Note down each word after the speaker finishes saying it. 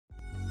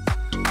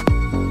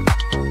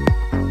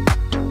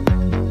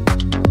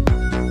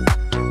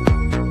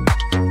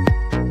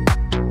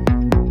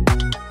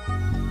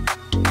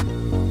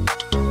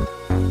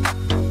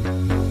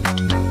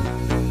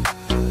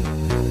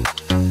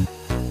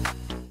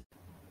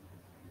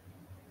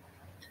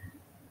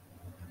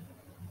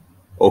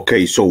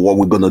Okay, so what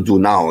we're gonna do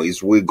now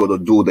is we're gonna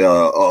do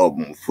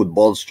the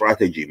football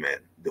strategy, man.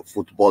 The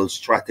football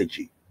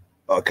strategy,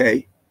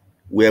 okay?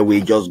 Where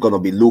we're just gonna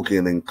be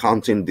looking and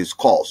counting the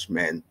scores,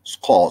 man.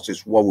 Scores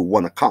is what we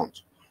wanna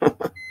count.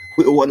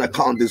 We wanna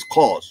count the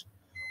scores.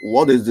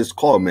 What is the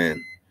score,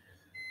 man?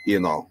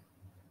 You know.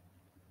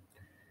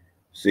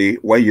 See,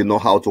 when you know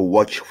how to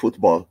watch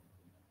football,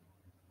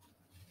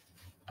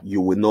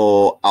 you will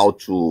know how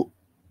to.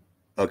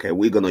 Okay,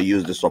 we're gonna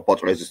use the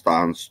support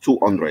resistance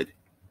 200.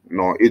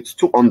 No, it's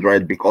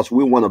 200 because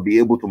we want to be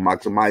able to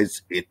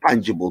maximize a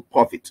tangible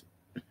profit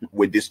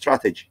with this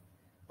strategy.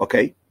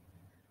 Okay,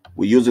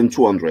 we're using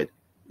 200.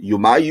 You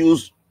might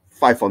use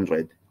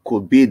 500,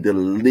 could be the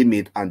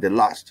limit and the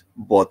last,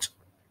 but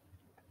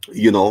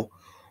you know,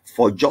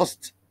 for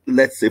just,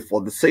 let's say,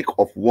 for the sake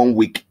of 1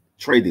 week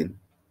trading,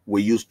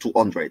 we use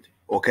 200.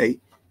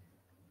 Okay,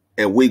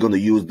 and we're going to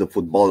use the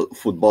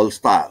football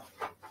style.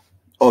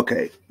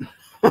 Okay.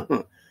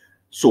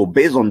 So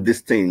based on this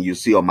thing you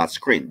see on my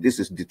screen, this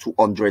is the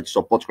 200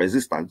 support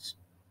resistance.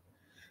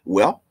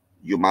 Well,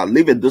 you might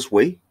leave it this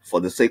way for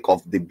the sake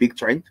of the big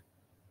trend,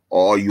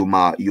 or you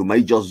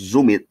may just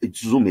zoom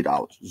it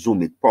out,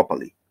 zoom it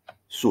properly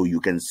so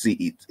you can see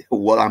it.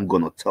 What I'm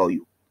gonna tell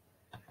you,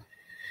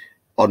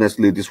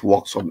 honestly, this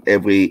works on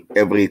every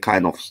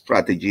kind of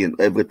strategy and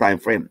every time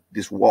frame.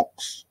 This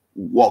works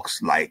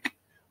like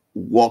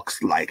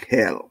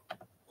hell.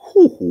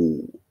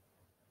 Hoo-hoo.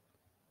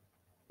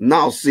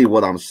 Now see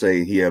what I'm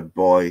saying here,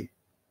 boy.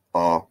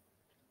 I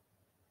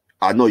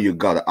know you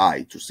got an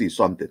eye to see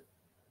something.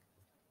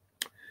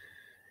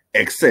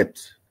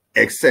 Except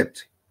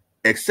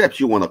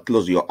you want to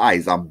close your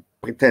eyes and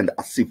pretend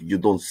as if you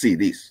don't see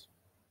this.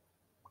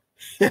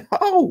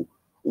 Oh,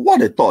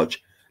 what a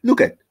touch. Look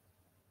at.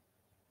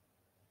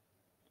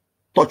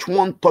 Touch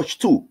 1, touch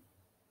 2.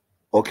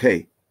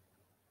 Okay.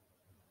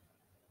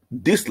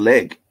 This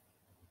leg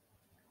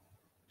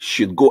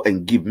should go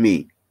and give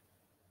me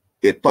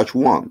a touch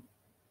 1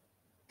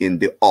 in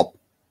the up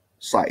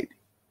side.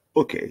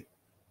 Okay,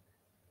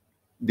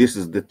 this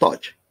is the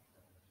touch.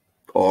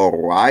 All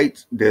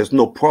right, there's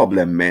no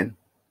problem, man.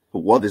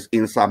 What is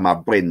inside my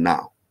brain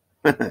now?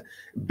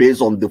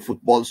 Based on the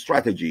football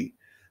strategy,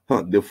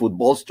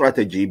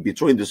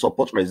 between the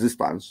support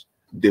resistance,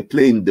 they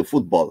playing the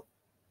football.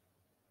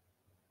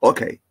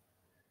 Okay,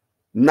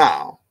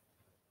 now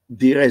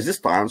the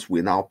resistance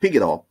will now pick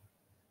it up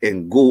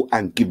and go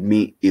and give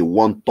me a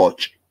 1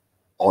 touch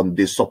on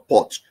the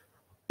support.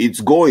 It's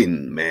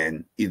going,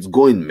 man. It's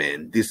going,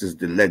 man. This is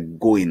the leg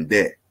going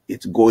there.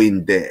 It's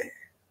going there.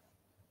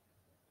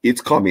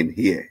 It's coming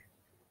here.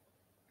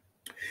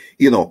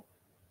 You know,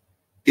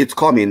 it's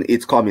coming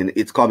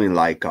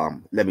like,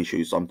 let me show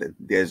you something.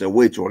 There's a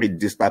way to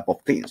read this type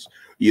of things.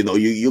 You know,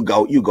 you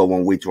go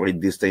one way to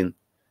read this thing.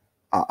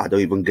 I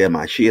don't even get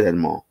my shit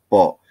anymore.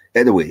 But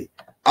anyway,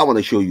 I want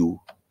to show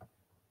you.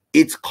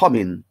 It's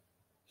coming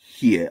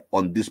here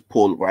on this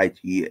pole right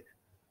here.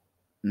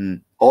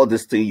 All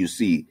this thing you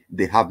see,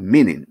 they have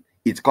meaning.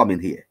 It's coming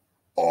here,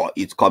 or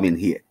it's coming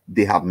here.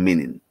 They have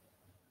meaning.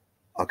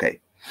 Okay.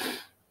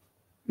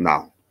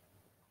 Now,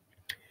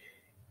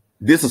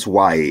 this is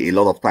why a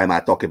lot of time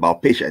I talk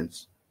about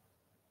patience.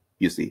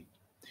 You see,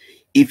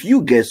 if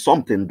you get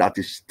something that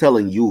is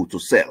telling you to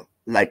sell,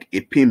 like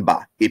a pin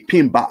bar,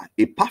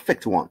 a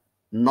perfect one,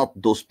 not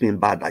those pin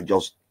bar that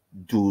just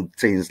do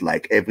things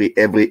like every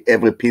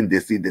pin they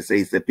see, they say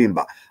it's a pin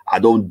bar. I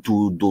don't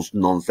do those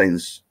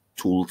nonsense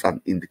tools and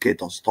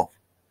indicator stuff.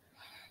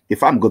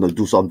 If I'm going to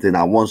do something,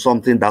 I want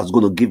something that's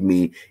going to give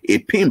me a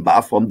pin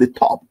bar from the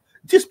top.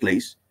 This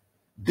place,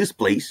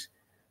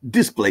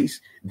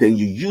 then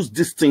you use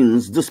these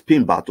things, this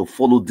pin bar, to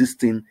follow this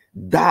thing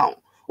down.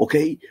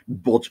 Okay.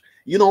 But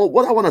you know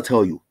what I want to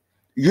tell you?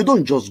 You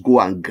don't just go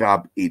and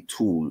grab a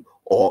tool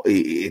or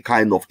a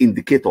kind of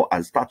indicator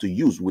and start to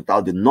use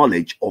without the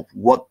knowledge of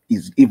what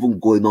is even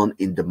going on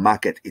in the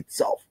market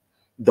itself.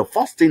 The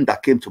first thing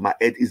that came to my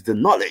head is the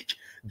knowledge,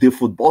 the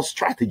football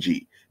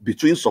strategy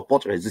between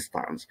support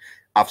resistance.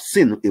 I've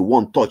seen a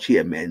 1 touch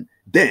here, man.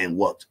 Then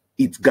what?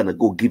 It's gonna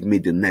go give me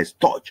the next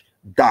touch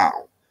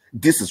down.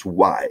 This is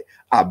why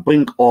I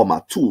bring all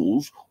my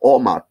tools,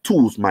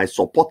 my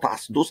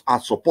supporters. Those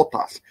are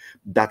supporters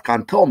that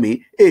can tell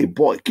me, hey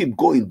boy, keep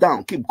going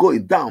down,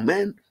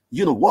 man.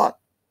 You know what?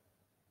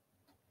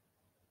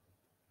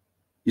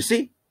 You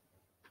see?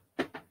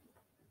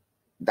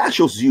 That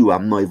shows you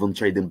I'm not even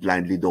trading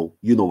blindly, though.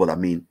 You know what I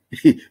mean?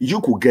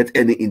 You could get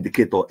any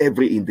indicator,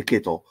 every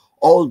indicator.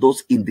 All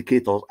those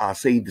indicators are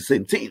saying the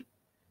same thing,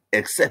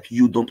 except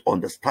you don't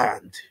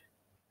understand.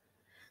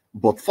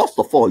 But first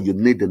of all, you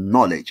need the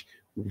knowledge.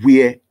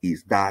 Where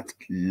is that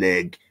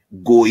leg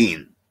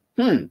going?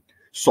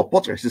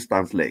 Support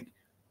resistance leg.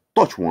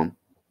 Touch 1.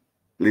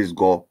 Please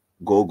go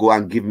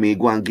and give me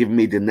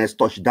the next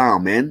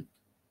touchdown, man.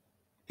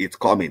 It's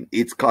coming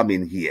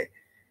here.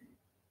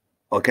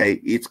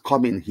 Okay, it's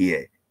coming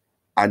here,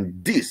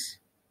 and this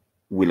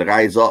will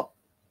rise up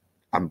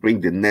and bring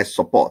the next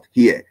support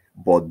here,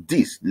 but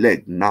this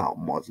leg now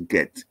must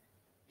get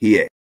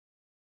here.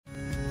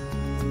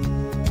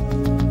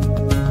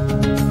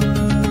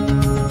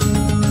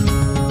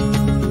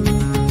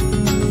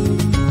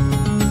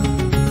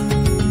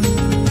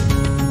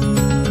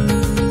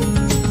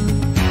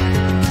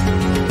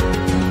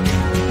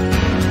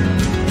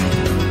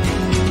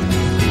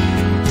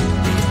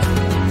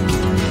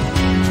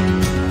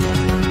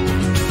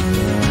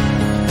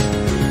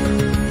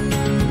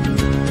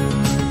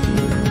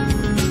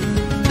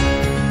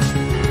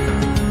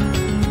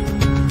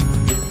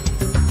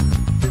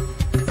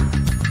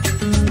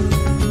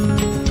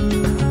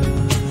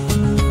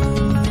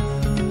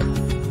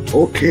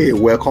 Okay,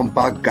 welcome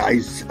back,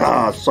 guys.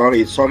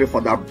 Sorry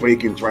for that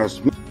break in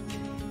transmission.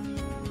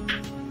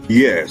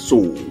 Yeah, so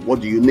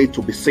what do you need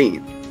to be seeing?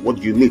 What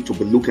do you need to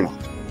be looking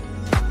at?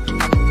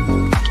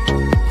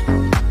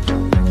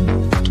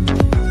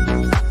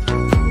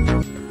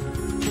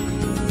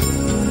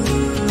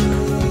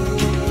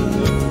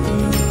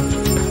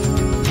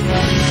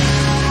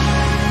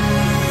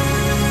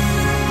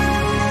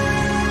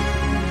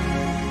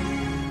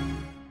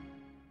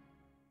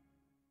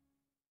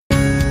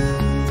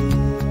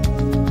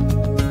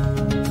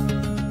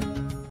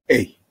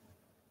 Hey,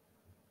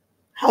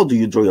 how do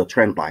you draw your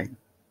trend line?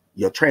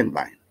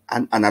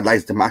 And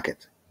analyze the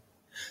market.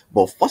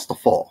 But first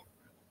of all,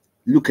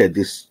 look at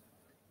this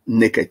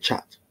naked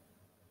chart.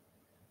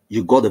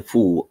 You got a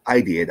full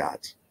idea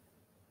that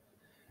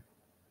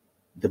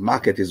the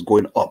market is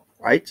going up,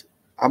 right?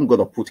 I'm going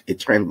to put a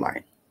trend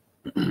line.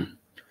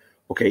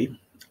 Okay,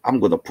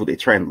 I'm going to put a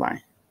trend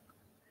line.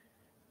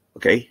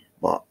 Okay,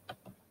 but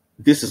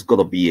this is going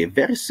to be a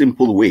very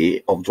simple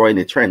way of drawing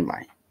a trend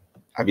line.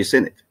 Have you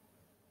seen it?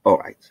 All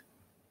right.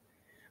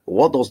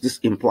 What does this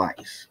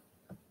implies?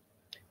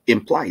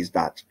 Implies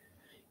that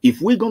if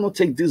we're going to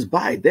take this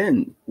buy,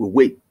 then we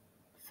wait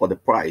for the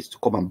price to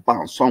come and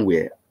bounce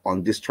somewhere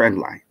on this trend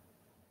line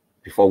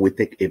before we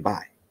take a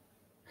buy.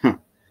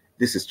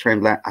 This is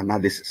trend line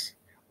analysis.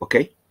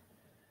 Okay.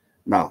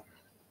 Now,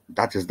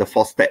 that is the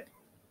first step.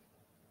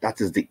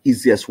 That is the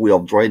easiest way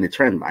of drawing a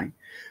trend line.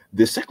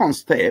 The second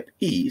step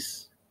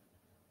is,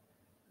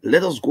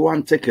 let us go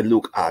and take a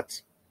look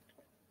at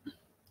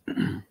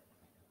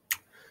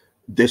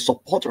the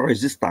support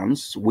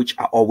resistance, which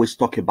I always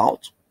talk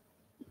about.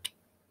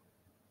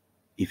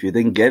 If you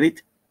didn't get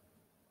it,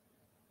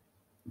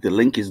 the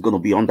link is going to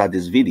be under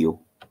this video.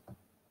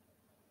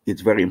 It's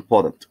very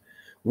important.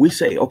 We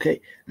say, okay,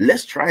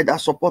 let's try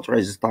that support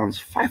resistance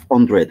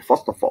 500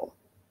 first of all.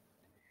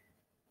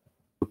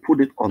 We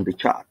put it on the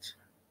chart.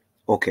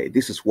 Okay,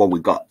 this is what we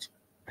got.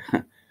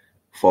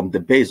 From the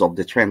base of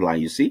the trend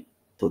line, you see,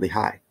 to the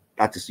high.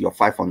 That is your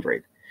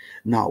 500.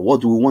 Now,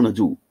 what do we want to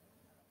do?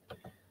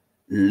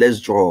 Let's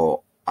draw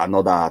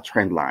another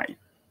trend line.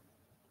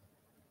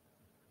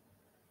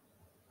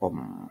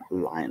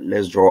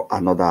 Let's draw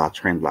another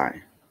trend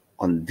line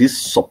on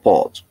this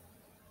support.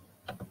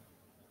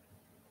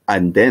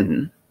 And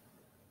then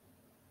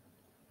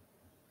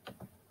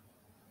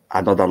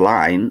another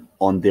line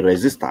on the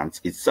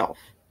resistance itself.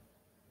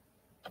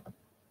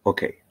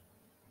 Okay.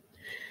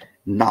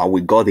 Now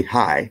we got the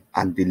high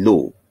and the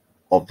low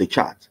of the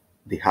chart.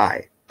 The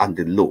high and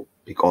the low,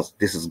 because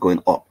this is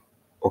going up.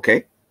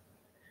 Okay.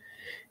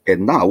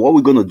 And now what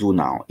we're going to do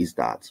now is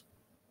that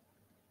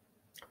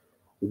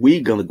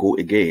we're going to go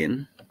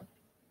again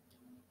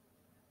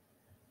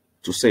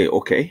to say,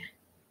 okay,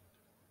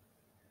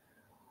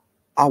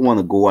 I want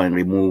to go and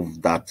remove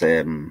that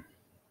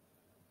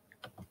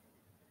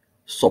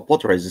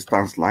support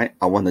resistance line.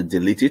 I want to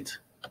delete it.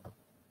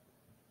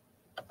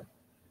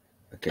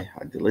 Okay,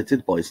 I deleted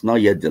it, but it's not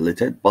yet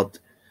deleted. But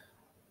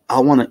I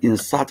want to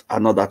insert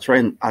another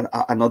trend,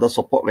 another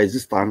support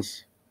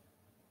resistance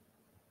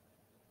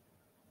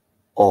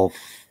of,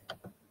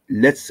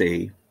 let's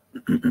say,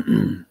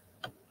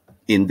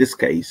 in this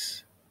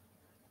case,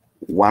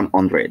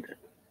 100.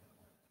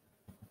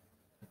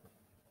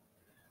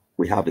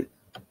 We have it.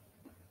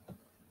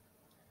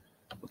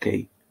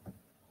 Okay,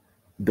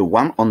 the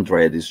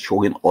 100 is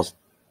showing us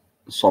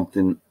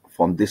something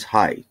from this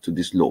high to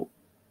this low.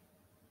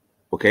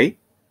 Okay,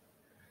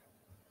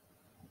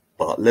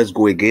 but let's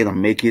go again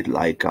and make it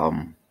like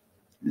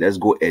let's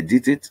go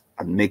edit it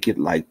and make it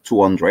like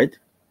 200.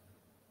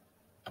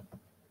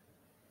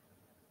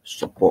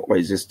 Support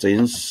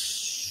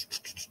resistance,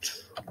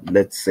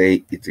 let's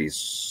say it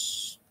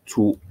is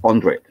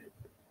 200.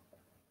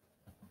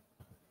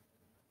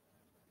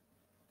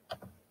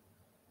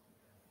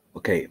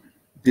 Okay,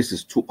 this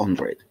is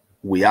 200.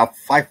 We have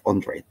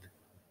 500.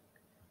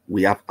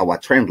 We have our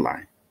trend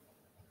line.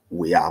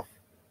 We have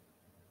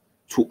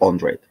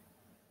 200.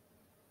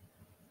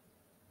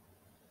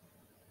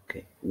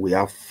 Okay, we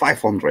have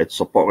 500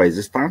 support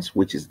resistance,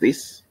 which is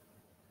this,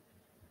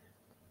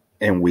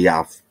 and we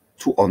have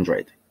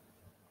 200.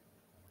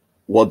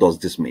 What does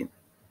this mean?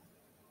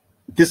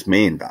 This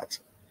means that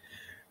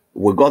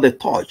we got a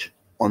touch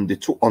on the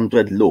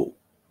 200 low,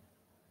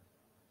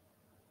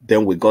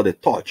 then we got a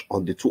touch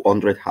on the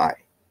 200 high,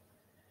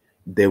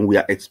 then we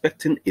are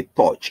expecting a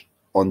touch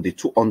on the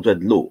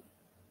 200 low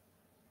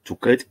to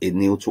create a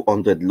new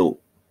 200 low,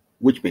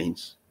 which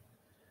means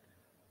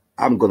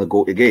I'm going to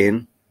go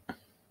again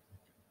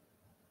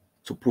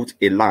to put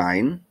a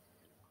line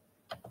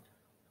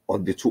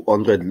on the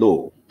 200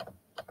 low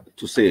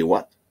to say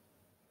what?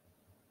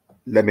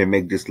 Let me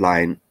make this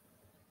line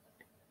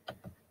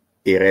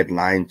a red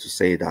line to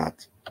say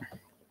that.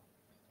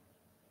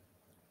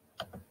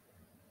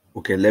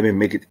 Okay, let me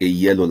make it a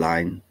yellow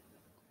line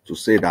to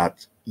say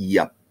that,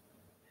 yep,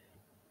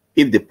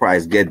 if the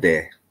price get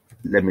there,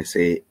 let me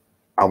say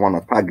I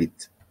want to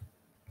target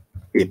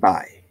a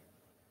buy.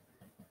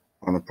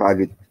 I want to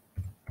target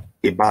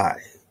a buy.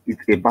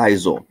 It's a buy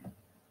zone.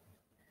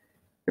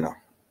 You know,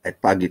 I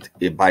target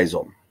a buy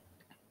zone.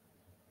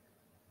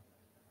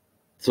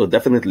 So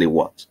definitely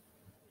what?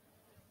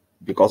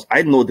 Because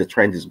I know the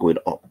trend is going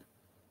up.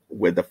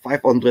 With the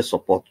 500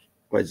 support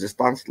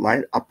resistance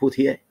line I put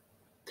here,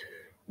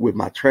 with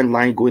my trend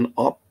line going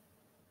up,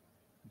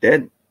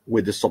 then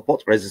with the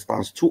support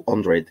resistance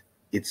 200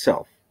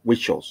 itself, which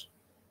shows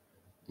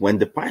when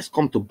the price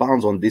comes to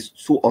bounce on this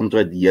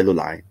 200 yellow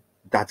line,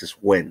 that is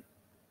when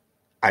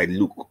I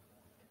look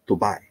to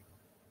buy.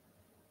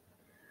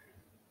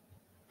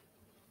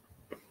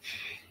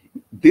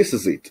 This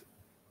is it.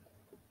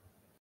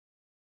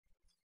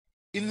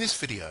 In this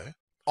video,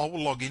 I will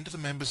log into the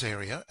members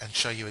area and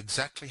show you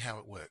exactly how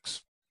it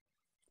works.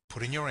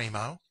 Put in your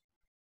email,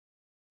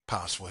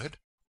 password.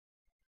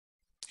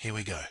 Here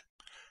we go.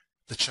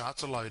 The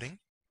charts are loading.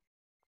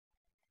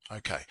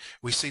 Okay,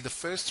 we see the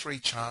first three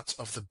charts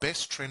of the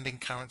best trending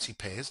currency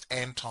pairs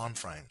and time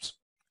frames.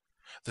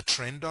 The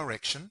trend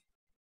direction,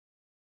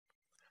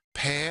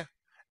 pair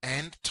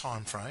and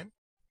time frame,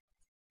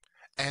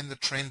 and the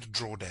trend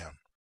drawdown.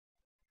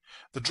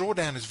 The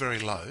drawdown is very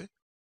low.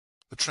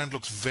 The trend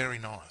looks very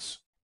nice.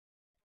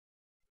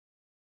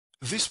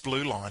 This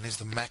blue line is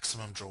the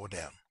maximum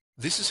drawdown.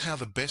 This is how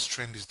the best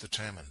trend is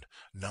determined.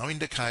 No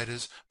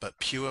indicators, but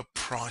pure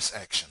price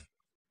action.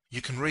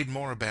 You can read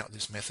more about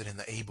this method in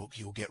the ebook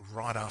you'll get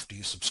right after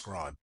you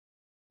subscribe.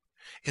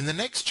 In the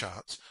next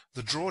charts,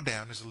 the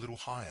drawdown is a little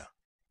higher.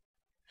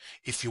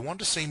 If you want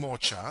to see more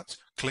charts,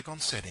 click on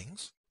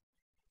Settings.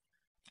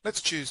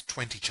 Let's choose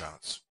 20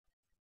 charts.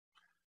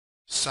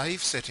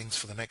 Save settings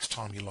for the next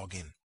time you log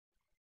in.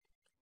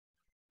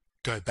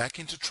 Go back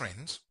into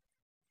Trends,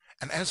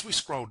 and as we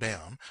scroll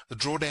down, the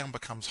drawdown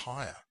becomes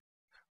higher,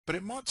 but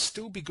it might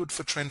still be good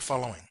for trend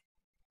following.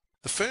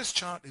 The first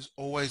chart is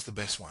always the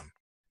best one.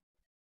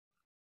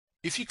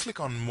 If you click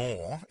on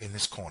More in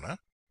this corner,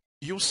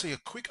 you'll see a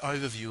quick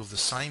overview of the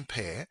same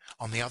pair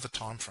on the other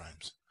time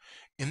frames.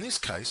 In this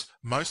case,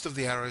 most of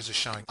the arrows are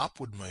showing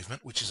upward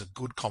movement, which is a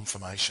good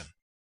confirmation.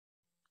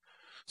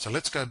 So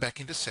let's go back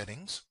into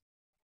Settings.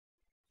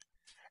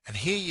 And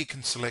here you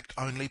can select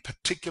only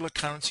particular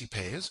currency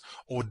pairs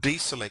or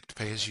deselect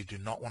pairs you do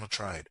not want to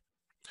trade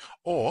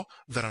or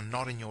that are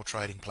not in your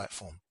trading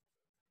platform.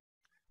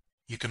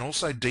 You can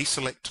also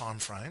deselect time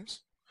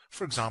frames,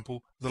 for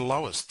example, the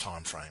lowest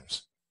time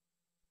frames.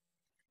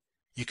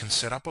 You can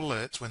set up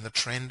alerts when the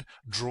trend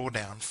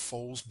drawdown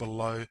falls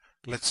below,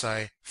 let's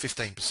say,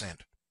 15%.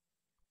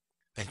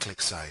 Then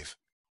click Save.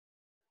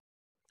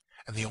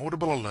 And the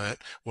audible alert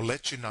will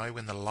let you know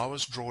when the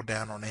lowest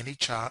drawdown on any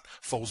chart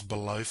falls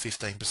below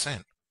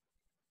 15%.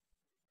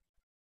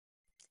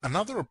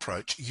 Another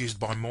approach used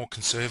by more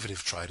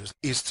conservative traders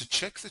is to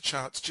check the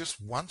charts just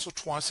once or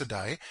twice a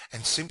day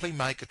and simply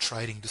make a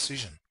trading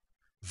decision.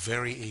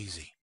 Very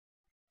easy.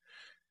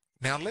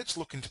 Now let's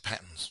look into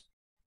patterns.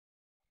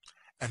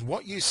 And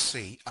what you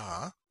see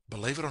are,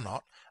 believe it or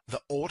not,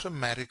 the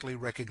automatically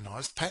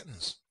recognized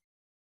patterns.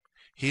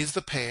 Here's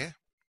the pair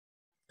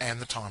and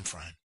the time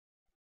frame.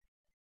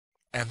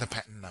 And the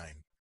pattern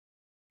name.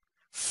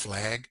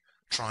 Flag,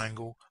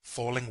 triangle,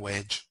 falling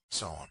wedge,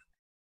 so on.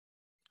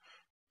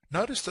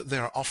 Notice that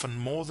there are often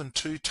more than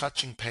two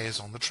touching pairs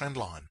on the trend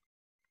line.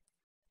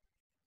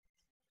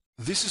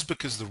 This is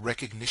because the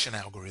recognition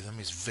algorithm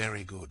is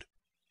very good.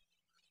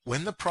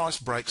 When the price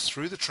breaks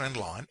through the trend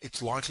line,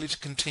 it's likely to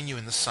continue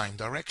in the same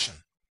direction.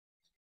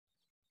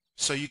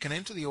 So you can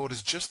enter the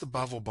orders just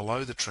above or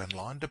below the trend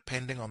line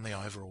depending on the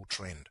overall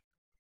trend.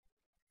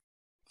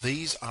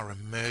 These are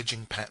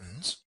emerging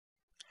patterns.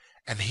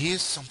 And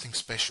here's something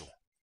special.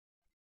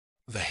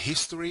 The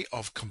history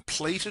of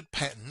completed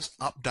patterns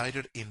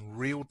updated in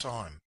real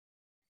time.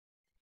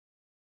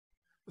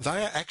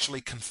 They are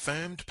actually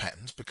confirmed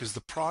patterns because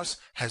the price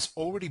has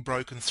already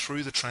broken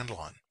through the trend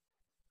line.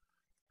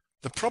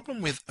 The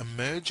problem with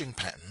emerging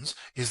patterns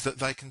is that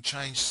they can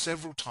change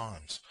several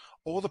times,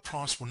 or the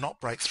price will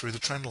not break through the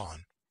trend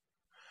line.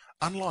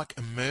 Unlike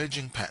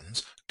emerging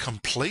patterns,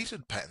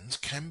 completed patterns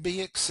can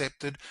be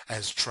accepted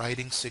as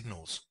trading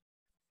signals.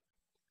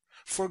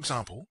 For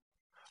example,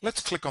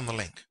 let's click on the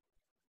link.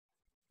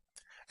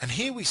 And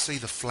here we see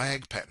the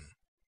flag pattern.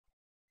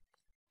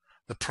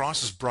 The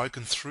price has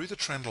broken through the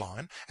trend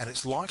line and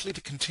it's likely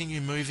to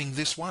continue moving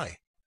this way,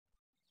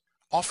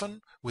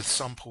 often with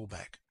some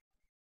pullback.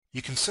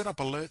 You can set up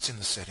alerts in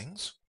the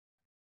settings.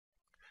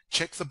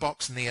 Check the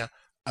box near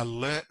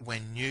Alert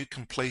when new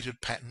completed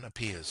pattern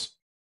appears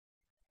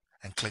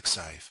and click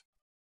Save.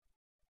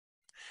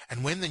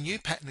 And when the new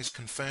pattern is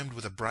confirmed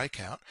with a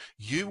breakout,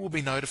 you will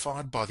be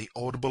notified by the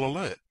audible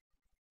alert.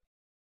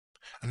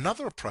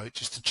 Another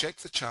approach is to check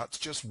the charts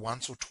just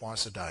once or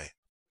twice a day.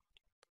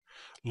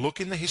 Look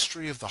in the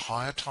history of the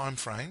higher time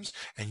frames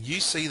and you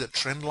see that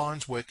trend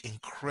lines work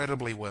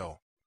incredibly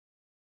well.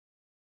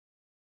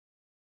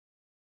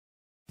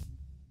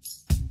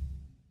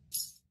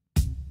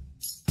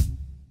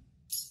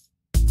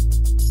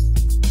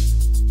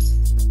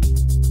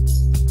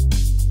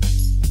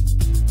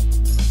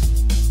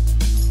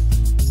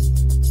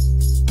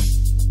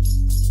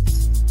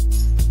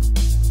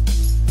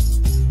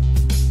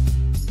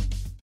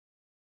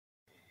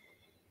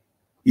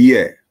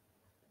 Yeah.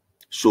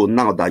 So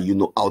now that you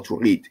know how to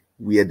read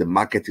where the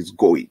market is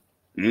going,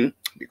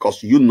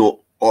 because you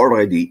know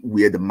already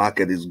where the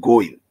market is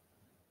going,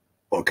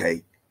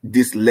 okay,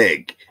 this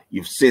leg,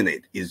 you've seen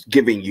it, is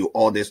giving you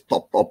all this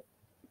top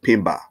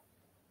pin bar.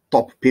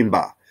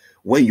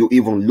 When you're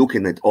even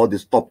looking at all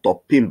this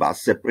top pin bar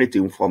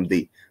separating from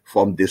the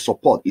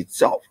support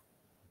itself,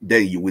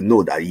 then you will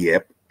know that,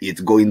 yep,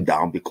 it's going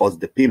down because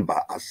the pin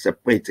bar are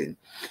separating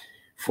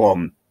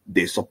from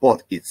the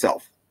support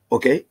itself.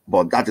 Okay,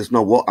 but that is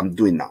not what I'm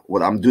doing now.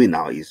 What I'm doing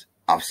now is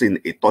I've seen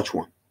a touch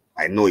one.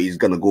 I know he's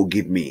gonna go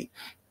give me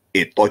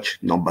a touch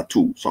number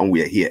 2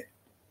 somewhere here.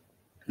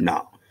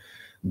 Now,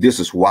 this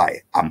is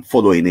why I'm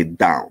following it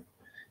down.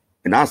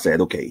 And I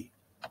said, okay,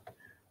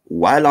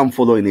 while I'm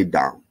following it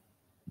down,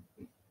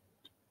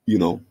 you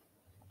know,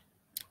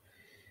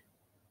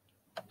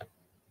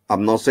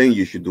 I'm not saying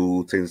you should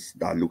do things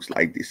that looks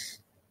like this.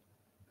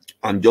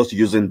 I'm just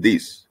using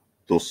this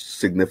to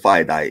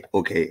signify that,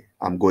 okay,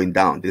 I'm going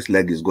down. This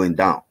leg is going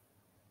down.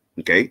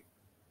 Okay,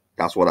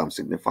 that's what I'm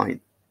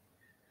signifying.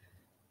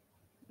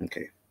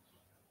 Okay,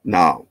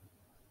 now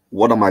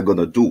what am I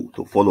gonna do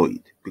to follow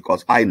it?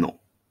 Because I know,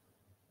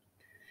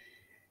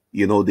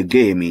 you know, the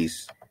game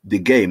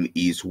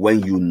is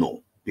when you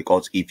know.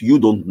 Because if you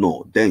don't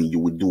know, then you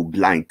will do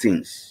blind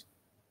things.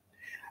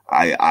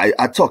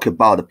 I talk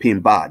about the pin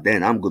bar,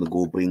 then I'm gonna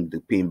go bring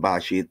the pin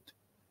bar shit.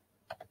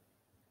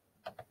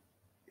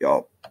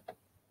 Yo,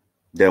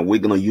 then we're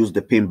gonna use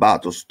the pin bar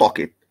to stock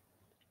it.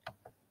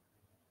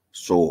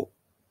 So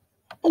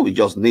all we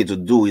just need to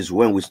do is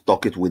when we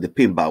stock it with the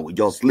pin bar, we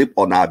just sleep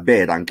on our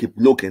bed and keep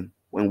looking.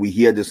 When we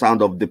hear the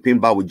sound of the pin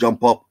bar, we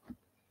jump up.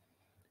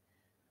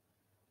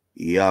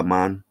 Yeah,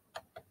 man.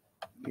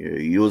 You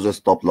use a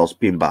stop loss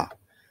pin bar.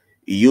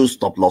 Use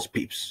stop loss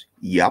pips.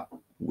 Yep.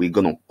 We're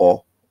gonna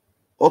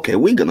okay,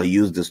 we're gonna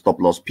use the stop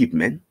loss pip,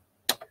 man.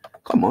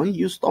 Come on,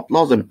 use stop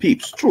loss and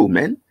pips. True,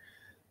 man.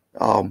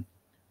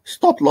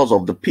 Stop loss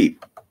of the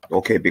pip.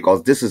 Okay,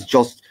 because this is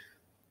just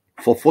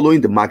for following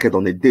the market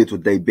on a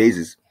day-to-day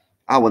basis.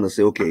 I want to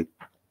say, okay,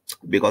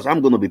 because I'm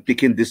going to be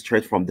picking this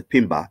trade from the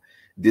pin bar,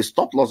 the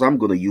stop loss I'm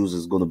going to use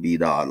is going to be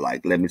the,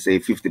 like, let me say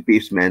 50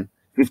 pips, man.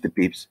 50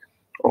 pips.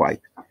 All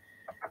right.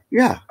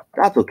 Yeah,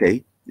 that's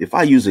okay. If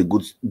I use a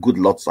good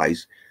lot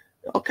size,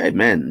 okay,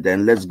 man,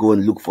 then let's go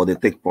and look for the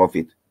take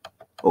profit.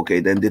 Okay,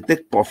 then the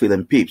take profit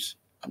and pips.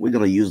 We're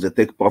going to use the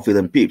take profit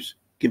and pips.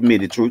 Give me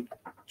the truth.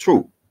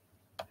 True.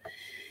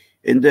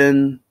 And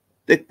then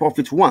take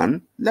profit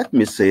 1, let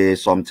me say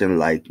something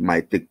like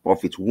my take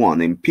profit 1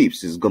 in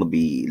pips is going to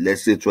be,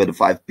 let's say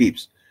 25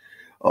 pips.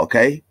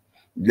 Okay,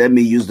 let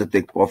me use the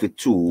take profit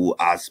 2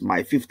 as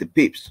my 50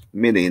 pips,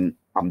 meaning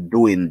I'm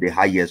doing the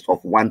highest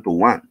of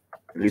 1-to-1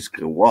 risk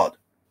reward.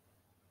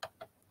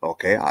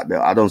 Okay,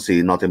 I don't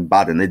see nothing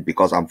bad in it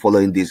because I'm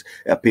following this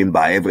pin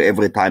bar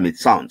every time it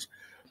sounds.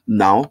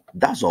 Now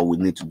that's all we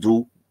need to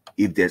do.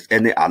 If there's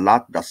any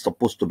alert that's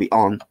supposed to be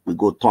on, we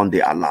go turn the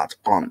alert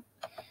on.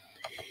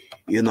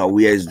 You know,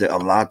 where is the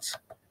alert?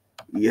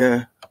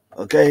 Yeah,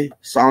 okay,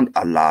 sound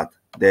alert,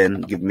 then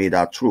give me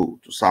that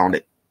true to sound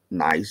it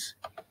nice,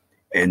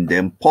 and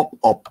then pop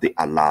up the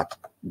alert.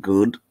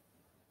 Good.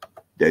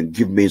 Then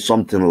give me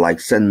something like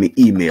send me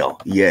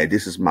email. Yeah,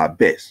 this is my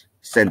best.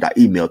 Send that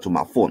email to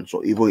my phone,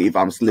 so even if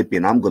I'm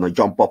sleeping, I'm gonna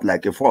jump up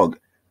like a frog.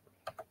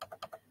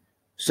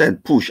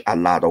 Send push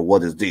alert, or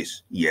what is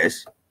this?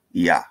 Yes,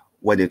 yeah,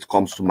 when it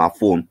comes to my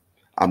phone,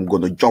 I'm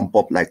gonna jump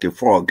up like a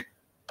frog,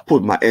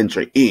 put my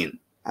entry in,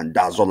 and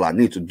that's all I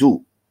need to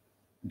do,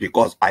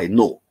 because I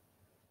know.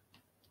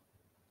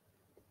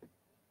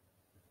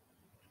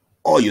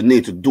 All you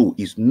need to do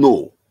is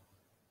know.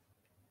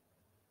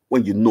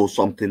 When you know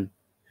something,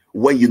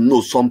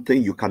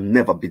 you can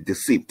never be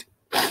deceived.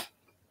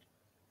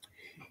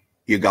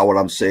 You got what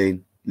I'm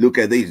saying? Look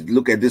at this.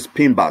 Look at this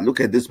pin bar. Look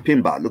at this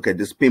pin bar. Look at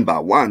this pin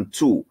bar. 1,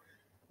 2.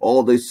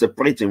 All this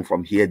separating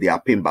from here. They are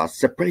pin bars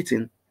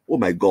separating. Oh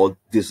my God!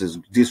 This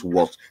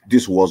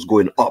was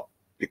going up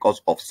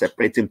because of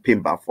separating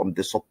pin bar from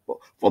the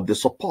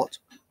support.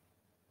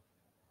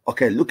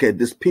 Okay, look at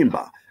this pin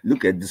bar.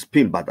 Look at this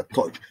pin bar, the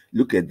touch.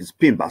 Look at this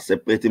pin bar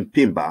separating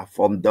pin bar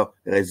from the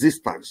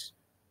resistance.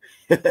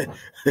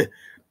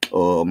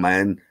 Oh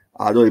man,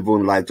 I don't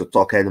even like to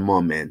talk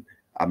anymore, man.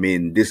 I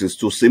mean, this is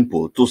too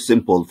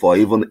simple for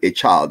even a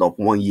child of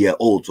 1 year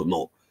old to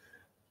know.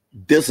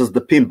 This is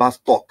the pin bar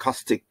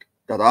stochastic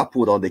that I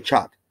put on the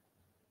chart.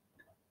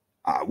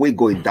 We're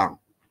going down,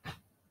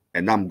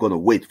 and I'm gonna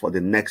wait for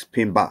the next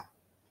pin bar.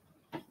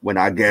 When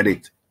I get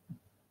it,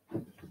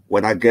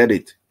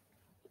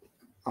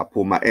 I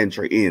put my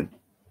entry in.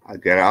 I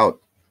get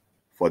out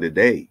for the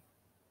day.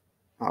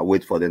 I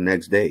wait for the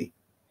next day.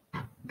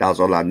 That's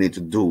all I need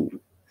to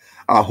do.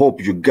 I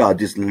hope you got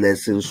this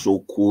lesson so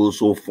cool,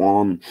 so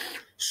fun,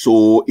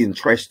 so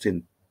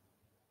interesting.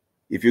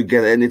 If you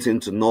get anything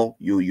to know,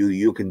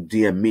 you can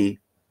DM me.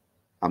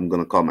 I'm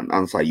gonna come and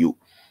answer you.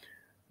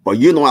 But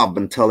you know, I've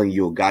been telling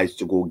you guys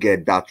to go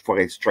get that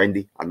FOREX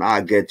trendy, and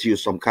I'll get you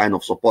some kind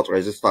of support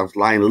resistance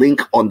line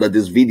link under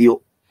this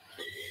video.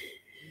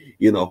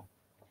 You know,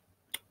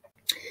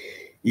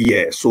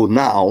 Yeah, so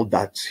now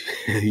that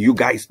you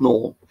guys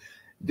know,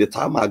 the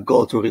time I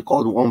got to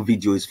record one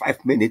video is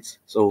 5 minutes.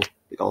 So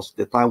because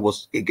the time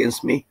was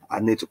against me, I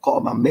need to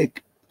come and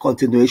make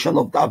continuation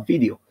of that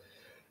video.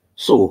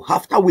 So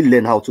after we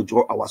learn how to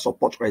draw our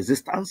support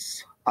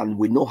resistance, and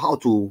we know how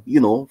to,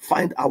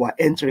 find our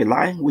entry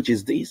line, which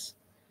is this,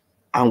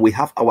 and we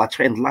have our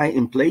trend line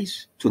in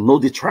place to know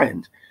the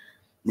trend,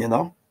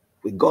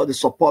 we got the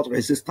support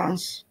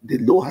resistance, the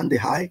low and the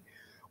high.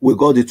 We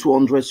got the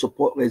 200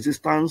 support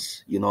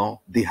resistance,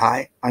 the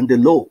high and the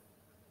low.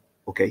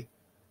 Okay,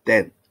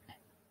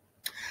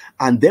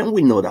 and then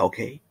we know that,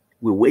 okay,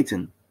 we're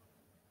waiting.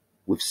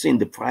 We've seen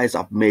the price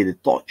have made a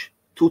touch,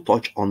 2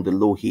 touch on the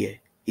low here.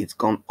 It's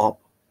gone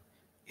up.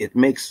 It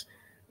makes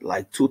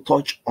like 2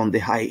 touch on the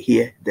high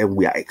here. Then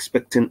we are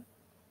expecting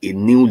a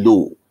new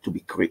low to be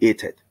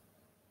created.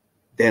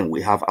 Then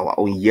we have our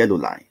own yellow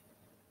line,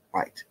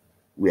 right?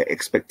 We are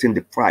expecting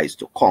the price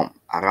to come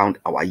around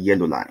our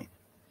yellow line.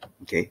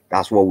 Okay,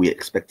 that's what we're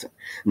expecting.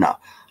 Now,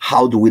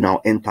 how do we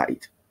now enter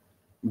it?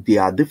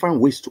 There are different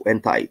ways to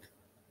enter it.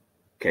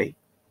 Okay,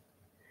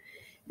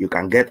 you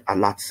can get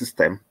alert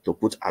system to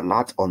put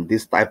alert on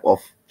this type of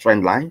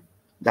trend line.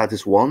 That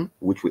is one,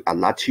 which will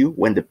alert you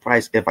when the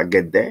price ever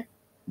get there.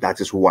 That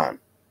is one.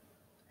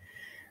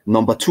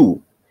 Number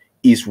two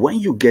is when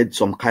you get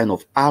some kind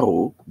of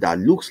arrow that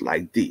looks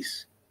like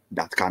this,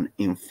 that can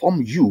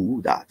inform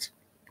you that,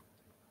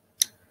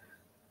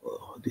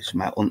 this is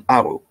my own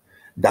arrow,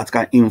 that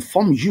can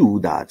inform you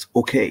that,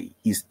 okay,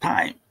 it's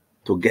time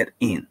to get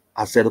in.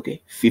 I said,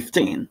 okay,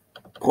 15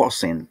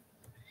 crossing,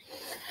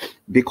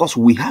 because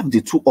we have the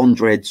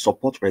 200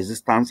 support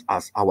resistance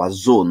as our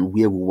zone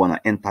where we want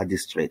to enter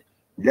this trade.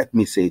 Let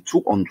me say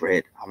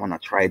 200. I want to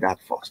try that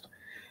first.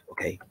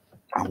 Okay,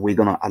 and we're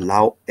gonna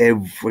allow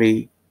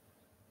every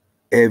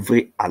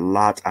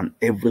alert and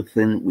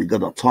everything, we're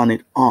gonna turn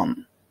it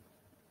on.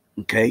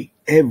 Okay,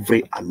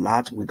 every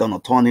alert, we're gonna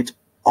turn it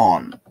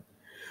on.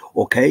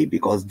 Okay,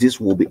 because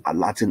this will be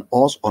alerting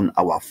us on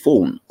our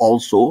phone.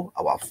 Also,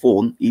 our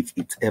phone, if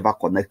it's ever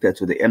connected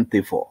to the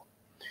MT4,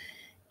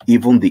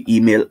 even the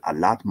email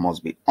alert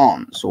must be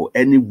on. So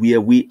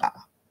anywhere we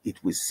are,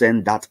 it will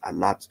send that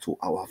alert to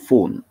our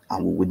phone,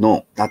 and we will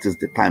know that is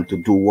the time to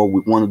do what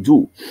we want to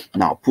do.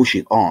 Now push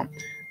it on.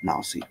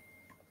 Now see.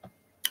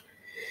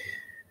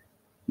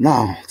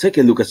 Now take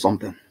a look at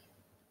something.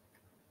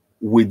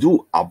 We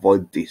do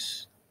avoid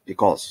this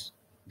because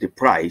the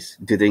price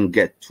didn't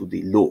get to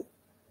the low,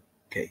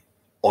 okay,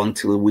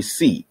 until we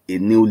see a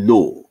new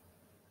low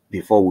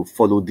before we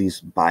follow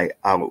this buy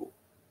arrow.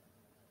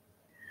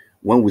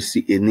 When we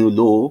see a new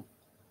low,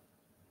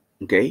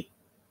 okay,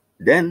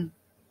 then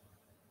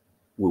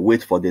we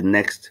wait for the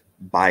next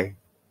buy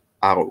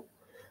arrow.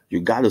 You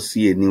got to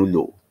see a new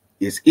low.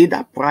 It's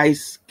either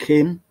price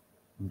came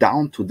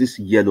down to this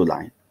yellow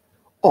line,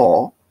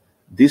 or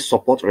this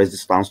support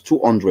resistance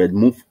 200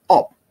 move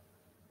up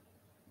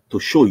to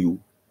show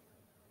you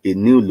a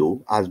new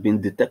low has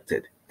been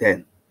detected.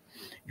 Then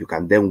you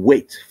can then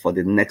wait for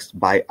the next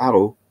buy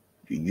arrow.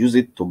 You use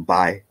it to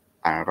buy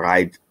and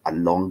ride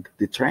along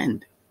the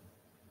trend.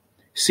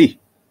 See,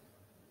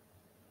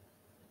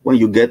 when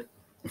you get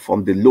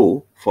from the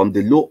low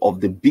of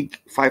the big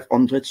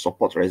 500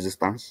 support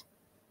resistance,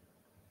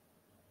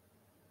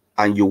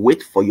 and you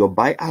wait for your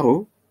buy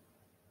arrow,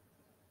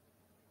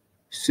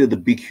 see the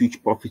big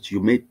huge profit you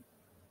made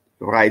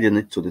riding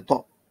it to the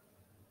top.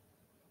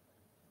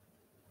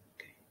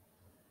 Okay.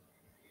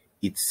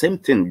 It's same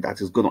thing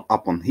that is going to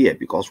happen here,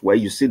 because where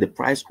you see the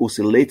price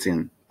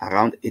oscillating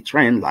around a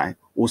trend line,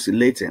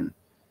 oscillating,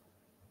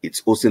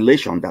 it's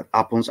oscillation that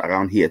happens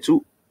around here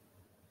too.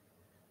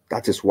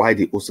 That is why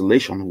the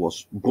oscillation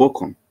was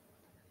broken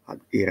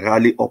and a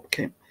rally up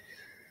came.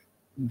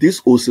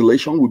 This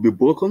oscillation will be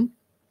broken.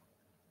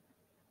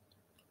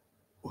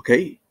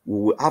 Okay, we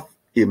will have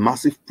a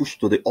massive push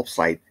to the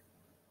upside,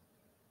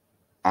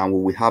 and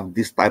we will have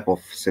this type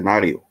of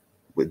scenario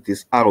with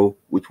this arrow,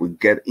 which will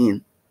get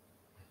in,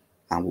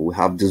 and we will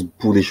have this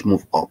bullish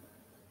move up.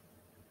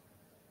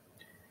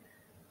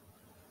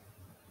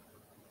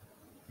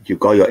 You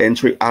got your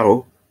entry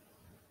arrow,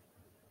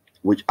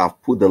 which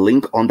I've put the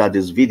link under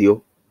this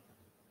video.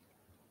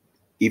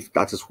 If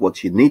that is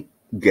what you need,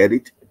 get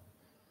it.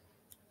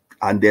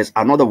 And there's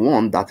another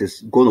one that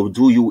is going to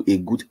do you a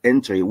good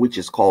entry, which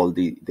is called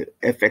the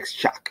FX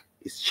Shark.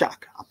 It's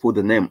Shark. I put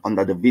the name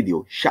under the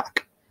video,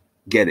 Shark.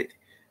 Get it.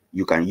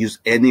 You can use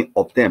any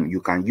of them.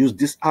 You can use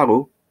this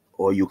arrow,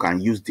 or you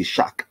can use the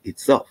Shark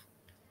itself.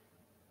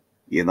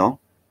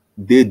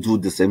 They do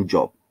the same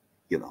job.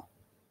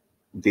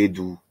 They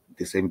do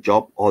the same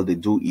job. All they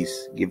do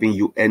is giving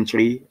you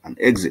entry and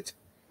exit.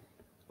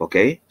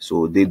 Okay,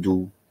 so they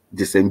do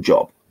the same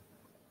job.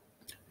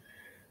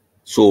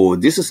 So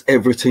this is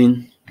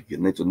everything you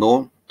need to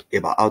know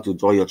about how to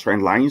draw your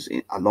trend lines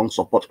along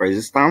support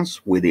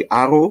resistance with the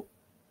arrow,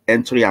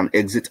 entry and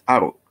exit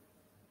arrow.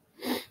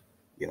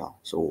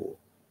 So,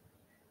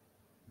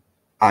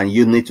 and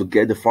you need to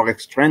get the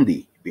Forex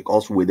Trendy,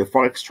 because with the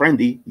Forex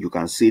Trendy, you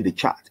can see the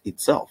chart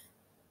itself,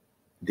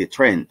 the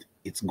trend,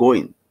 it's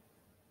going.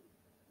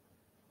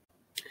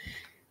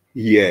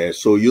 Yeah,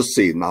 so you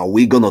see, now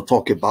we're gonna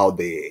talk about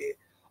the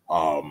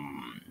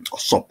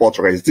support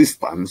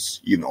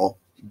resistance,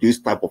 this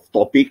type of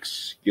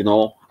topics,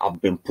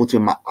 I've been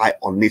putting my eye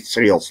on it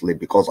seriously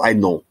because I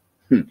know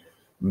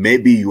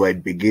maybe you are a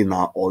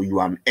beginner or you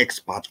are an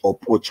expert or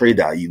pro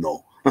trader,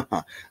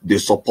 the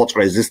support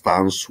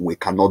resistance, we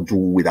cannot do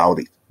without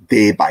it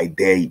day by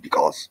day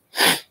because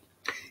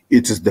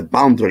it is the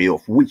boundary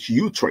of which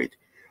you trade.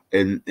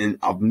 And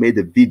I've made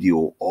a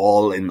video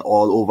all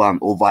over and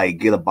over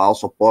again about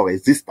support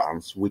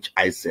resistance, which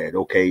I said,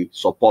 okay,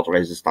 support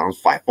resistance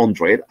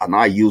 500, and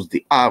I use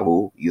the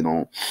arrow,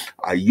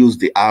 I use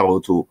the arrow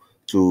to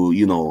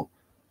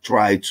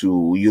try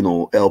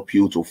to help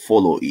you to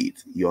follow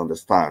it. You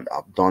understand?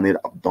 I've done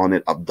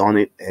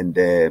it, and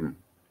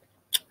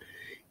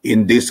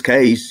in this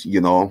case,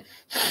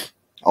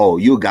 oh,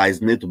 you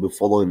guys need to be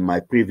following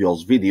my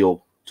previous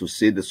video to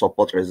see the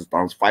support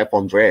resistance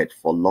 500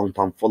 for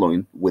long-term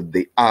following with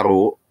the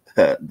arrow,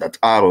 that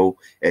arrow,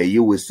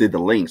 you will see the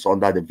links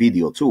under the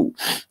video too,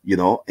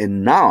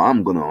 and now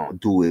I'm gonna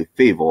do a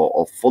favor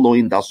of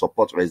following that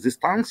support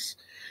resistance,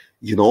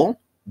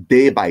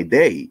 day by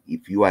day.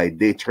 If you are a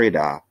day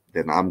trader,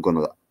 then I'm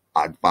gonna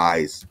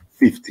advise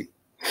 50.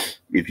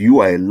 If you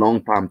are a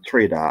long-term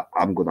trader,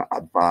 I'm gonna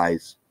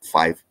advise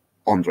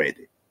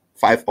 500.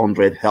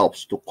 500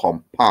 helps to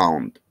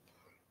compound,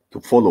 to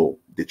follow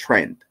the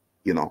trend,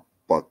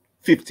 but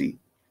 50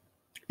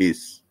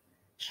 is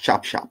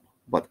sharp.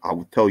 But I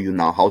will tell you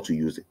now how to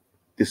use it.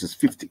 This is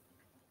 50.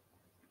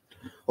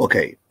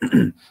 Okay,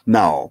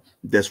 now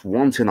there's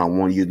one thing I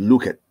want you to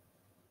look at.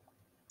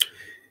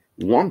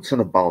 One thing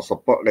about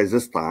support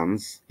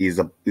resistance is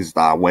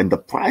that when the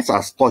price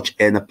has touched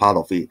any part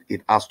of it,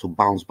 it has to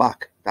bounce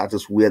back. That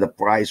is where the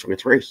price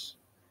retraces.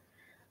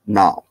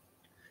 Now,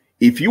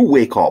 if you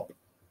wake up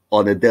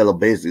on a daily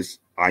basis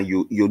and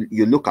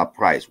you look at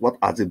price, what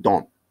has it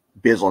done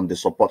based on the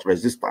support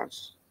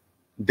resistance?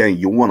 Then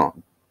you wanna,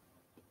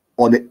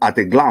 at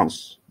a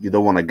glance, you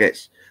don't wanna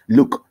guess.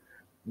 Look,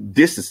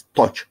 this is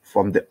touch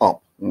from the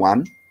up,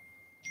 one,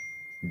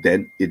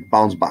 then it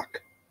bounced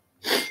back.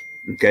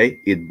 Okay,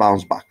 it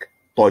bounced back,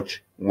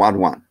 touch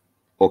 1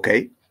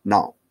 Okay,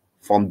 now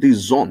from this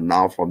zone,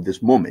 from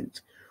this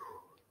moment,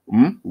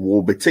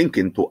 we'll be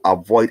thinking to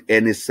avoid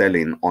any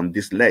selling on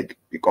this leg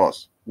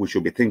because we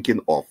should be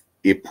thinking of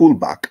a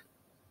pullback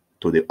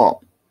to the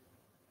up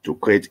to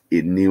create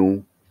a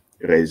new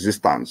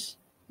resistance,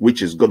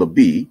 which is going to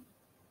be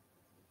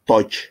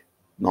touch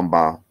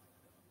number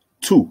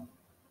 2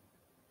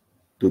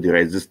 to the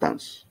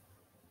resistance.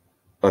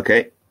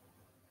 Okay,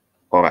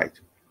 all right.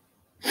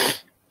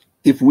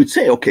 If we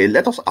say, okay,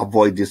 let us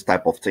avoid this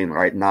type of thing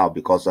right now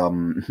because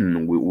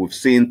we've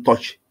seen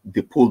touch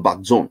the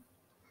pullback zone.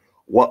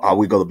 What are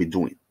we going to be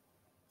doing?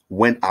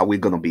 When are we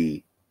going to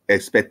be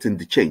expecting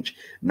the change?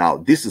 Now,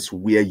 this is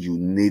where you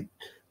need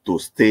to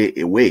stay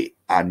away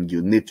and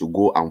you need to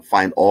go and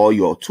find all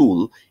your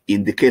tool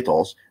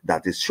indicators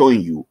that is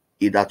showing you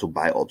either to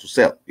buy or to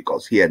sell,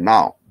 because here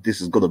now, this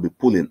is going to be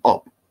pulling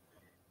up.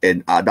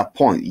 And at that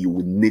point, you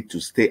will need to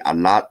stay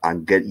alert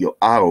and get your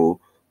arrow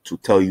to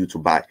tell you to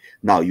buy.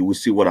 Now, you will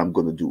see what I'm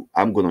going to do.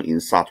 I'm going to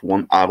insert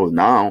one arrow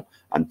now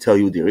and tell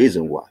you the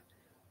reason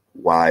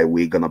why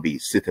we're going to be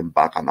sitting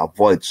back and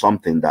avoid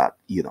something that,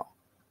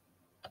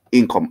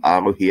 income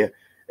arrow here.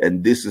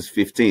 And this is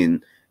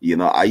 15.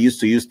 I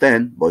used to use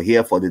 10, but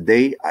here for the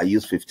day, I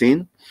use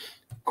 15,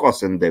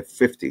 crossing the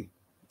 50.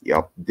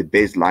 Yep, the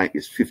baseline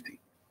is 50.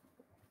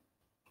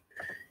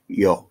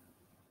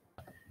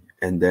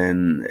 And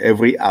then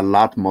every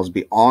alert must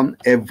be on.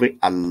 Every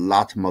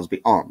alert must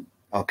be on.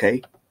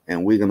 Okay,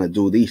 and we're gonna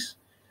do this.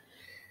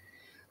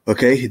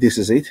 Okay, this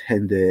is it.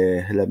 And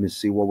let me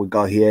see what we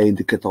got here.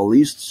 Indicator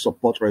list,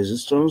 support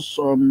resistance.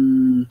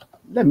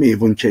 Let me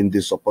even change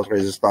this support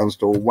resistance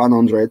to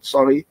 100.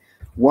 Sorry,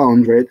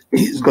 100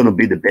 is gonna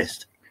be the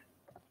best.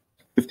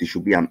 50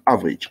 should be an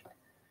average.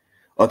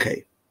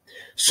 Okay,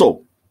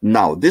 so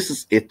now this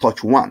is a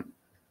touch 1.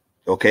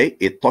 Okay,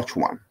 a touch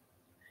 1,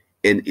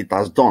 and it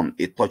has done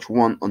a touch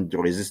 1 on the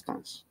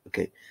resistance.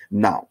 Okay,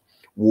 now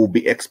we'll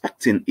be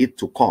expecting it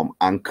to come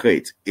and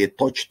create a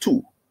touch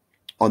 2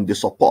 on the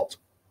support.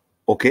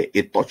 Okay,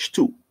 a touch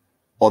 2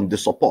 on the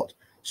support.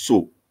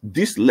 So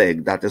this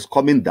leg that is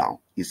coming down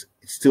is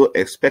still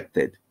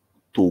expected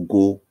to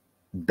go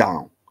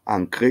down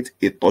and create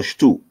a touch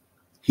 2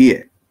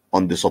 here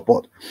on the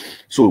support.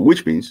 So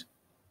which means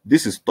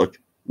this is touch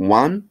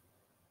 1.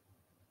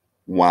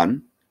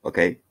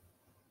 Okay,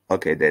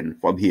 then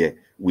from here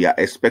we are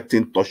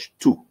expecting touch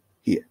 2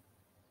 here,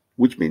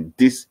 which means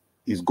this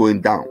is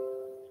going down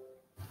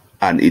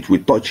and it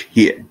will touch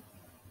here.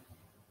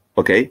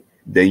 Okay,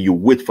 then you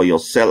wait for your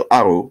sell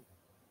arrow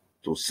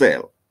to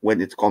sell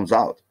when it comes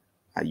out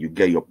and you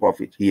get your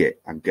profit here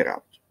and get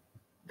out.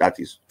 That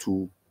is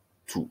 2.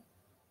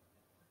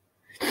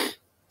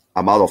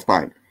 I'm out of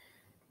time.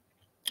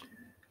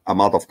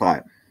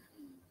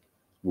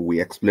 We will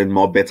explain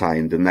more better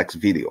in the next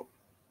video.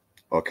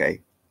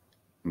 Okay,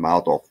 I'm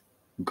out of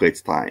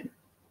great time.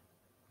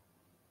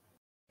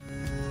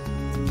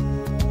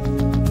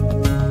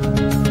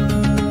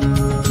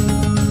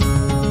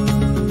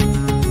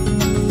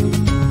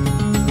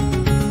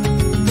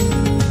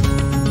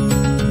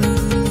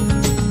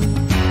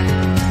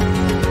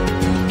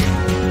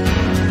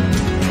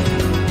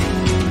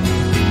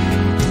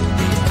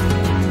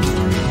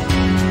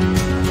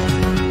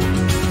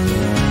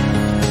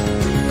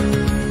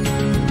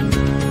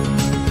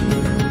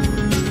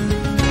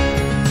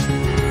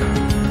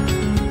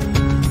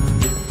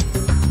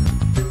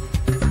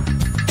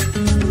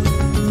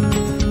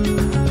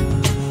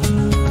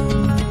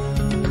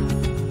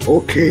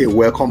 Okay,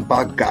 welcome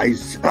back,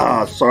 guys.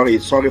 Sorry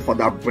for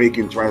that break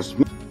in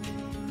transmission.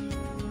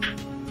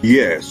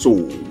 Yeah, so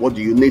what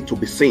do you need to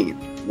be seeing?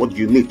 What do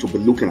you need to be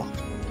looking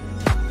at?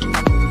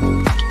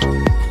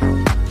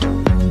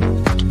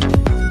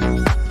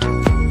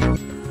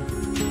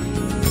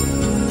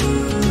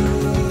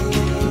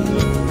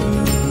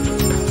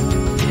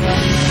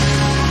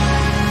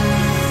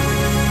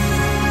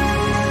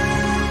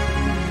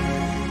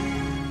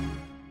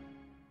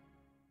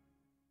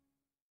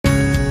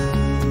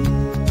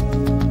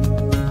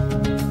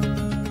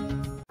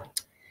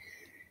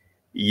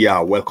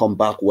 Yeah, welcome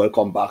back.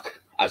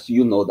 As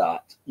you know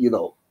that,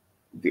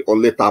 the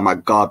only time I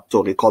got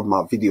to record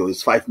my video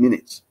is 5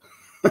 minutes.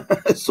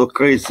 So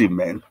crazy,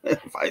 man.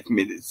 5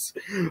 minutes.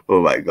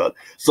 Oh my God.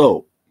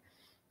 So,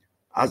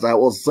 as I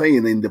was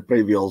saying in the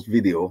previous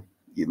video,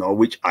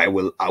 which I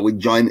will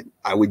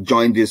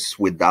join this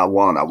with that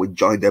one. I will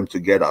join them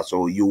together.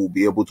 So you will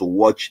be able to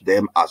watch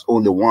them as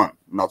only one,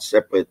 not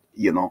separate,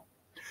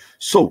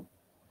 So,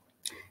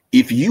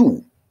 if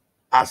you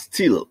are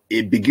still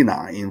a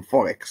beginner in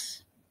Forex,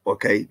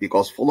 okay,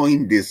 because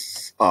following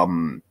this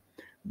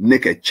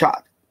naked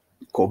chart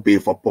could be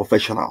for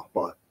professional,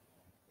 but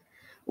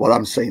what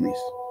I'm saying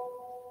is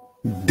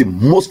the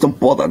most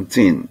important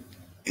thing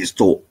is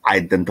to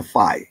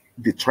identify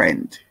the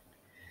trend.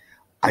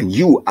 And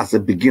you as a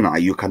beginner,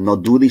 you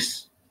cannot do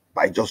this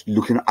by just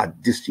looking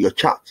at this your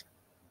chart.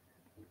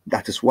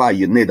 That is why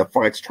you need a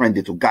Forex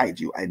Trendy to guide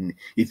you. And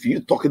if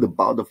you're talking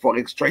about the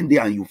Forex Trendy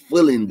and you're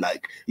feeling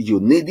like you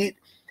need it,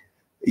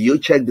 you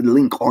check the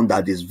link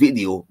under this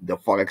video. The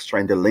Forex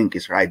Trendy link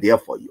is right there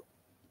for you,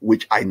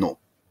 which I know.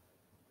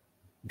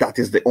 That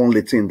is the only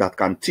thing that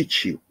can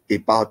teach you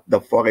about the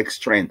Forex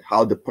trend,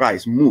 how the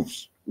price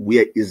moves,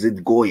 where is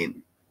it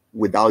going,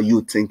 without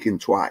you thinking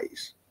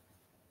twice.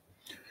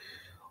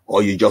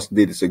 All you just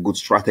need is a good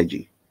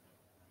strategy.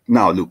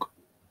 Now, look,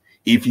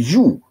 if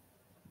you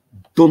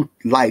don't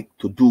like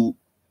to do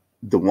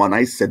the one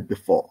I said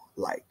before,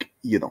 like,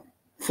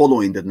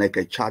 following the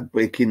naked chart,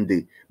 breaking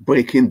the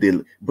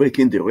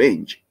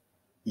range,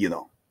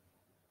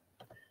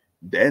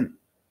 then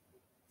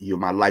you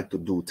might like to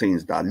do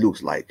things that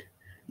looks like,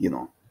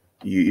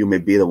 you may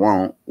be the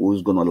one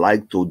who's gonna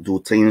like to do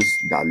things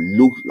that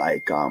look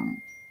like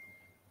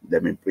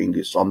let me bring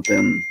you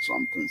something.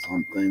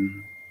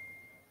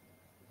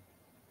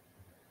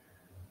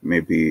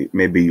 Maybe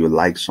you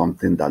like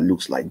something that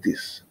looks like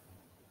this.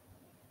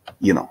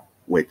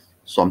 Wait,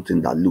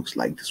 something that looks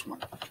like this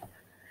one.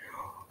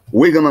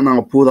 We're gonna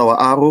now put our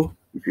arrow.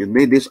 If you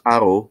need this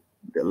arrow,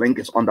 the link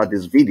is under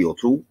this video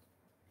too.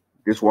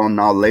 This one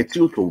now lets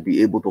you to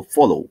be able to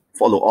follow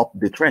up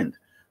the trend.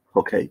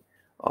 Okay.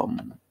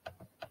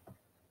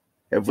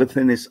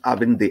 Everything is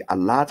having the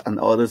alert and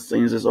other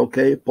things is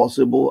okay.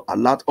 Possible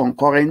alert on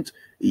current.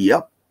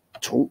 Yep,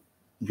 true.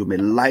 You may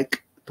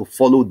like to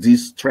follow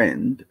this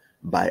trend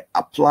by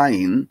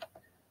applying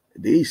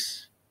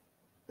this.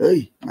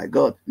 Hey, my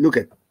God, look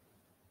at.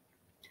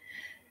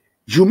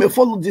 You may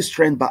follow this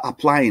trend by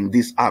applying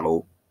this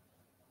arrow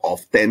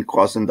of 10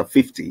 crossing the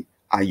 50,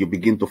 and you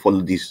begin to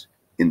follow this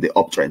in the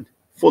uptrend.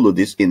 Follow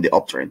this in the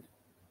uptrend.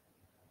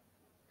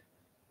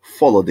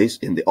 Follow this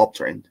in the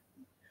uptrend.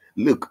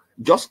 Look,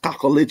 just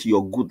calculate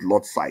your good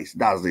lot size.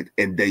 That's it.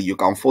 And then you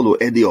can follow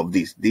any of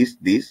this.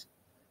 This.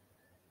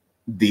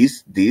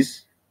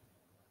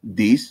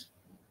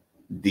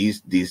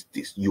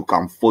 You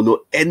can follow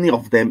any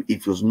of them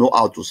if you know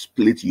how to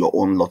split your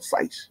own lot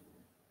size.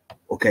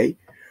 Okay.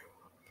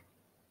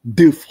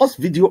 The first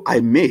video I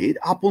made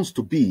happens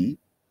to be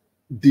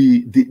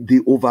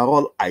the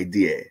overall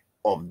idea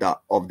of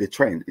the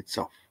trend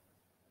itself.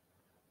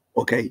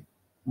 Okay.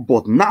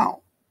 But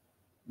now,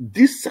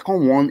 this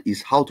second one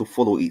is how to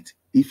follow it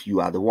if you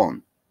are the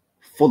one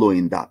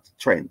following that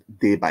trend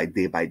day by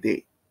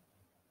day.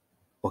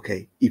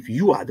 Okay, if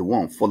you are the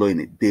one following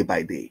it day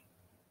by day.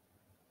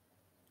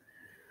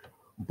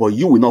 But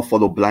you will not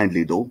follow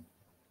blindly though,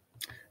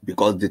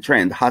 because the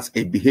trend has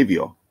a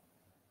behavior.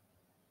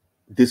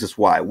 This is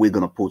why we're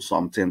gonna put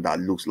something that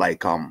looks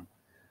like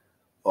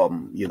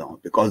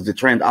because the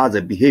trend has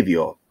a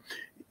behavior.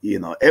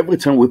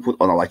 Everything we put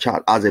on our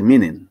chart has a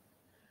meaning.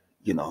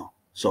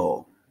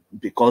 So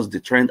because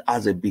the trend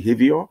has a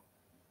behavior,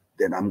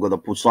 then I'm gonna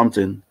put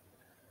something.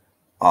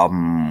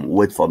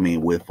 Wait for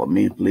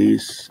me,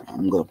 please.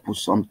 I'm gonna put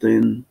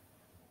something.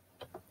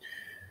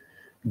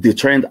 The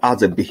trend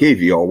has a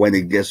behavior. When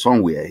it gets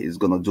somewhere, it's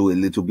gonna do a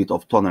little bit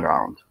of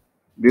turnaround.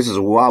 This is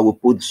why we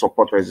put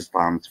support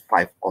resistance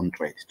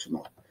 500 to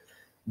know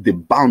the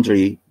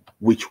boundary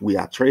which we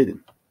are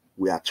trading.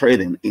 We are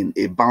trading in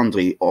a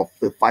boundary of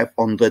the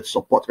 500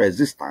 support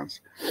resistance.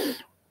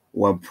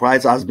 When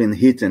price has been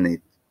hitting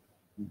it,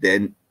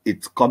 then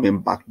it's coming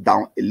back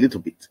down a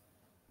little bit.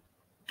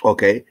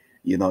 Okay,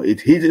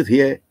 it hit it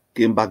here,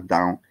 came back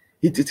down,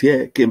 hit it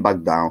here, came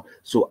back down.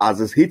 So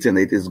as it's hitting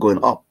it, it's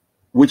going up,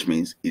 which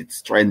means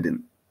it's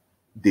trending.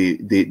 The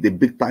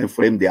big time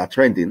frame they are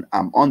trending,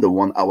 I'm on the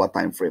 1 hour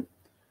time frame.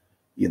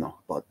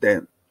 But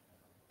then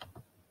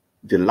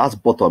the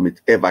last bottom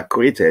it ever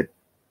created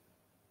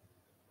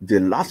the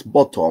last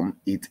bottom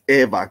it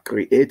ever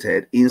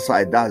created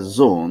inside that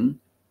zone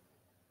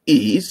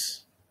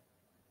is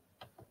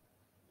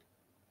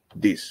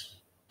this,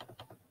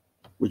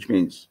 which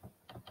means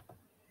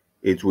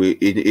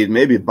it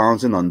may be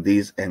bouncing on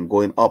this and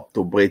going up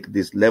to break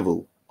this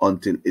level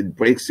until it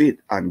breaks it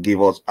and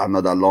give us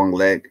another long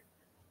leg,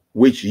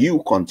 which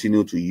you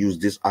continue to use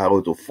this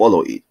arrow to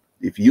follow it.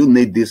 If you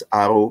need this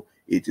arrow,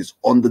 it is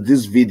under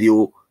this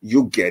video.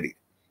 You get it.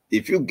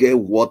 If you get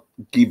what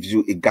gives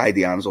you a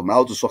guidance on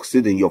how to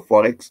succeed in your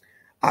forex,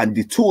 and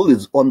the tool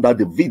is under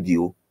the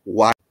video,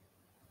 why?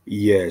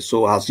 Yeah,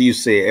 so as you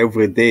say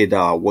every day,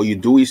 that what you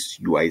do is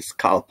you are a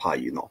scalper,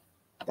 you know,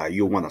 that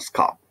you want to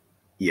scalp.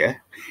 Yeah,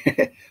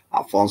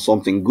 I found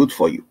something good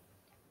for you.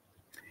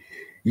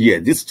 Yeah,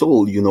 this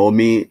tool, you know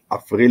me,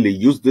 I've really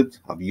used it.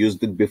 I've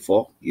used it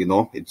before, you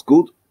know, it's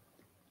good.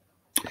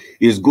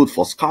 It's good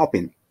for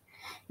scalping,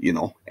 you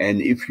know.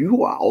 And if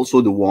you are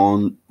also the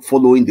one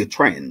following the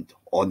trend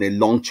on a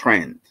long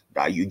trend,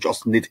 that you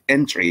just need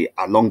entry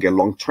along a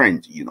long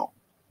trend, you know,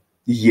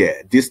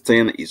 yeah, this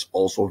thing is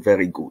also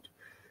very good.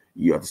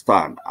 You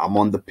understand? I'm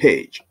on the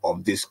page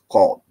of this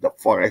called the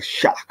Forex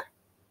Shark.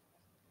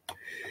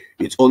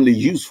 It's only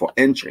used for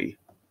entry,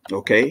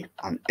 okay,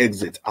 and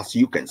exit, as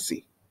you can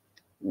see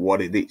what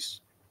it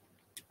is,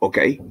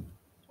 okay.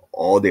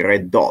 All the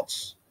red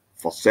dots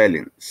for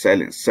selling,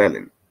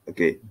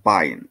 okay,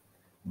 buying,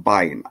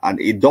 and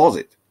it does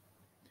it.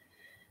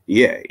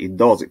 Yeah, it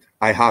does it.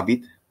 I have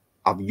it.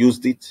 I've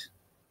used it.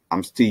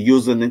 I'm still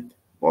using it,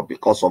 but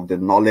because of the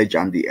knowledge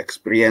and the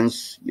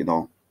experience, you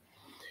know,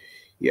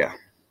 yeah,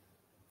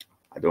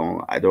 I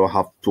don't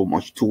have too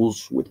much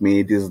tools with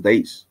me these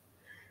days.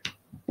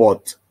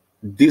 But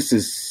this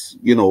is,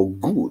 you know,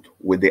 good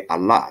with the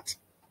alert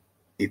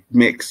it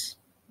makes,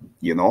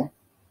 you know,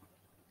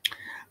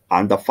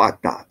 and the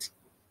fact that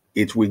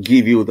it will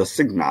give you the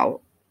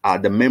signal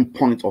at the main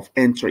point of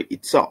entry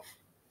itself.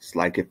 It's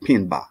like a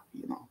pin bar,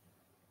 you know.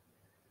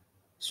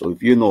 So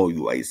if you know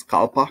you are a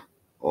scalper,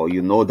 or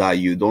you know that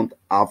you don't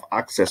have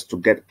access to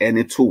get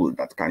any tool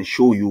that can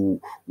show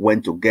you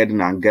when to get in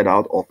and get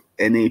out of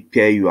any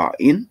pair you are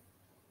in,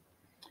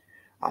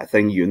 I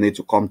think you need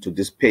to come to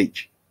this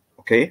page.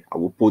 Okay, I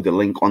will put the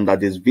link under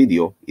this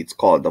video. It's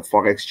called the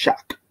Forex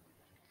Shark.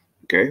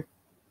 Okay,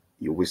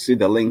 you will see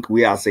the link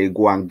where I say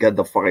go and get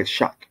the Forex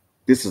Shark.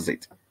 This is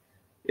it.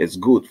 It's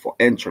good for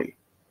entry.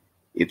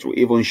 It will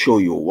even show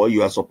you what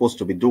you are supposed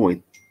to be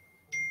doing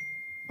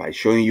by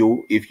showing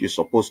you if you're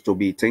supposed to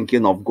be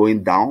thinking of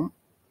going down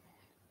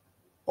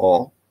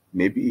or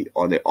maybe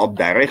on the up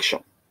direction.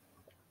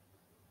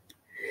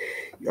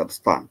 You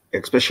understand?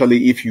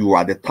 Especially if you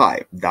are the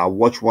type that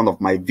watch one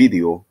of my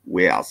video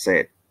where I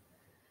said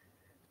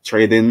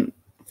trading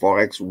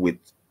Forex with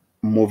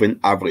moving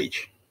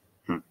average.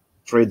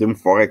 Trading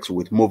Forex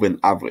with moving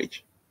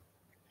average,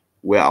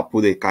 where I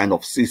put a kind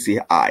of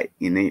CCI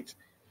in it.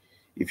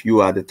 If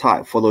you are the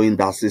type following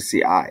that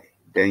CCI,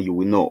 then you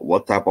will know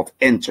what type of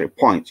entry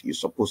point you're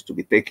supposed to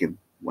be taking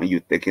when you're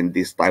taking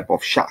this type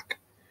of shark.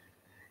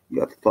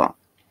 You understand?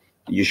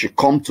 You should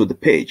come to the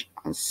page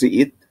and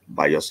see it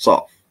by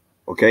yourself,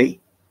 okay?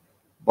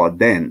 But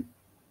then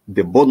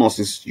the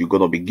bonuses you're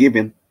going to be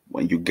given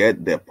when you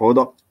get the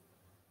product,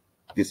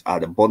 these are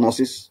the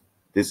bonuses.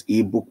 This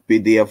ebook,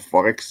 PDF,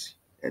 Forex.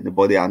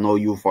 Anybody, I know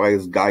you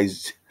Forex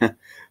guys,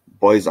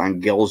 boys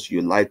and girls,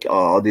 you like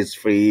all this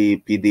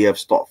free PDF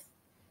stuff.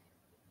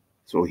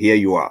 So here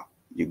you are.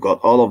 You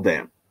got all of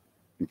them.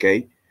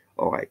 Okay?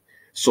 All right.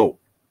 So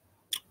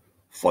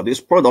for this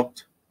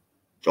product,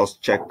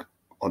 just check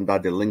under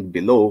the link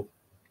below.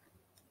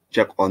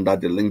 Check under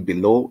the link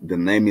below. The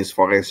name is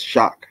Forex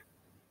Shark.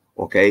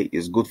 Okay?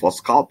 It's good for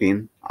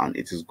scalping and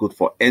it is good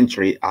for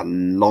entry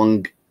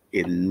along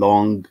a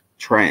long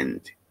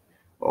trend.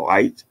 All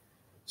right?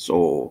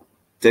 So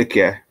take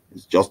care.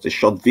 It's just a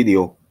short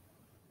video.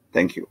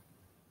 Thank you.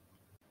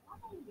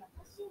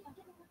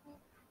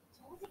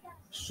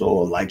 So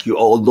like you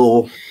all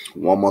know,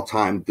 one more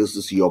time, this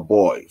is your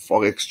boy,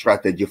 Forex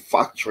Strategy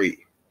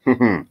Factory,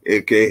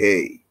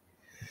 aka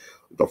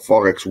the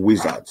Forex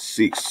Wizard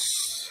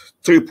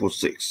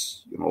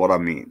 666. You know what I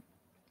mean?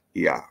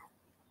 Yeah.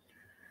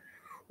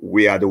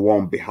 We are the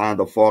one behind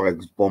the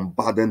Forex,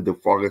 bombarding the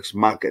Forex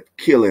market,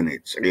 killing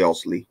it,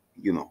 seriously,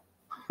 you know.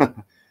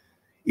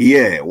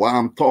 Yeah, what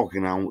I'm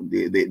talking about,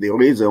 the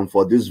reason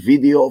for this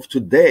video of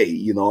today,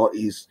 you know,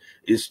 is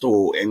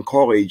to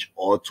encourage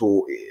or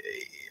to,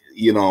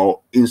 you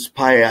know,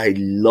 inspire a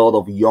lot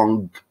of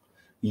young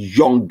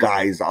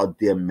guys out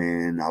there,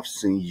 man. I've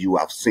seen you,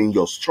 I've seen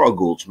your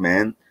struggles,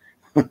 man.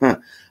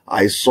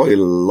 I saw a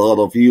lot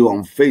of you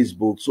on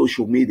Facebook,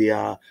 social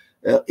media,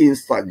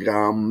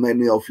 Instagram.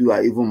 Many of you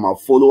are even my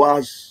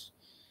followers.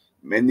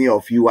 Many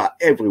of you are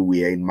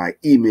everywhere in my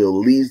email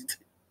list.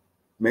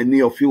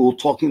 Many of you are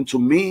talking to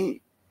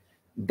me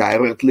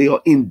directly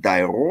or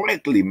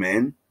indirectly,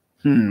 man.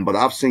 But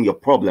I've seen your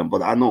problem,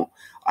 but I know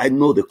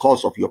the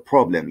cause of your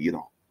problem, you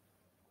know,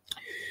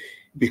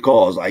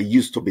 because I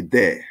used to be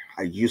there.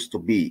 I used to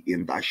be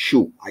in that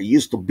shoe. I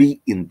used to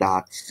be in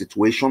that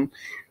situation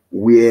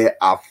where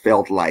I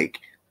felt like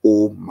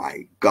Oh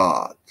my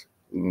God.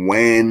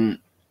 When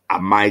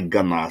am I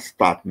gonna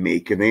start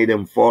making it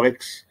in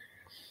Forex?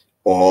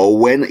 Or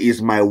when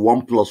is my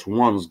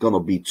 1+1 gonna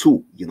be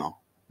 2,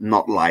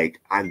 Not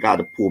like I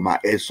gotta pull my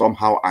head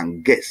somehow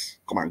and guess.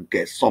 Come on,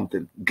 guess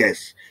something.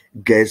 Guess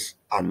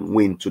and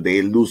win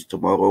today, lose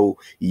tomorrow.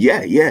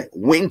 Yeah.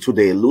 Win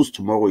today, lose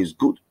tomorrow is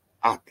good.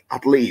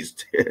 At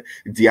least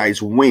there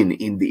is win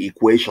in the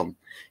equation.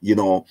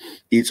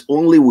 It's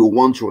only we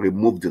want to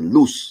remove the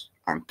lose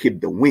and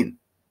keep the win.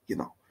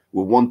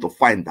 We want to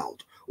find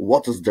out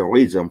what is the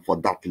reason for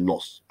that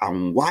loss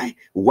and why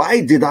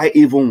did I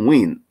even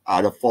win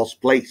at the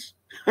first place.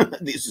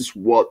 This is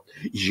what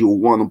you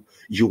want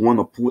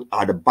to put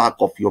at the back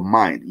of your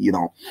mind.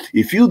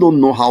 If you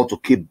don't know how to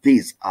keep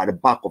this at the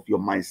back of your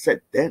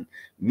mindset, then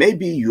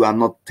maybe you are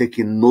not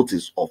taking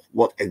notice of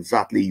what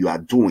exactly you are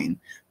doing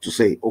to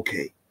say,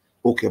 okay,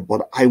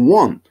 but I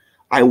won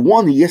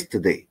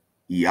yesterday.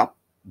 Yep,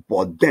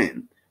 but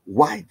then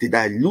why did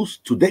I lose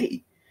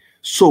today?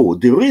 So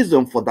the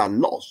reason for that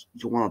loss,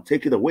 you want to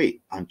take it away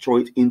and throw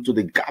it into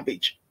the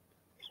garbage.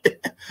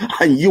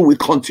 And you will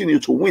continue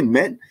to win,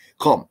 man.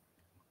 Come.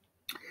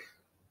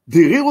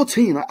 The real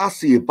thing I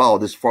see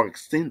about this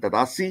Forex thing that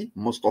I see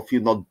most of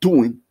you not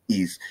doing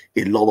is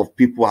a lot of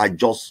people are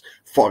just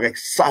Forex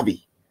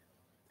savvy.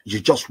 You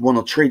just want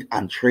to trade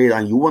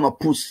and you want to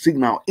put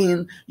signal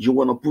in, you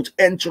want to put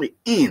entry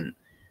in.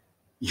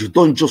 You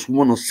don't just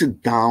want to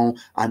sit down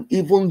and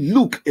even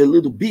look a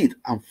little bit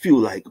and feel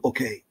like,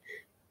 okay,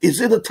 is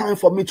it a time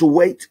for me to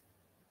wait?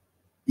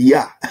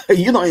 Yeah,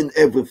 in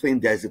everything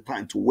there's a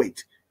time to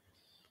wait.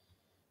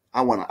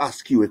 I want to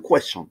ask you a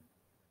question.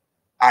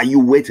 Are you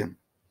waiting?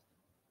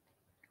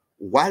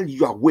 While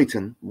you are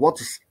waiting,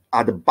 what is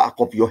at the back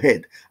of your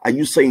head? Are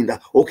you saying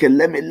that, okay,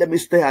 let me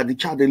stay at the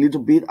chart a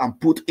little bit and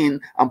put in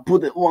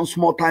one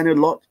small tiny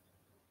lot?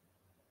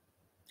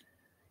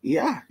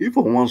 Yeah,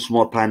 even one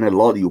small tiny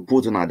lot you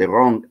put in at the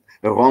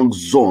wrong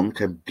zone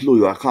can blow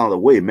your account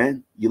away,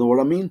 man. You know what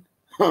I mean?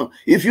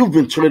 If you've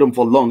been trading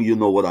for long, you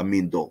know what I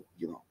mean, though.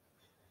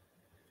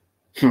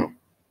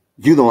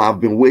 I've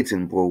been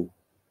waiting, bro.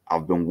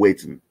 I've been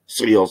waiting,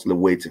 seriously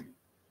waiting,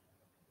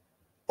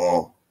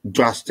 or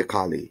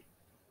drastically,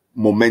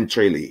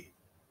 momentarily.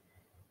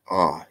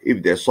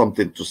 If there's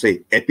something to say,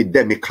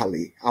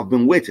 epidemically, I've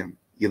been waiting.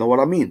 You know what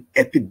I mean?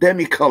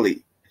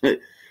 Epidemically.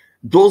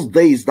 Those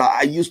days that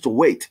I used to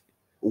wait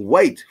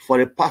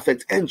for a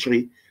perfect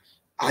entry,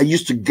 I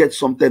used to get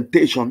some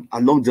temptation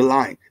along the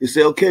line. You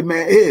say, okay,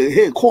 man,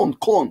 hey, come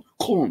on.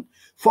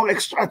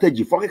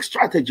 Forex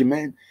strategy,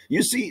 man.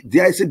 You see,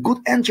 there is a good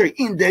entry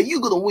in there. You're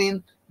going to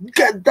win.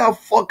 Get that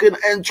fucking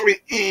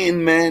entry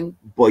in, man.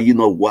 But you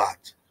know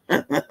what?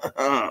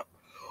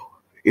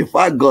 If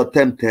I got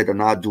tempted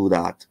and I do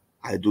that,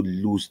 I do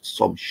lose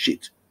some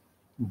shit.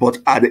 But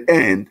at the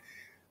end,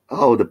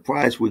 the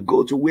price will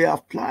go to where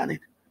I've planned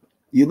it.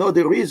 You know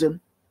the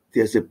reason?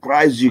 There's a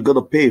price you got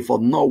to pay for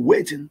not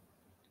waiting.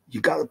 You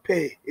got to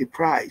pay a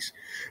price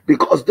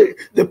because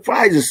the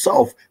price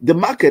itself, the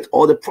market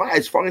or the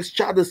price Forex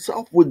chart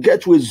itself will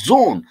get to a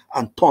zone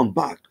and turn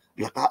back.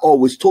 Like I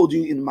always told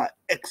you in my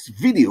X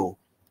video,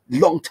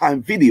 long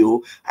time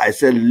video, I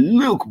said,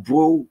 look,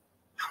 bro,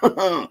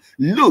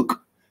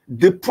 look,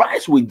 the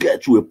price will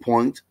get to a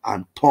point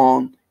and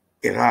turn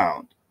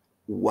around.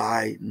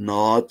 Why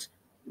not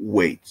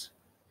wait?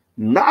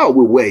 Now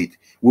we wait.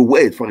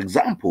 For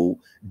example,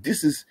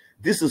 this is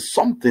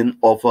something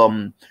of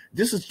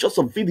this is just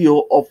a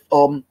video of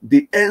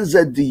the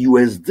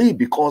NZD-USD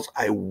because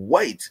I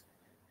wait.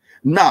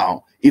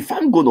 Now, if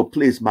I'm going to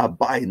place my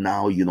buy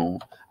now,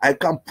 I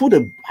can put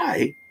a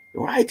buy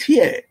right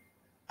here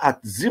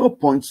at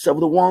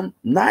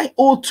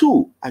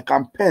 0.71902. I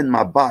can pen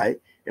my buy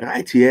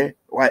right here,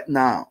 right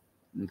now.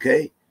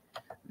 Okay.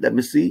 Let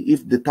me see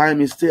if the time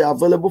is still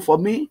available for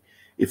me.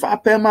 If I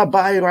pen my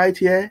buy right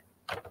here.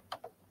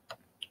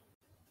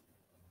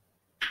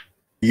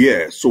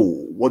 Yeah, so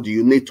what do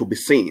you need to be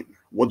seeing?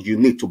 What do you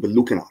need to be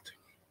looking at?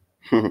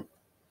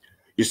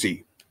 You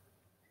see,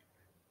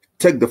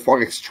 take the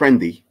Forex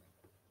Trendy,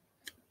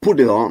 put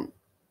it on,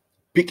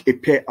 pick a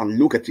pair and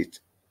look at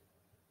it,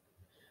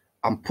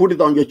 and put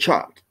it on your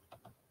chart,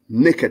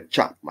 naked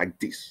chart like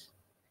this,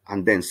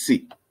 and then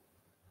see.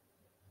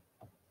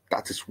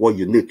 That is what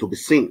you need to be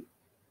seeing.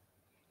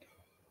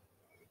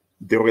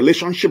 The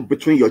relationship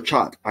between your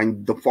chart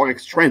and the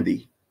Forex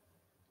Trendy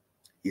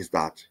is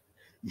that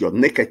your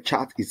naked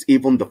chart is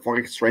even the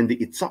Forex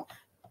Trendy itself.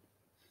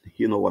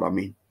 You know what I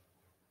mean?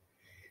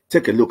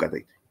 Take a look at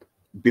it.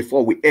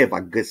 Before we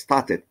ever get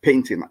started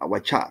painting our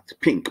chart,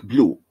 pink,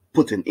 blue,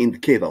 putting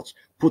indicators,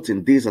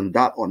 putting this and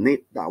that on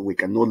it, that we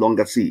can no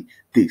longer see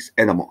this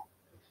anymore.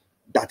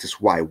 That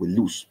is why we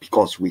lose,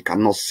 because we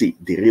cannot see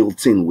the real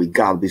thing we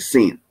gotta be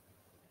seeing.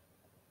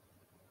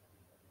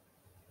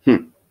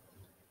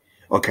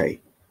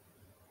 Okay.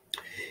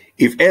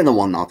 If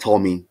anyone now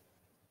told me,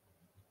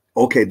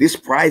 okay, this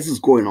price is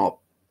going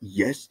up,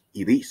 yes,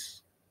 it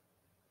is.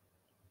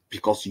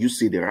 Because you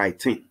see the right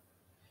thing.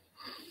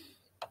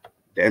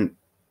 Then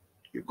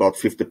you got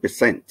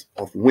 50%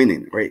 of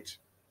winning rate.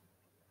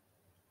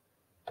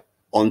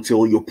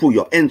 until you put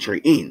your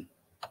entry in,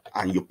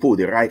 and you put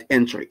the right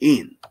entry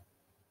in.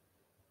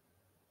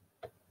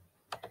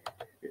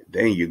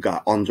 Then you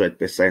got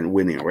 100%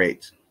 winning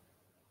rate.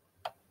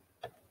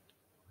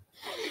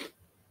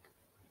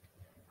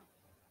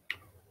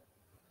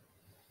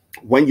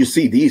 When you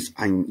see this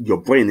and your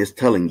brain is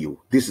telling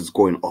you this is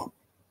going up,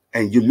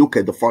 and you look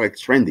at the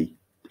Forex trendy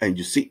and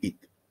you see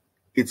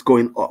it's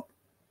going up,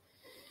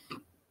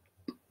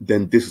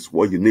 then this is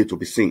what you need to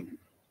be seeing.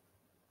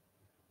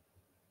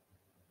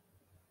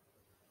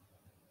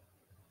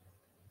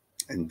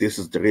 And this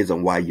is the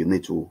reason why you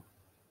need to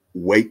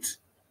wait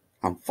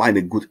and find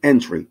a good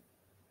entry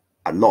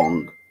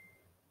along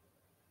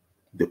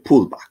the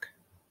pullback.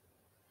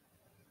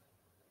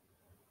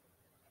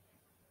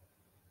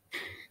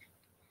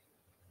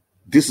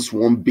 This is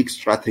one big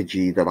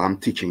strategy that I'm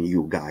teaching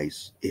you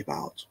guys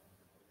about.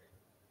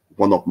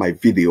 One of my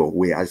videos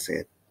where I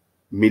said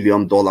 $1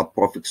 million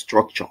profit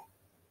structure.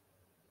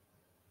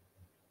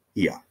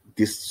 Yeah,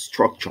 this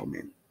structure,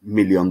 man, $1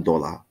 million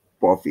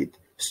profit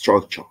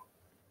structure.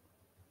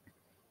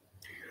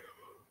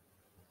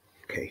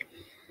 Okay.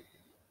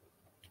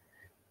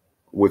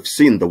 We've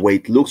seen the way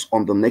it looks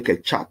on the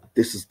naked chart.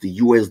 This is the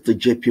USD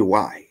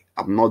JPY.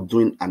 I'm not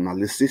doing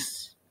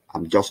analysis.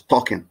 I'm just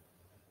talking.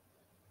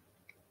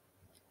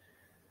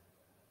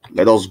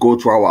 Let us go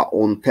to our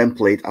own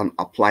template and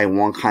apply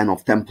one kind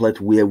of template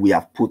where we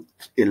have put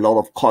a lot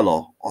of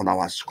color on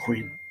our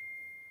screen.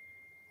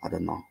 I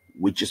don't know.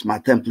 Which is my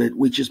template?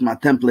 Which is my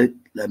template?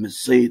 Let me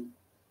see it.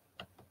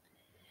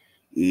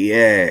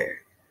 Yeah.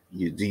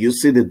 Do you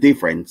see the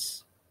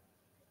difference?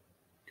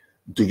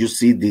 Do you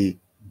see the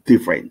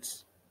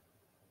difference?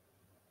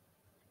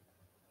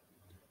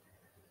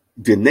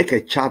 The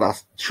naked chart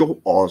has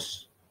shown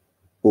us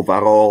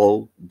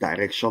overall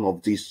direction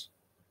of this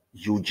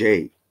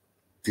UJ,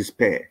 this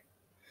pair.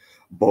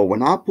 But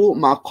when I put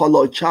my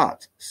color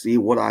chart, see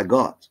what I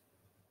got?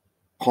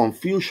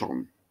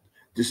 Confusion.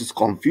 This is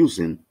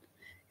confusing.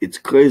 It's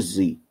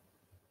crazy.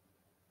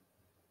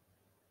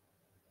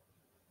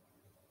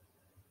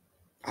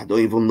 I don't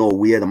even know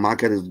where the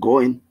market is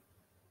going.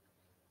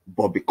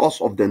 But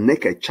because of the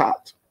naked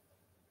chart,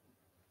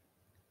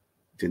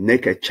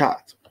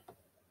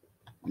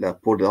 let's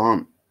put it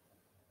on.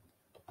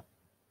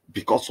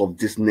 Because of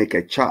this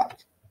naked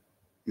chart,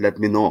 let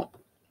me know.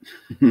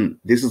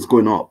 This is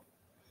going up.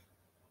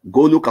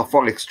 Go look at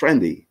Forex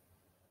Trendy.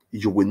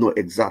 You will know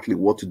exactly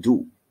what to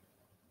do.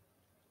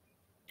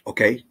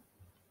 Okay?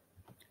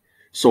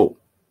 So,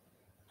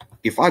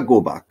 if I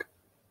go back,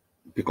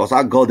 because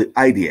I got the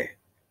idea,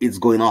 it's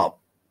going up,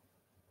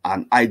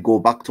 and I go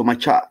back to my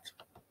chart,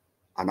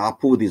 and I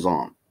put this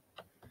on,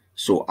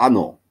 so I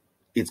know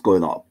it's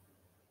going up.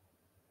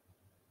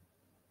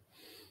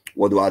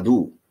 What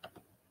do?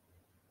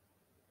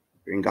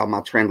 Bring out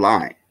my trend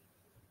line,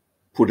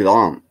 put it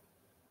on.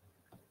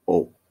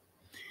 Oh,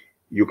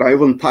 you can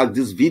even tag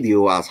this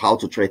video as how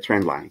to trade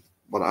trend line.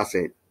 But I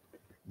said,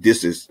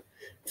 this is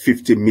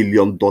 $50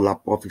 million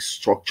profit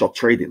structure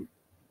trading.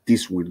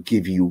 This will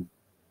give you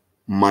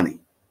money.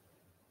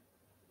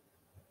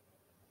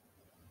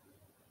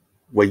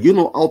 When you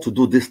know how to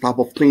do this type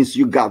of things,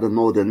 you got to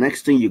know the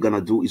next thing you're going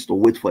to do is to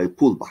wait for a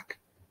pullback.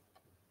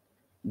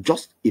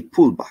 Just a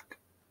pullback.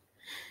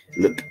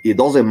 Look, it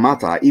doesn't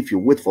matter if you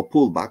wait for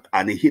pullback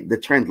and it hit the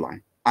trend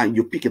line and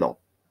you pick it up.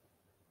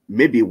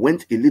 Maybe it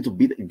went a little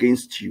bit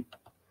against you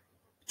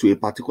to a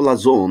particular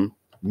zone,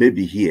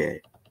 maybe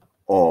here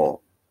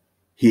or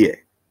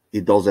here.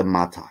 It doesn't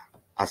matter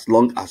as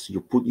long as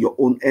you put your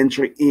own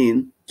entry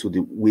in to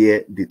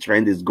where the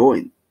trend is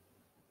going.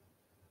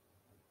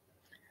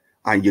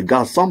 And you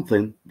got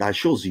something that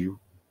shows you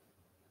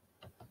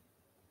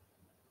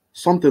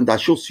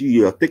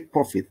your take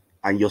profit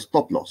and your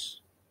stop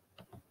loss.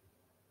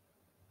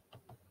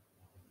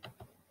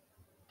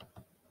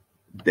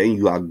 Then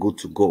you are good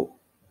to go.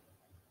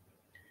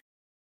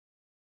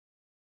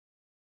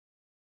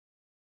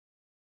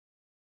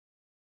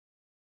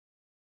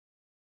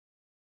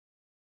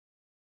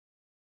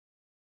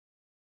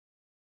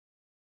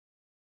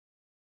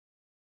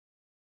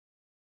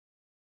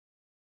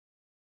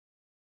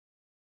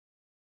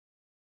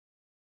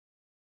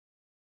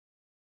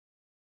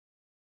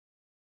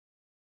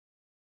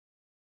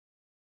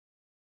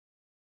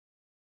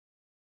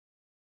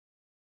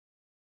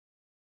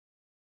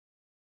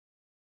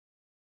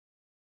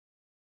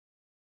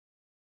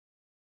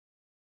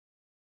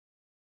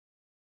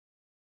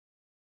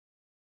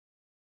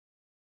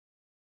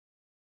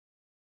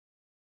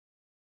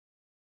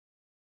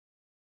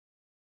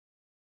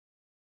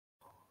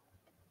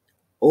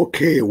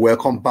 Okay,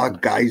 welcome back,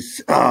 guys.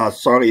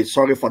 Sorry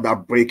for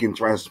that break in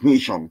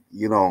transmission.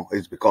 You know,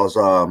 it's because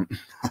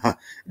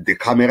the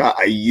camera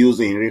I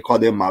use in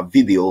recording my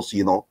videos,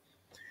 you know,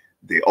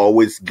 they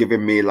always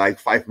giving me like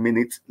 5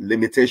 minutes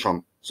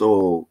limitation.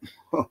 So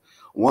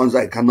once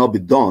I cannot be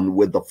done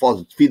with the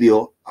first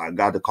video, I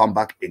got to come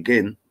back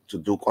again to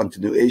do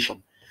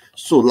continuation.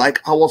 So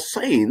like I was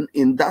saying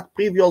in that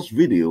previous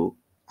video,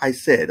 I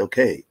said,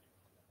 okay,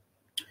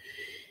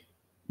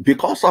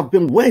 because I've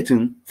been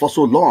waiting for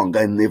so long,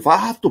 and if I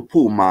have to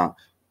pull my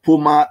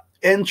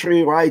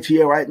entry right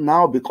here, right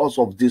now, because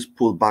of this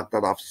pullback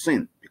that I've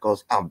seen,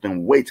 because I've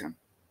been waiting,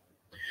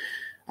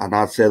 and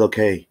I said,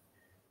 okay,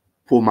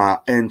 pull my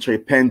entry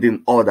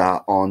pending order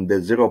on the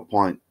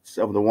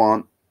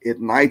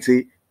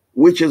 0.71890,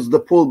 which is the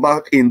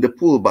pullback in the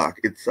pullback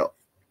itself.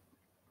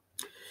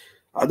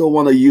 I don't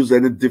want to use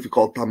any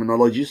difficult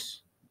terminologies.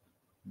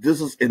 This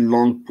is a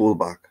long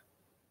pullback.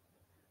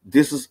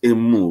 This is a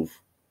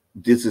move.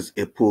 This is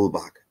a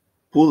pullback.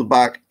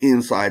 Pullback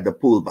inside the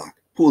pullback.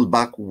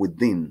 Pullback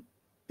within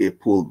a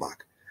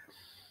pullback.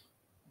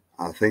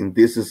 I think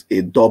this is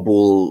a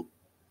double,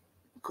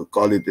 could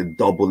call it a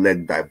double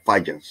leg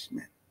divergence,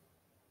 man.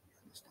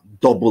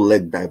 Double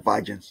leg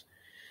divergence,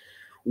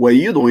 where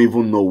you don't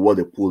even know what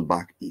a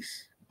pullback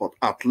is, but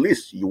at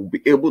least you'll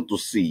be able to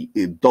see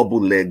a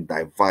double leg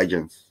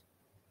divergence.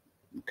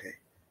 Okay.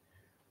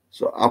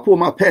 So I put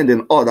my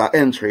pending order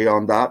entry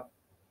on that.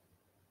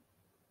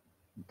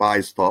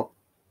 Buy stop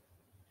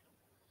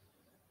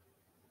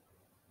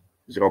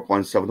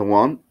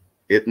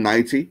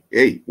 0.71890.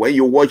 Hey, when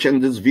you're watching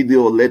this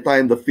video later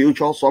in the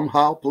future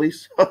somehow,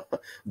 please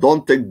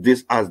don't take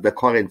this as the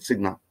current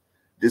signal.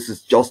 This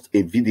is just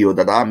a video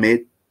that I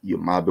made. You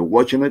might be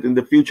watching it in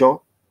the future.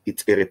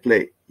 It's a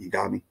replay. You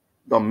got me?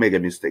 Don't make a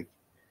mistake.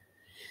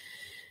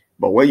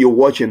 But when you're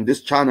watching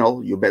this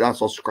channel, you better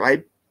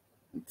subscribe,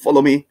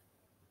 follow me,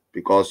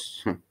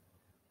 because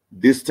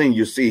this thing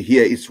you see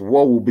here is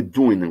what we'll be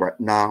doing right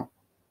now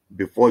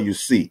before you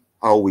see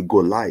how we go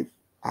live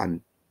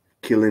and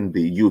killing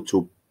the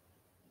YouTube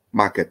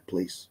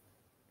marketplace.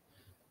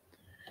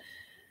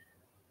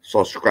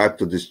 Subscribe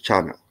to this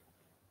channel.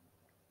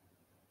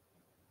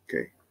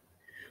 Okay.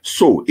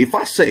 So if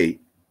I say,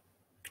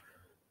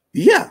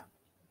 yeah,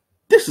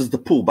 this is the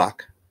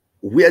pullback,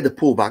 where the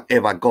pullback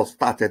ever got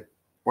started,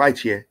 right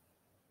here.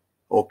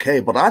 Okay,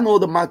 but I know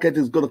the market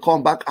is going to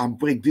come back and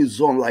break this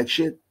zone like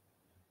shit.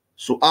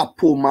 So I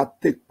pull my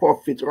take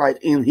profit right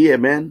in here,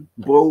 man,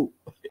 bro.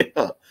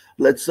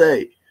 Let's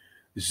say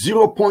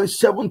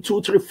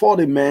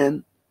 0.72340,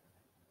 man.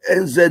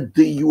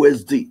 NZD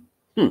USD.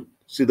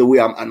 See the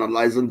way I'm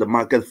analyzing the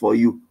market for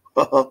you.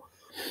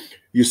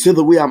 You see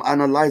the way I'm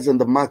analyzing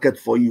the market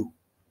for you.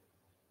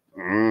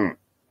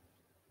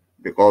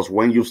 Because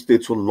when you stay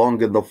too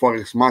long in the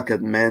Forex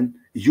market, man,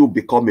 you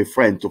become a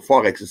friend to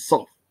Forex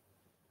itself.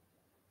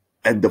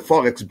 And the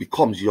Forex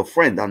becomes your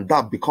friend, and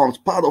that becomes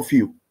part of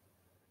you.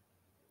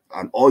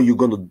 And all you're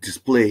going to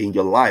display in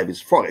your life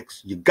is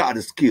Forex. You got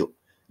the skill.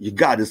 You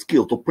got the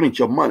skill to print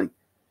your money.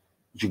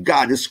 You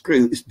got the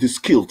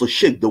skill to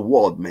shake the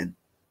world, man.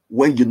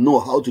 When you know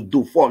how to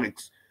do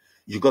Forex,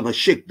 you're going to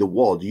shake the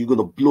world. You're going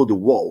to blow the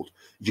world.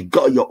 You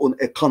got your own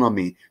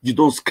economy. You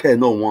don't scare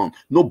no one.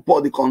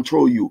 Nobody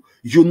control you.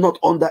 You're not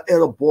under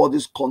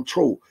anybody's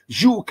control.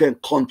 You can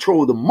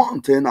control the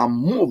mountain and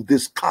move the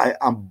sky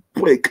and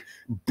break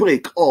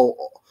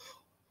all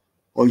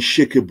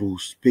unshakable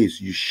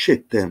space. You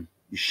shake them.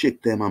 You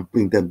shake them and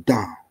bring them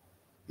down.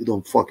 You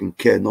don't fucking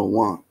care no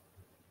one.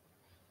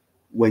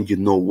 When you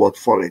know what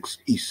Forex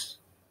is,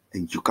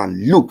 and you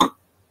can look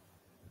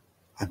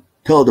and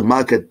tell the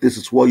market this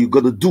is what you're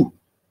going to do,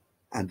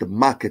 and the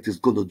market is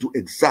going to do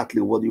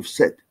exactly what you've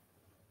said.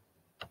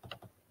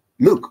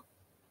 Look,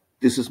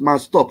 this is my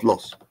stop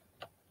loss.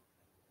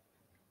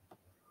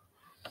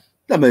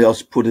 Let me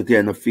just put it here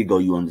in a figure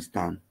you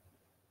understand.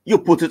 You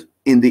put it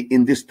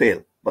in this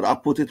tail, but I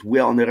put it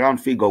where on a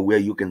round figure where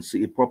you can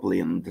see it properly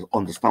and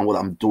understand what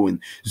I'm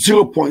doing.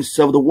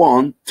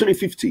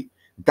 0.71350.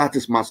 That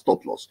is my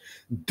stop loss.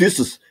 This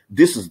is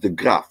the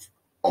graph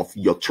of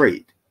your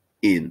trade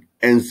in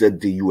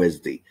NZD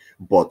USD.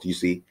 But you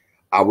see,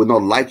 I would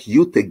not like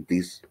you take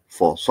this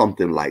for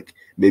something like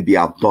maybe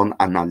I've done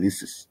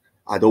analysis.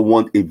 I don't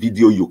want a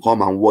video you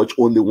come and watch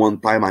only one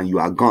time and you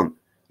are gone.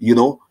 You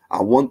know,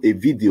 I want a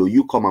video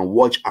you come and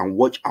watch and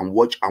watch and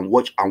watch and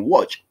watch and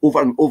watch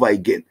over and over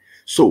again.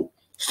 So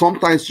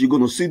sometimes you're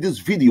going to see this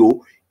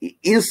video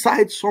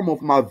inside some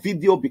of my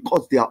video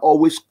because they are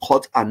always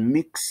cut and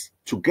mixed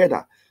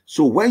together.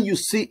 So when you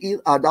see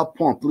it at that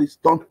point, please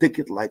don't take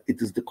it like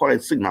it is the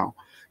correct signal.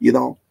 You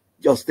know,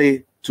 just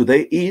say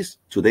today is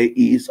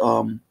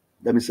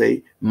let me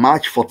say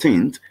March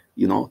 14th,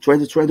 you know,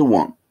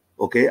 2021.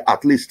 Okay,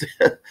 at least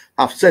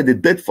I've said the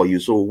date for you.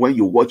 So when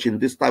you're watching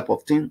this type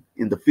of thing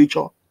in the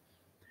future,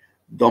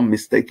 don't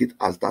mistake it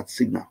as that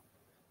signal.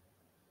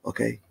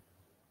 Okay,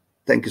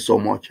 thank you so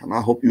much, and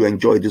I hope you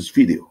enjoyed this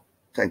video.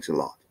 Thanks a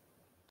lot.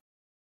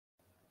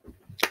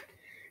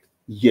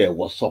 Yeah,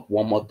 what's up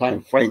one more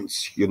time,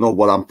 friends? You know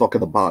what I'm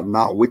talking about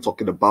now. We're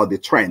talking about the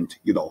trend.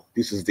 You know,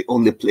 this is the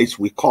only place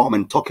we come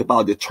and talk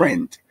about the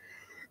trend.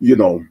 You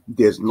know,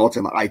 there's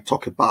nothing I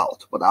talk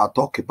about, but I'll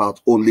talk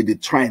about only the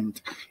trend,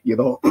 you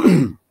know.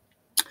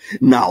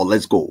 Now,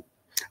 let's go.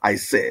 I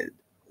said,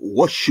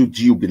 what should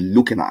you be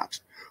looking at?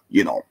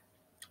 You know,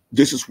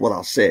 this is what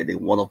I said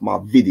in one of my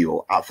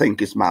video. I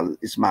think it's my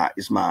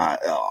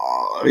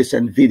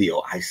recent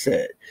video. I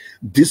said,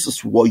 this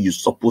is what you're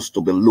supposed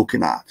to be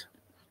looking at.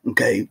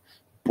 Okay,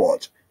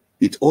 but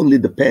It only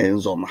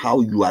depends on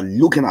how you are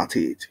looking at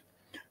it.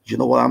 You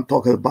know what I'm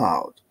talking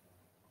about?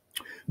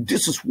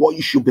 This is what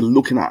you should be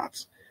looking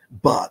at.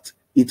 But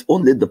it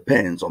only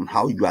depends on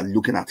how you are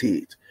looking at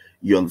it.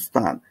 You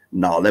understand?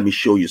 Now let me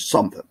show you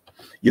something.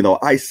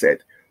 I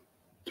said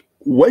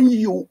when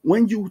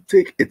you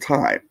take a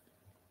time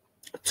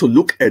to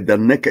look at the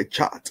naked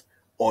chart,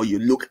 or you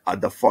look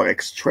at the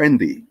Forex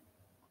trendy,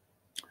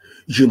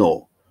 you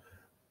know,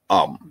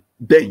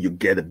 then you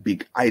get a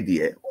big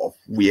idea of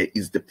where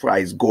is the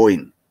price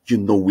going. You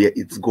know where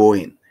it's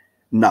going.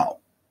 Now,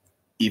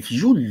 if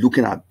you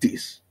looking at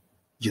this,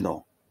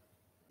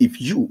 if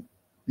you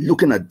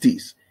looking at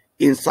this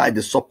inside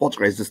the support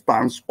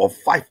resistance of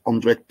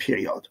 500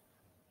 period,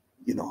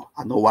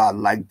 I know why I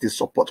like this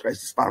support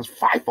resistance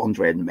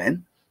 500,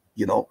 man.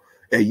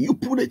 And you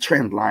put a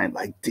trend line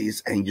like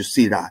this and you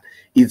see that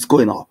it's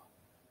going up.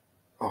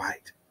 All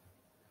right.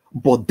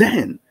 But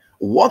then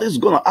what is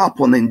going to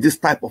happen in this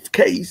type of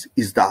case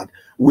is that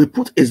we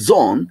put a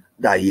zone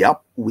that,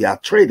 yep, we are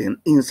trading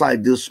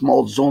inside this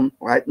small zone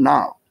right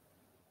now.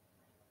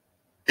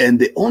 And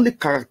the only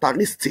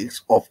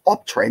characteristics of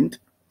uptrend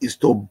is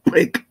to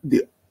break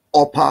the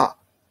upper,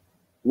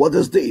 what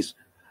is this?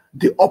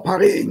 The upper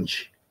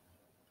range.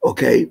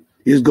 Okay.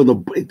 It's going to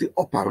break the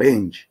upper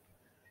range.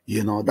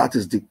 That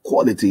is the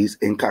qualities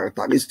and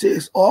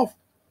characteristics of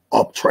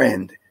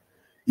uptrend.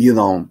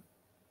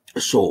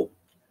 So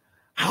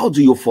how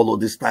do you follow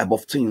this type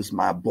of things,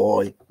 my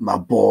boy, my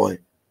boy?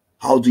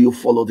 How do you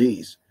follow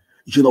this?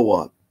 You know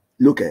what?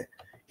 Look at,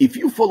 if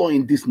you follow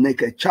in this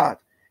naked chart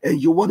and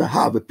you want to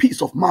have a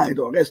peace of mind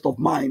or rest of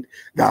mind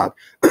that,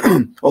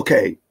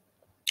 okay,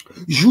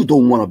 you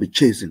don't want to be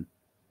chasing.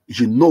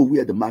 You know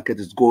where the market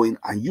is going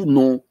and you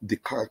know the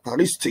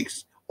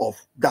characteristics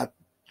of that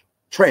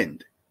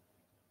trend.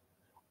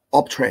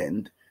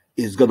 Uptrend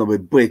is going to be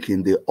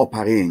breaking the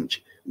upper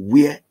range.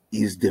 Where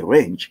is the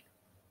range?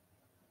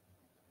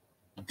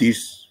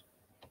 This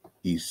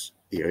is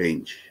a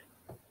range.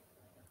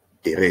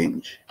 A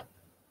range.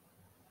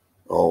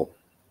 Oh,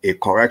 a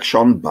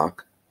correction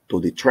back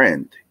to the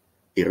trend.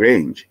 A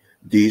range.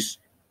 This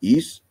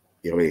is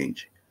a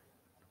range.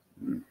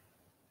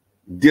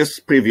 This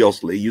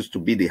previously used to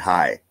be the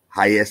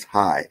highest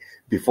high,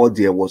 before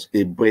there was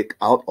a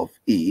breakout of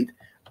it,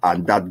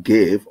 and that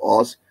gave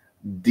us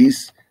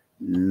this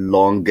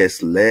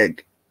longest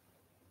leg.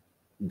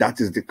 That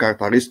is the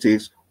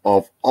characteristics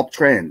of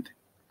uptrend.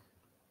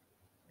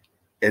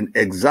 And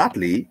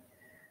exactly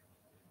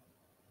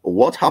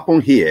what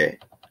happened here,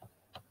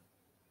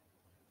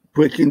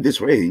 breaking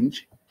this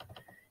range,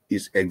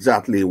 is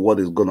exactly what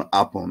is going to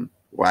happen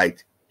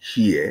right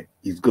here.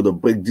 It's going to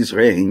break this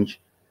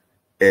range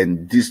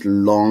and this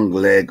long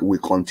leg will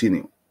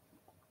continue.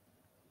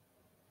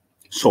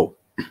 So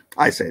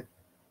I said,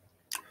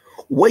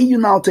 when you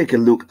now take a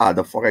look at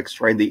the Forex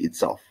trendy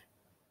itself,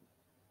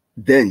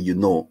 then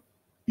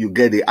you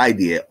get the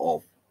idea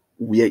of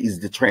where is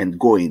the trend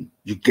going.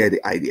 You get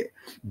the idea.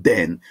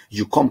 Then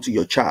you come to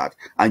your chart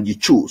and you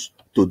choose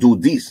to do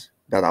this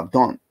that I've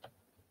done.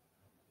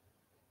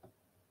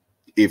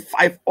 A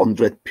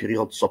 500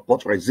 period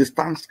support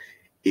resistance,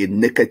 a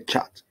naked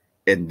chart,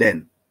 and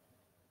then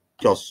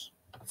just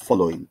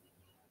following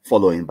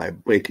by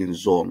breaking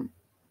zone.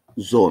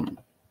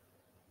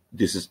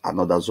 This is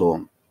another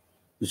zone.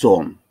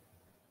 So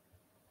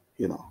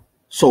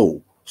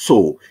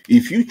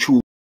if you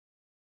choose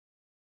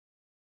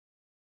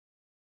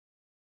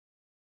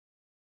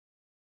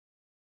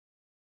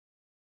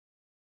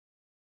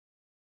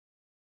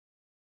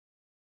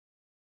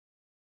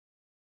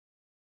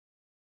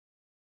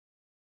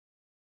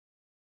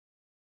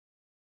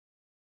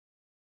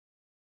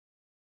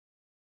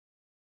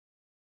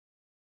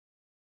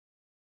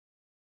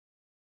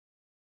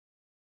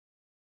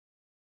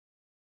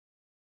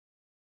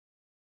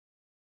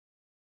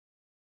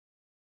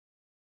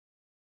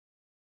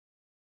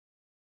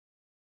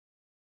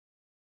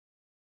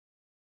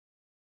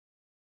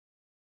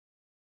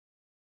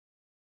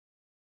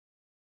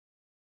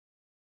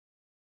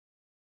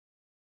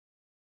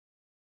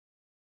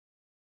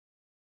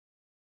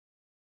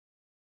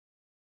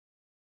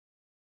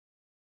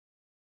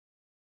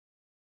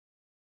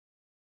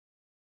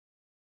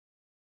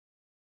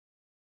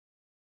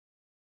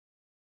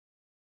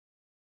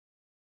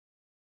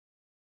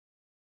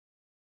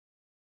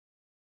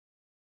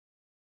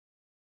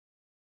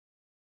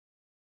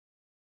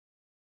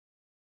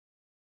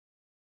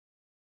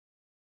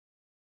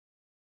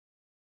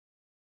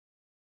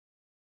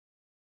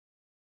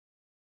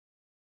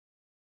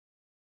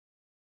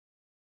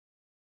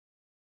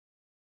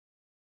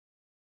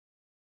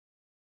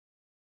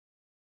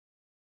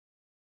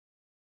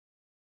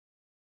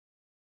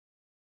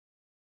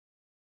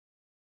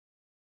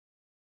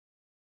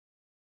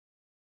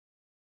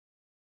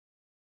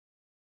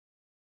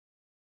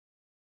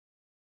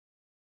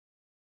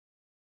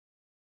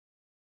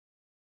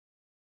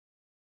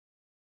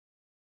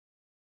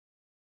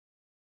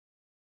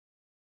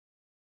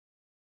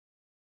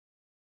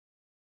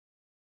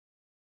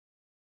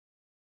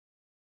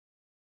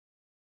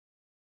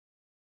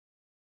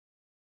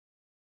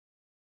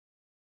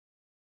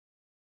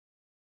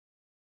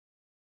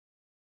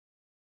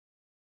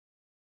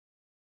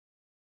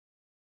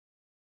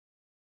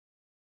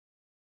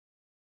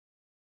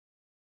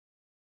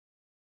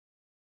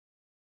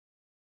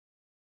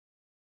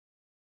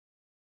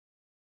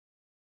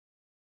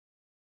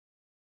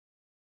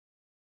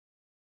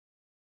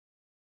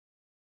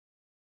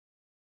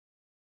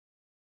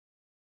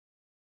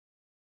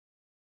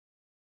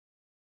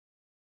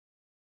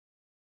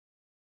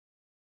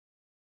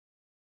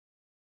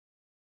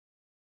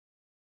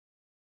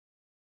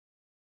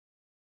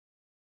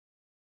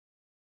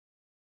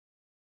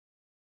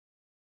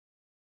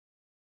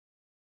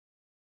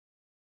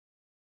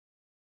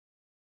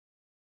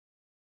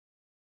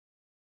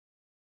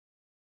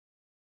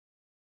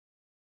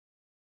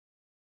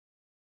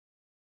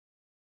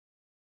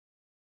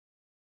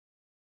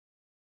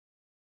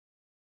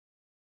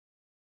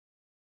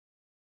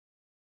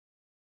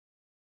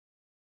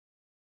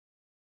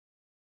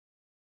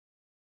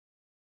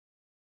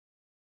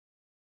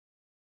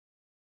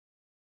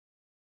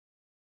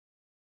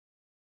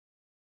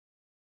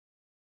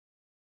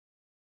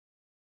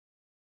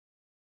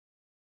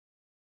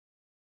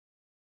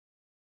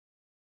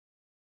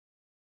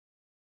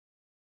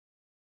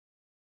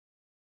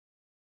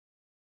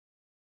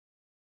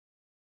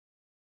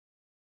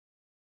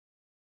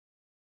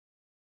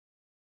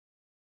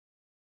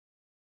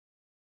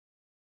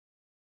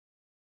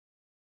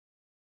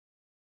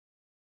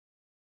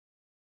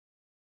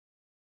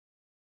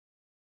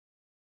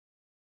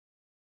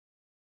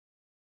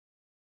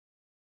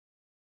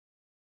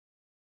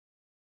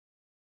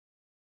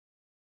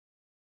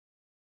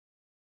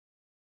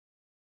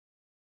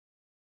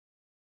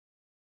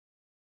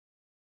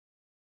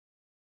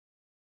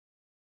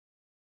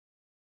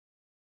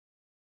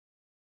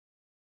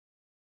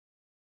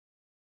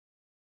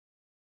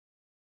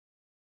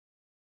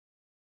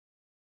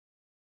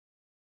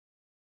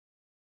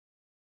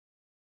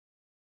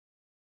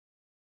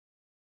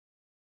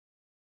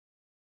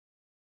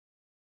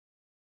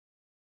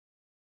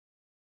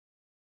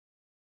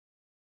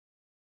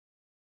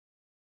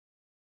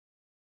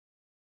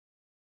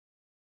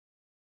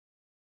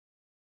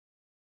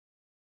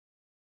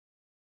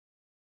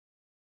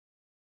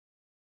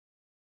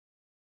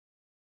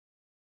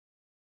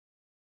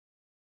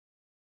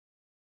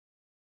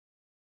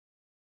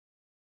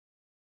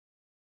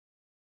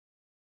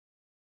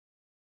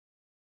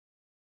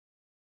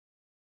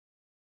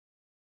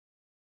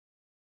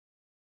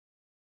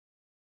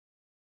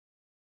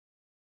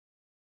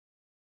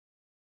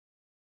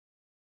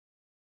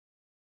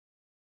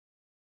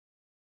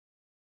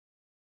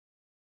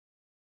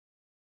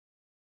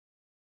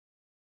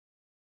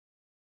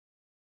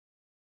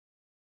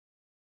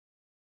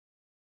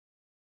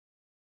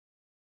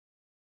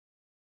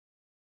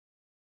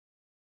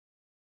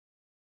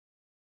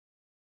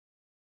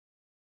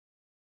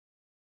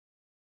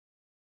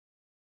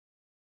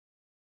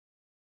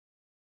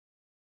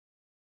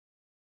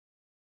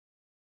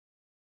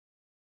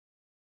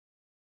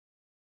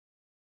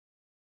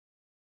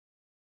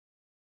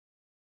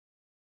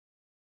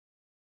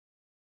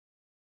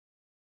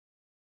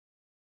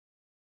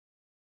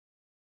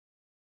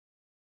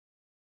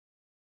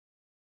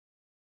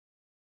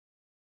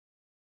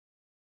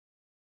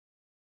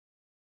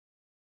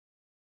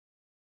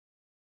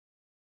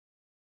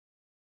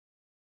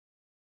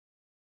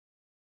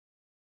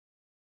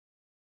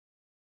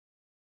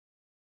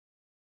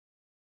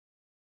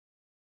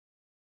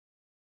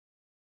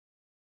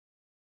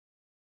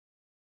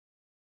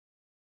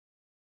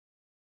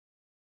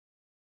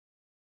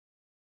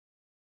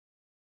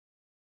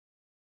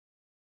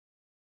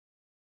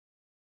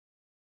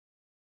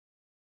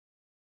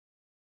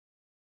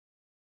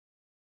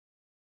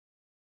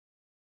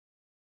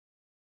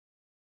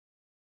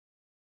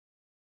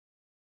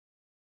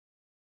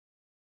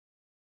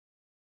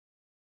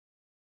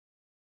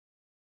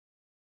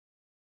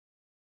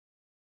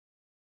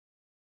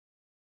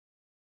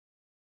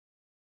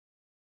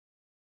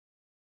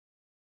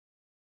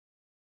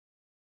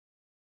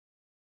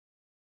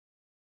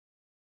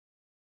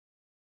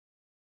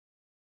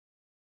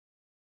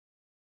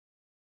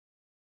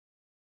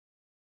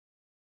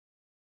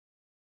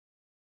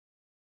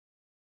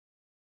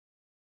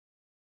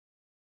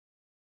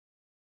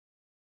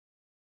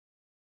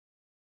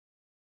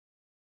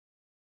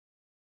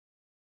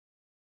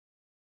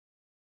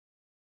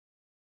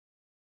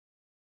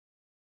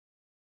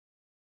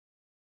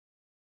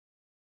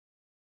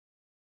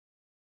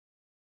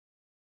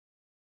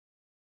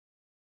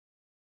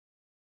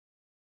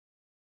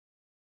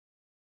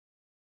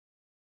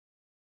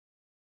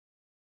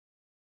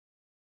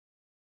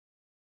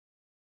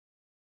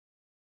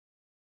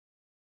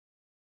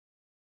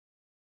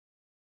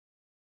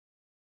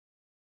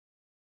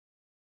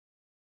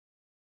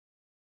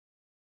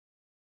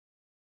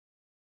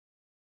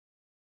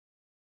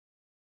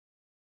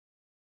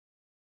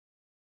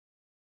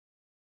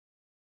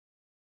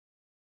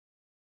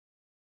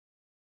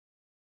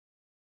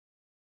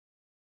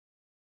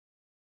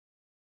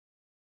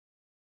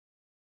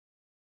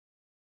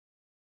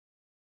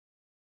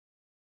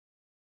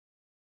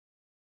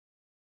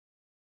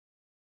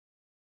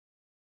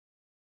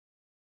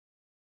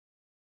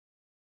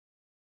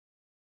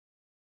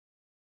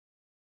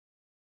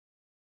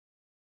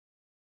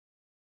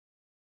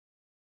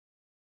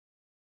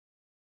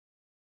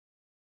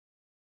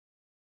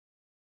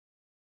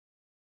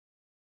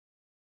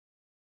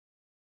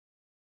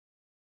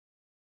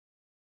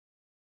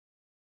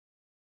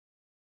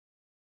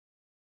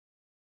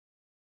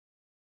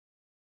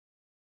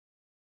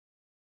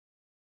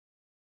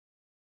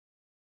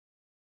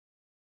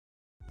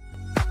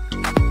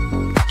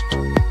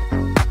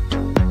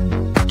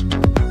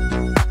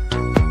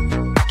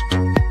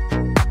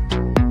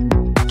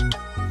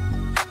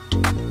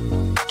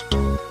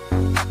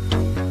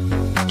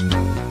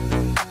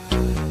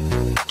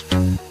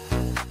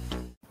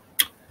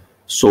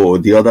So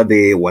the other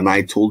day when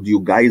I told you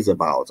guys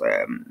about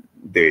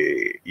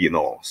the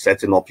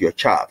setting up your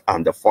chart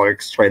and the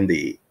forex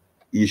trendy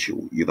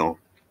issue,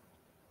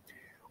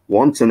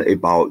 one thing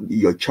about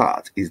your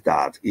chart is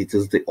that it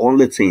is the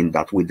only thing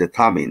that will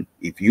determine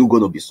if you're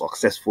going to be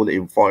successful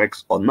in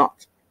forex or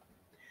not.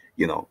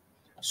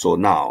 So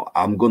now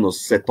I'm going to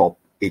set up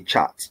a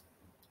chart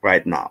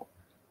right now,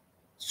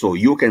 so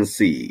you can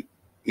see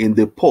in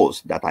the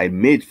post that I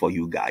made for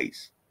you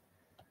guys.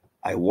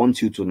 I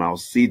want you to now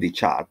see the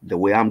chart the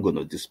way I'm going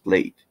to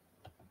display it.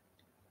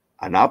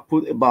 And I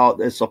put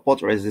about a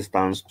support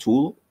resistance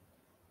tool,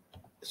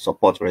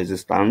 support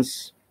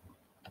resistance.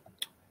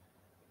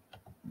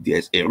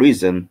 There's a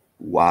reason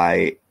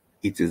why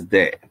it is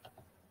there.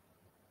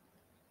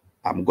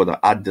 I'm going to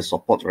add the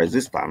support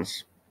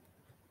resistance.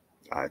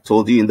 I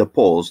told you in the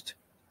post,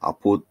 I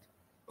put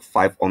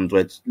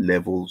 500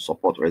 level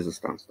support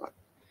resistance.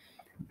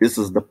 This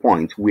is the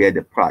point where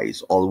the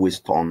price always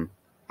turn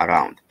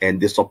around,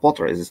 and the support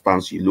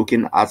resistance you're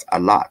looking at a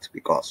lot,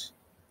 because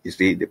you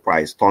see the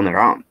price turn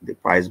around, the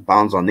price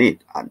bounce on it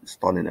and it's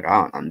turning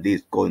around, and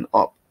this going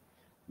up.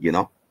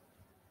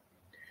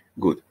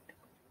 Good.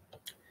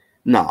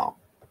 Now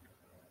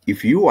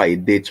if you are a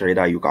day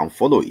trader, you can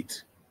follow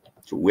it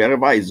to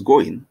wherever it's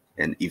going,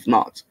 and if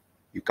not,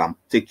 you can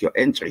take your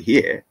entry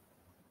here.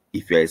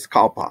 If you're a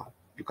scalper,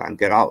 you can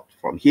get out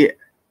from here.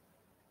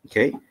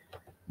 Okay,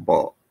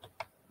 but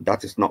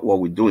that is not what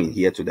we're doing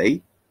here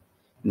today.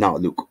 Now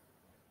look,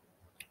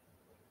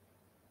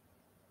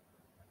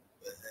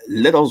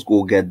 let us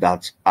go get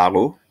that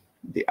arrow,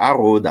 the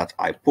arrow that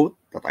I put,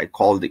 that I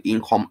call the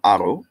income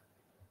arrow.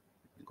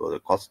 Go to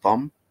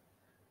custom,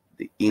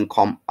 the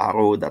income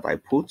arrow that I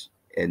put,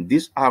 and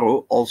this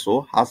arrow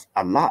also has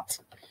a lot.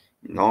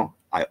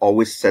 I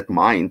always set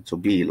mine to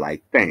be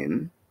like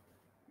 10.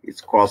 It's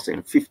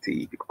crossing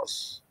 50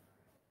 because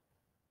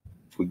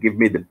it will give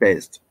me the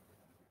best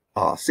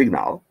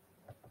signal.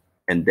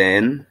 And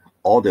then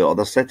all the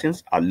other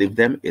settings, I leave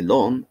them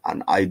alone,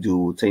 and I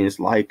do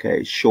things like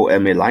show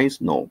MA lines.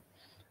 No.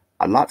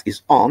 Alert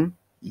is on.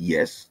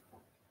 Yes.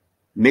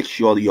 Make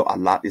sure your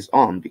alert is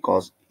on,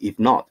 because if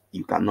not,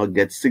 you cannot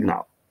get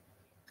signal.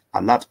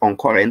 Alert on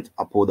current,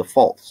 I put the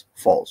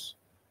false.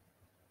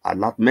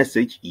 Alert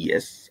message,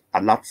 yes.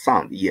 Alert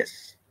sound,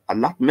 yes.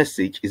 Alert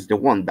message is the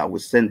one that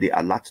will send the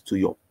alert to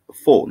your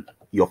phone,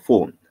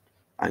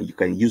 and you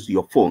can use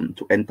your phone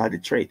to enter the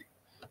trade.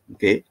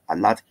 Okay.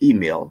 Alert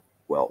email,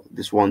 well,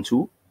 this one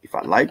too, if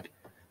I like,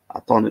 I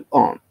turn it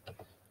on.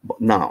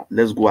 But now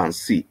let's go and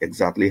see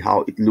exactly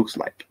how it looks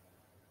like.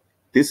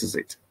 This is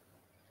it.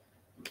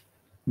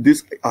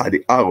 These are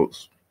the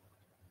arrows.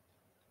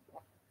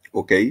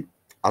 Okay.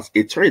 As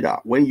a trader,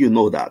 when you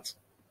know that,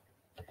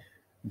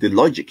 the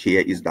logic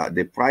here is that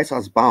the price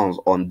has bounced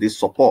on this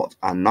support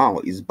and now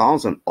it's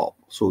bouncing up,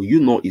 so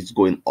it's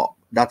going up.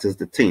 That is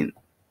the thing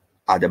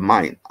at the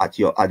mind, at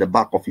the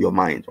back of your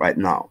mind right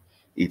now.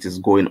 It is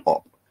going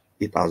up.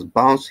 It has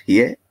bounced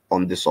here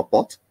on the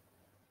support,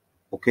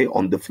 okay,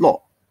 on the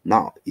floor.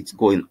 Now it's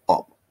going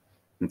up.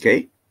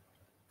 Okay.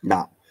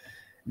 Now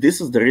this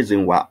is the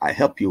reason why I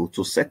help you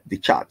to set the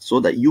chart, so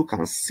that you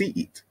can see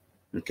it.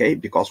 Okay,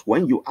 because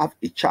when you have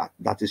a chart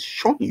that is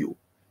showing you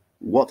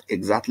what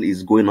exactly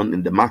is going on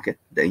in the market,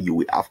 then you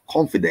will have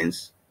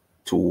confidence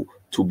to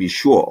be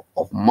sure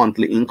of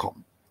monthly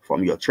income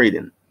from your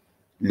trading.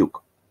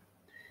 Look,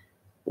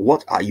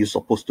 what are you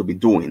supposed to be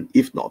doing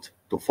if not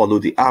to follow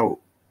the arrow,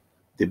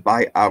 the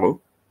buy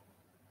arrow,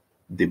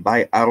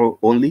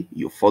 only?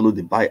 You follow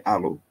the buy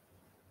arrow.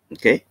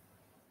 Okay.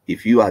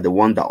 If you are the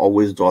one that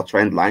always draw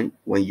trend line,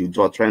 when you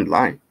draw trend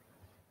line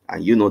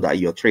and you know that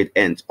your trade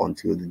ends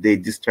until the day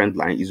this trend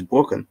line is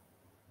broken.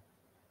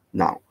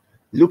 Now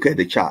look at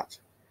the chart.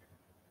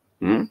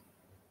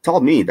 Tell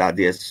me that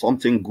there's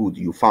something good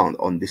you found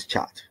on this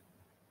chart.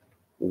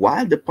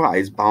 While the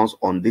price bounced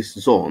on this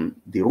zone,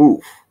 the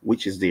roof,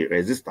 which is the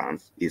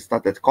resistance, it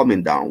started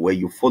coming down, where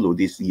you follow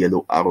this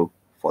yellow arrow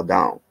for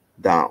down,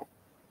 down,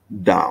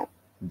 down,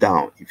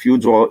 down. If you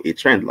draw a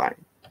trend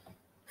line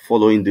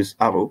following this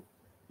arrow,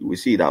 you will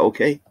see that,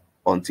 okay,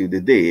 until the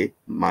day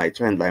my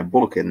trend line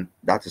broken,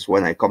 that is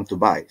when I come to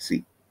buy.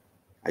 See,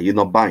 are you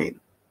not buying?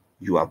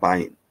 You are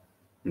buying.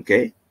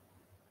 Okay.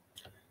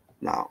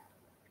 Now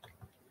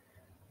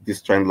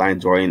this trend line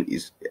drawing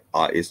is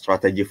a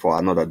strategy for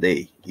another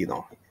day.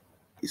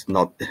 It's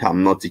not,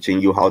 I'm not teaching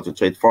you how to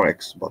trade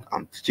forex, but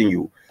I'm teaching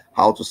you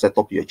how to set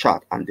up your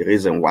chart, and the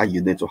reason why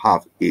you need to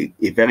have a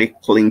very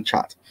clean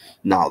chart.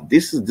 Now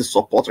this is the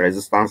support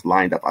resistance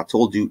line that I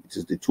told you. It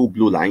is the two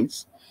blue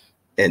lines,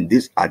 and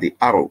these are the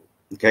arrow.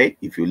 Okay,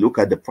 if you look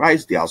at the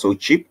price, they are so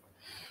cheap.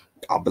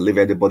 I believe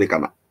everybody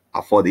can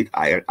afford it.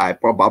 I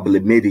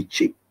probably made it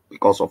cheap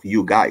because of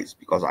you guys,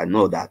 because I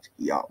know that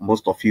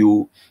most of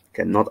you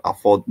cannot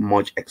afford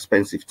much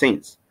expensive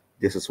things.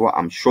 This is why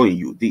I'm showing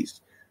you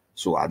this.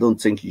 So I don't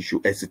think you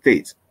should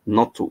hesitate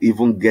not to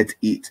even get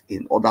it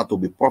in order to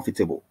be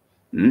profitable.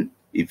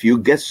 If you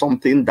get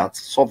something that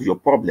solves your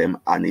problem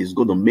and is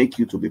going to make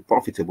you to be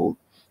profitable,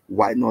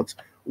 why not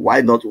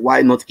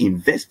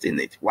invest in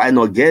it? Why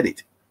not get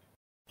it?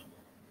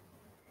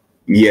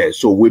 Yeah,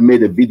 so we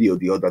made a video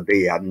the other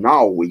day, and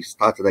now we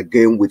started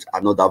again with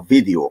another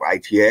video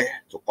right here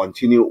to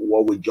continue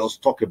what we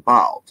just talked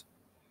about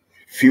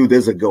a few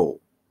days ago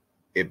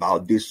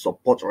about this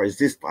support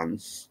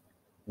resistance,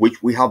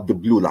 which we have the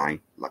blue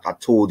line, like I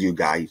told you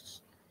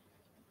guys.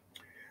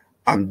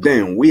 And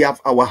then we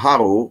have our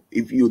arrow,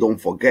 if you don't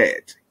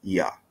forget.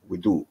 Yeah, we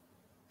do.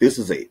 This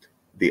is it.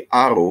 The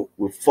arrow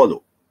will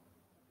follow.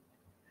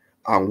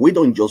 And we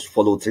don't just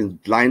follow things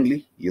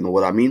blindly, you know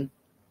what I mean?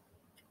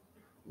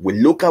 We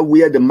look at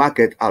where the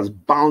market has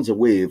bounced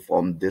away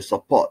from the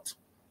support.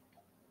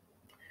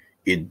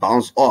 It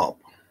bounced up,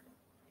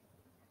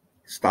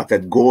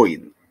 started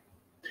going.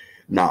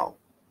 Now,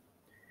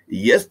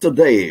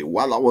 yesterday,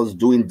 while I was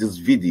doing this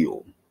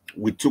video,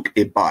 we took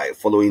a buy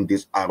following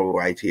this arrow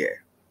right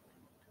here.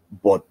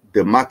 But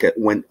the market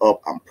went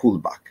up and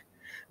pulled back.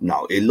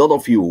 Now, a lot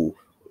of you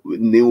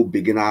new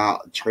beginner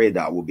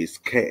trader will be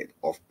scared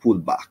of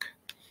pullback.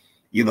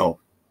 You know,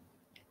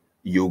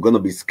 you're going to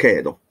be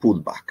scared of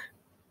pullback.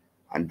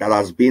 And that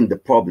has been the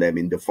problem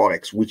in the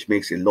Forex, which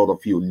makes a lot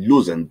of you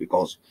losing,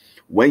 because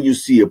when you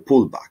see a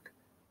pullback,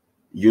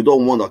 you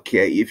don't want to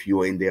care if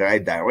you're in the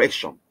right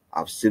direction.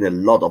 I've seen a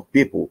lot of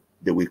people,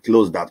 they will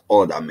close that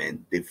order,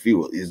 man. They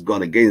feel it's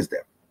gone against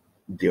them.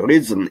 The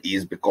reason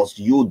is because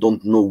you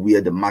don't know where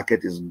the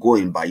market is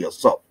going by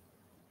yourself.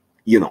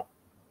 You know,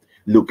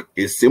 look,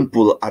 a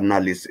simple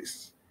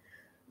analysis.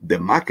 The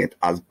market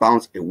has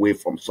bounced away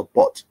from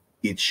support.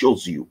 It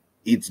shows you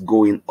it's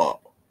going up.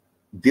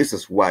 This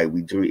is why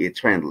we drew a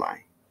trend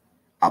line.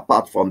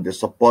 Apart from the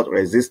support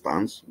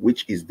resistance,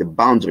 which is the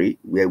boundary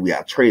where we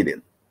are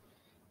trading.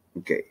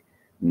 Okay,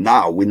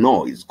 now we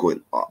know it's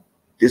going up.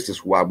 This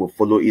is why we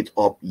follow it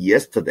up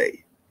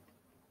yesterday.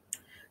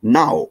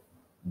 Now,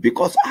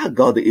 because I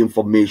got the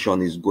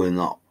information is going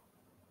up,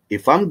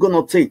 if I'm going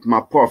to take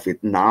my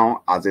profit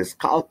now as a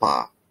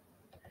scalper,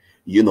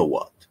 you know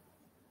what?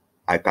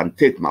 I can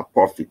take my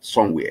profit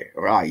somewhere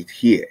right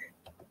here.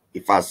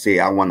 If I say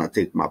I want to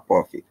take my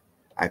profit,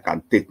 I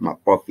can take my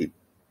profit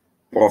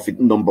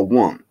number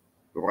one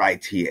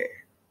right here.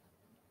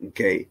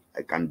 Okay,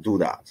 I can do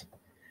that.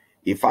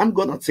 If I'm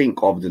going to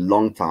think of the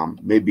long term,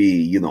 maybe,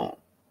 you know,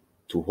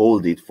 to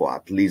hold it for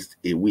at least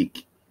a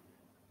week.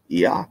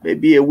 Yeah,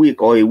 maybe a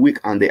week or a week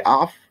and a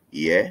half.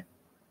 Yeah,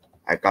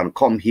 I can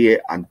come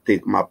here and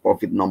take my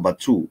profit number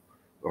two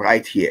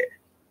right here.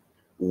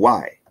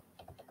 Why?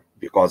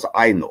 Because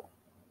I know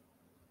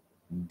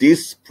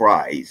this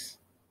price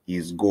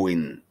is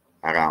going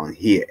around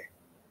here.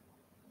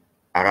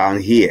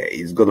 Around here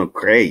is going to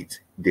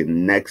create the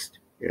next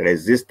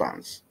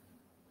resistance.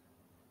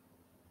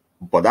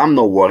 But I'm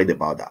not worried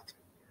about that.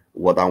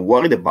 What I'm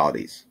worried about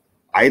is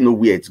I know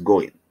where it's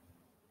going.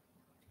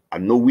 I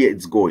know where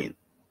it's going.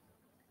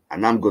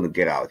 And I'm going to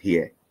get out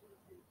here.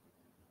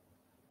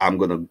 I'm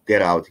going to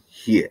get out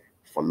here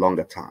for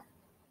longer time.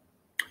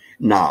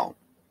 Now,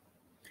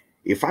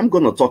 if I'm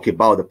going to talk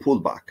about the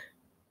pullback,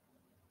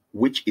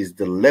 which is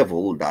the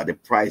level that the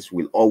price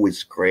will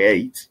always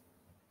create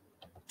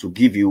to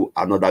give you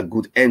another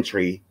good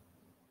entry.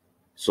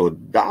 So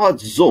that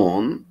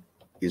zone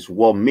is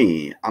what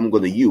I'm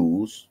going to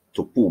use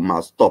to pull my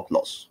stop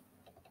loss.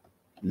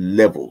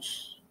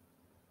 Levels,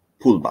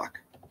 pullback,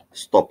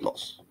 stop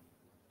loss.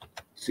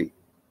 See,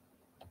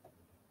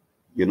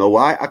 you know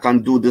why I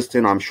can do this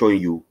thing I'm showing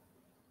you?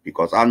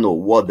 Because I know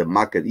what the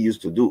market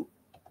used to do.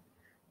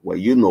 When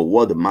you know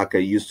what the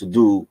market used to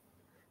do,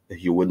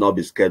 you will not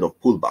be scared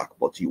of pullback,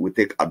 but you will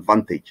take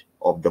advantage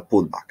of the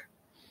pullback.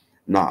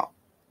 Now,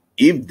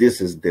 if this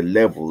is the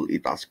level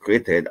it has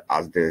created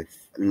as the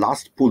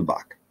last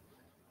pullback,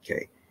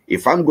 okay,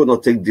 if I'm going to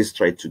take this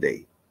trade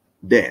today,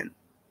 then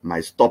my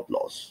stop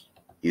loss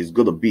is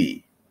going to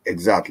be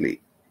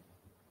exactly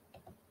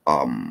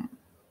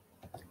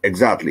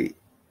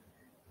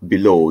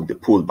below the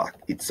pullback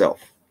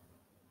itself.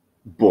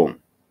 Boom.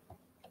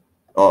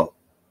 Oh,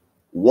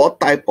 what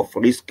type of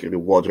risk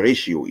reward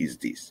ratio is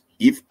this?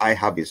 If I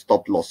have a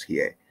stop loss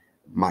here,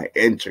 my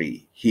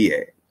entry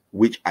here,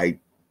 which I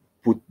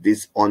put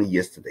this on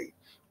yesterday,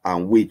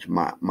 and which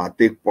my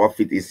take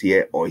profit is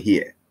here or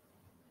here.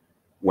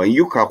 When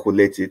you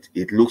calculate it,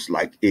 it looks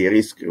like a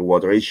risk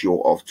reward ratio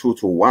of 2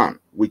 to 1,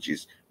 which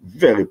is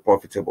very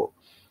profitable.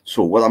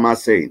 So what am I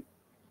saying?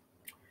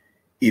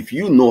 If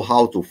you know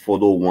how to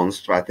follow one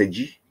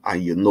strategy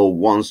and you know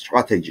one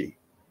strategy,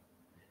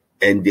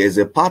 and there's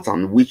a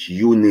pattern which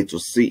you need to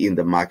see in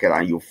the market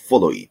and you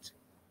follow it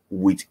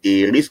with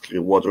a risk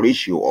reward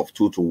ratio of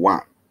 2 to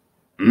 1,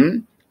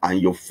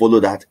 and you follow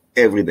that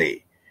every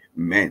day,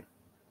 man,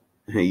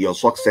 your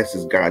success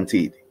is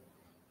guaranteed.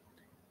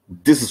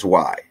 This is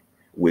why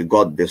we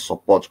got the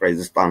support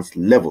resistance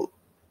level,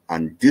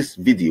 and this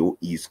video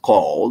is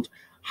called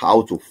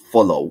how to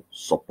follow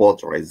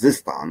support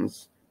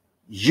resistance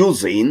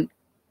using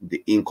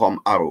the income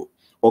arrow.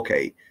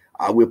 Okay,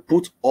 I will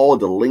put all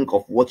the link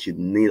of what you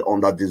need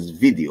under this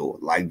video,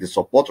 like the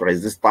support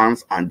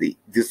resistance and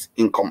this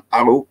income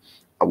arrow.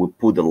 I will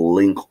put the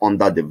link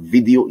under the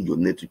video. You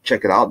need to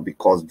check it out,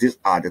 because these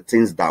are the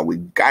things that will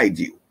guide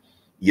you.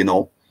 You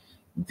know,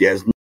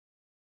 there's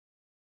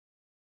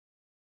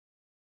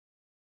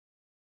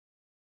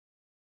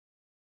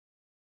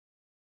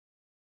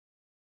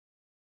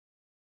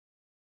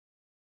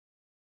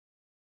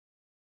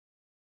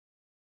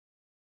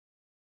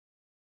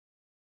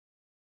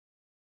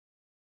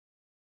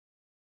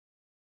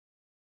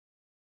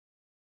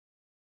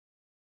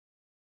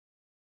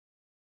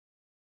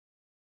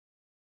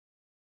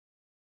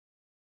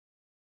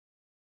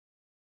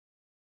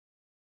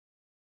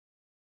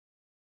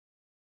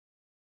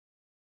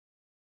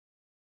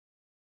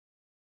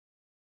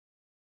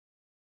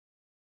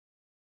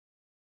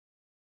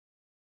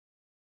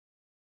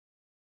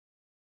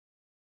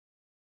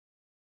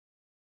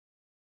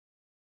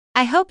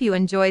I hope you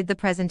enjoyed the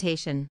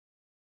presentation.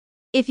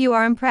 If you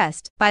are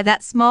impressed by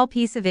that small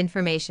piece of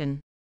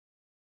information,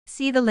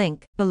 see the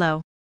link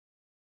below.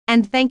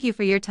 And thank you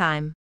for your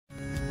time.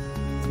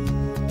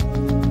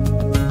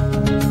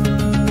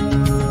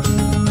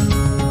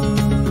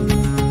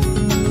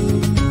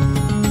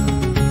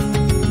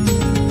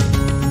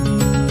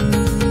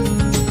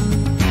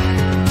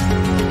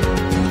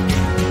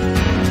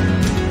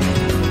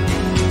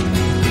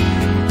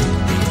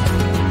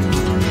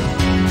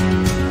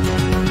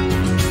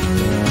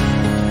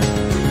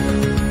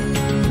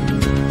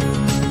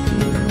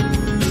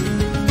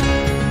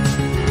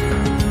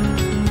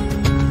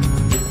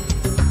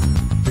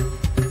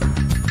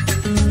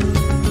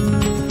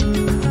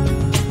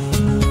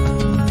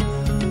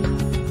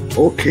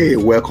 Okay,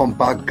 welcome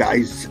back,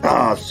 guys.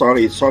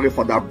 Sorry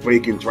for that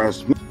break in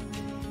transmission.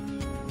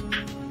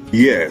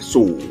 Yeah,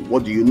 so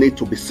what do you need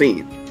to be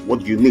seeing?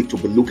 What do you need to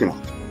be looking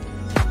at?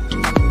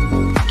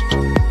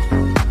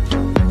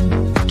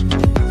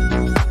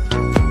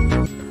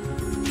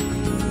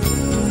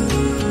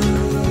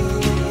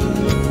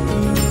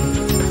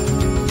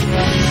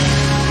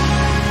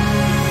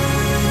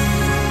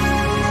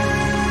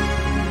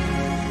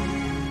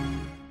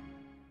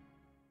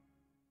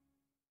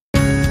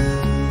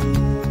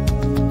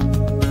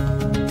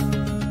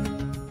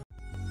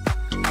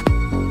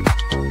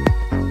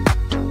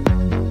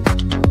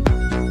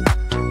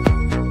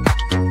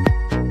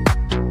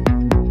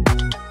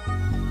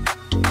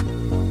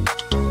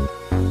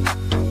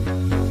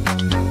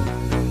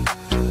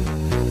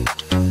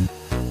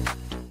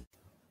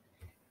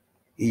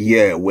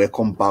 Yeah,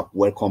 welcome back,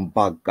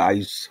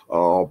 guys.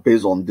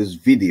 Based on this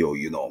video,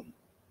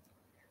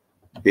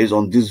 based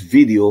on this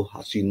video,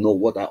 as you know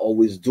what I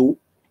always do,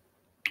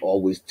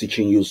 always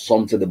teaching you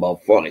something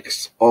about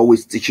Forex,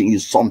 always teaching you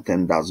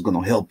something that's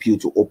going to help you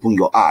to open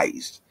your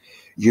eyes,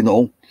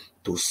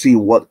 to see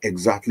what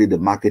exactly the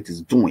market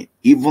is doing,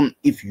 even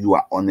if you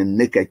are on a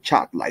naked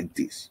chart like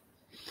this,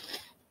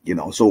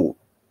 so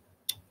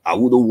I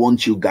wouldn't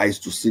want you guys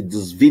to see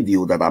this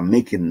video that I'm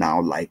making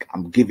now like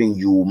I'm giving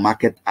you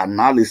market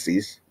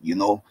analysis.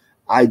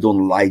 I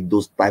don't like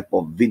those type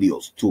of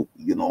videos too.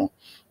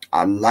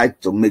 I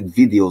like to make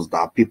videos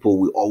that people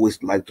will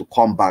always like to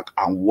come back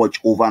and watch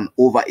over and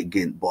over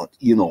again. But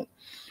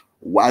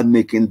while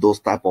making those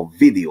type of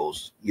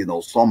videos,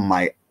 some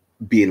might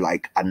be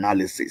like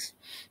analysis.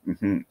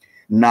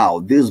 Now,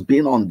 this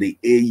being on the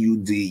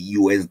AUD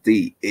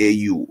USD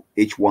AU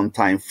H1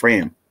 time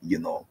frame,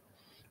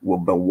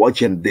 we've been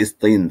watching this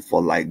thing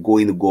for like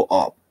going to go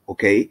up,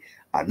 okay?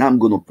 And I'm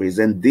going to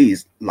present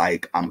this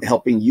like I'm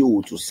helping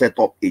you to set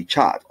up a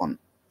chart on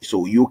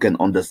so you can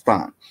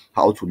understand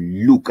how to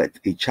look at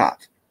a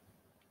chart.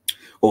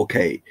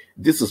 Okay,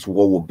 this is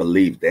what we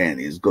believe then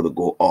is going to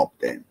go up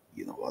then.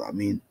 You know what I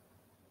mean?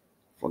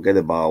 Forget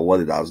about what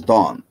it has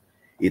done.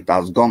 It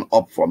has gone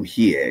up from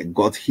here,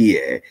 got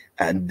here,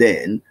 and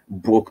then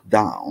broke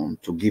down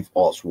to give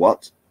us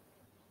what?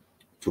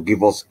 To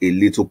give us a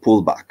little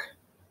pullback.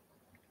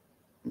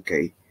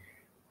 Okay,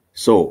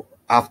 so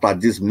after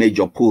this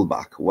major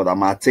pullback, what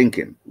am I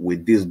thinking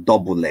with these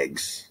double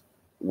legs?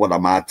 What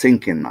am I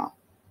thinking now?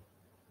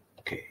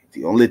 Okay,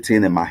 the only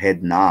thing in my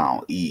head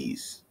now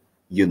is,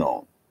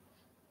 I'm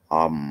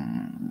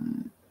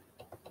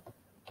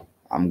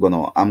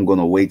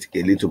gonna wait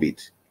a little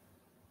bit.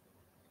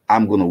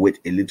 I'm gonna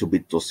wait a little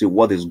bit to see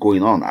what is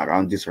going on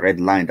around this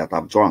red line that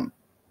I've drawn.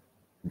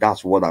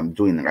 That's what I'm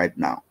doing right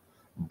now.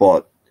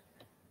 But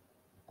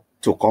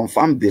to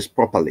confirm this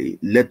properly,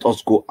 let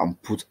us go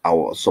and put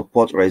our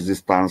support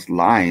resistance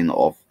line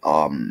of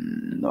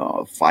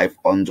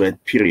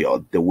 500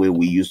 period, the way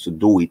we used to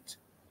do it,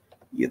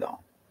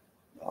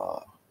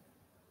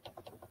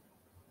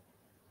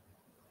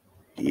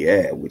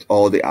 yeah, with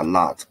all the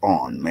alerts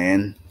on,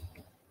 man.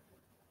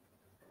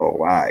 All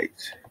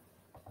right.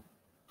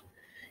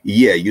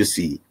 Yeah, you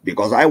see,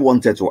 because I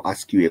wanted to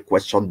ask you a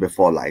question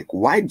before, like,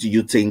 why do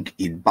you think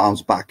it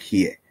bounced back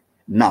here?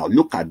 Now,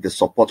 look at the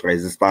support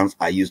resistance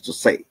I used to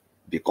say,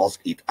 because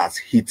it has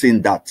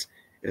hitting that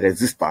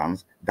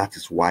resistance, that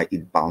is why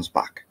it bounced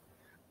back.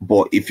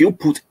 But if you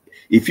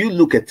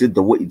look at it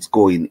the way it's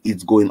going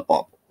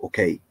up,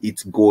 okay?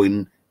 It's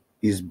blowing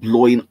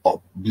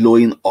up.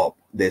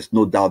 There's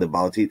no doubt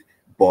about it.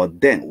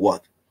 But then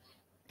what?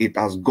 It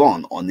has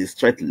gone on a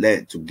straight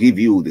line to give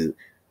you the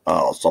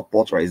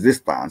support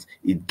resistance.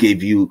 It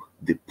gave you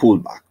the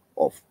pullback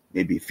of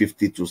maybe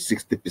 50 to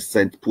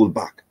 60%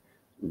 pullback.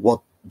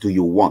 What do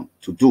you want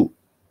to do?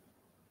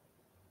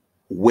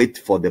 Wait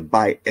for the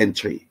buy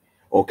entry.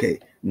 Okay,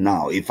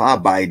 now if I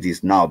buy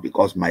this now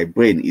because my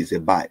brain is a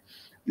buy,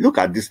 look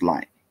at this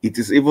line. It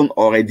is even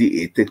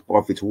already a take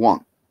profit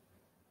one.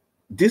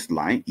 This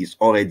line is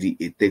already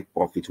a take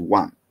profit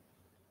one.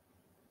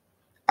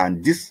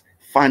 And this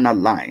final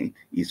line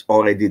is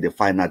already the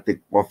final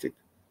take profit.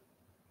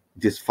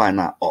 This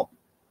final up.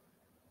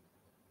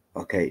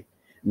 Okay,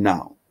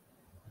 now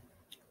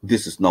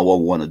this is not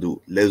what we want to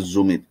do. Let's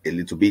zoom it a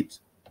little bit.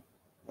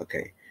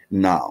 Okay,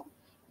 now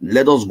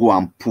let us go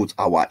and put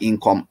our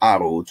income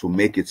arrow to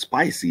make it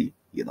spicy,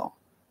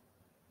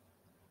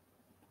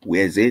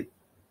 Where is it?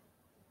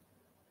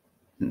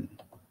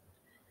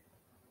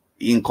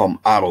 Income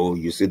arrow.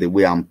 You see the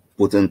way I'm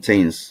putting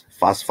things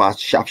fast,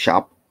 sharp,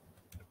 sharp.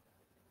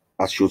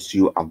 That shows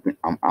you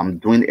I'm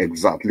doing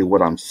exactly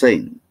what I'm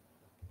saying.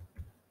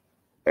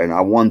 And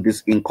I want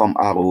this income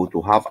arrow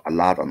to have a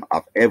lot and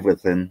have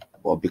everything,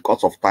 but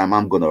because of time,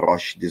 I'm going to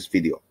rush this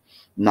video.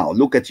 Now,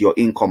 look at your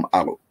income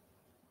arrow.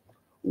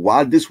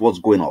 While this was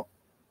going up,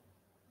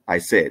 I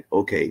said,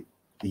 okay,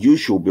 you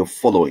should be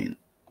following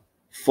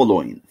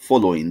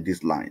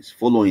these lines,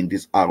 following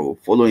this arrow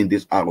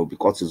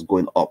because it's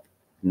going up.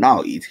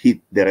 Now it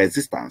hit the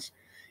resistance.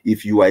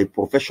 If you are a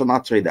professional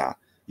trader,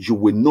 you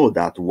will know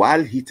that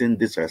while hitting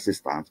this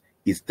resistance,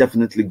 it's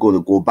definitely going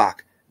to go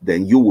back.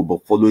 Then you will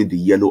be following the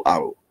yellow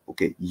arrow,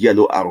 okay?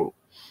 Yellow arrow,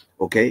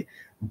 okay?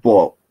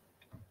 But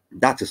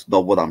that is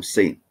not what I'm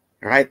saying.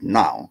 Right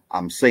now,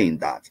 I'm saying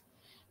that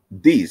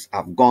these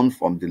have gone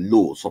from the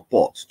low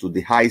support to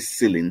the high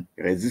ceiling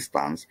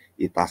resistance.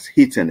 It has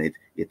hidden it.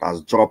 It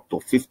has dropped to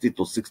 50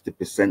 to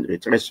 60%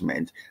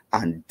 retracement,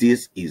 and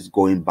this is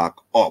going back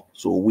up.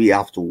 So we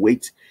have to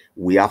wait.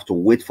 We have to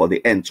wait for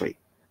the entry.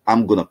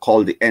 I'm going to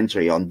call the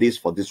entry on this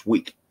for this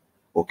week.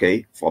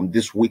 Okay, from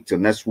this week to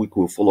next week,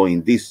 we're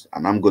following this,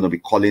 and I'm going to be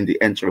calling the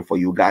entry for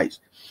you guys.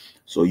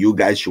 So you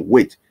guys should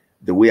wait.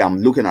 The way I'm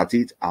looking at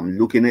it, I'm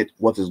looking at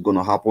what is going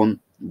to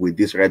happen with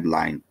this red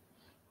line.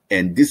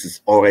 And this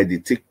is already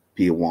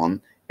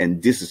TP1,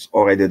 and this is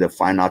already the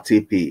final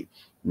TP,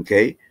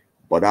 okay?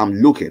 But I'm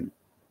looking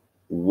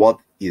what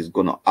is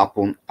going to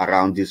happen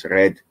around this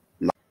red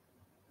line.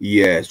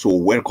 Yeah, so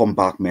welcome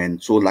back, man.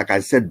 So like I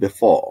said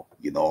before,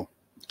 you know,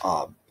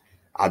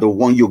 I don't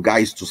want you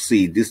guys to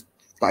see this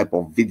type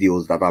of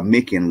videos that I'm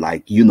making,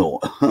 like, you know,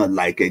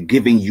 like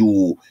giving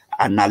you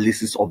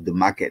analysis of the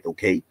market,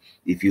 okay?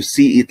 If you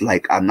see it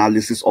like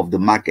analysis of the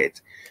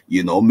market,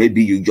 you know,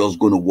 maybe you're just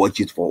going to watch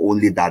it for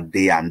only that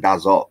day and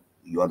that's all.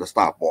 You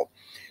understand? But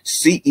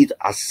see it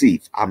as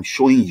if I'm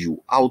showing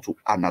you how to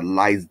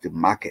analyze the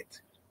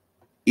market,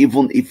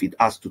 even if it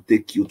has to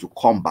take you to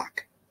come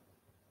back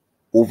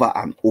over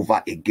and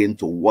over again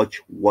to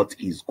watch what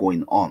is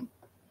going on.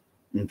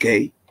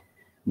 Okay?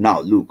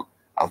 Now, look,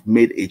 I've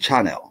made a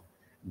channel.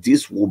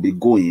 This will be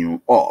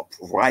going up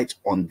right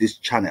on this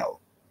channel.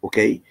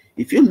 Okay?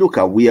 If you look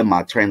at where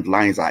my trend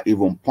lines are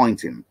even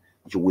pointing,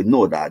 you will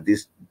know that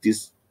this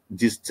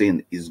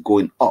thing is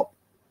going up.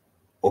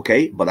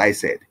 Okay? But I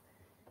said,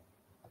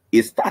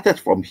 it started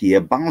from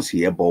here, bounce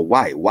here, but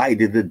why? Why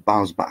did it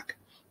bounce back?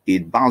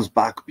 It bounced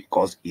back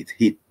because it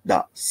hit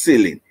the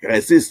ceiling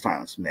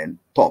resistance, man,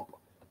 top.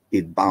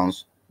 It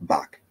bounced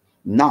back.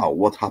 Now,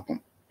 what happened?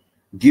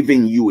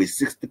 Giving you a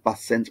 60%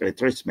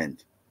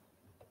 retracement.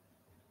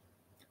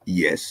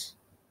 Yes,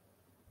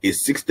 a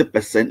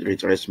 60%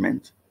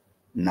 retracement.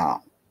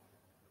 Now,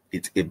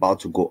 it's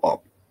about to go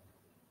up.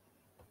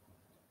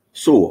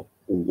 So,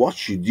 what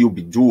should you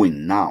be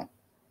doing now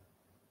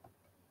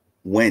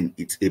when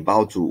it's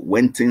about to,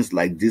 when things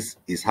like this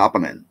is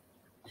happening?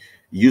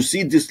 You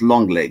see this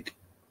long leg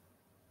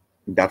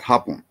that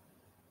happened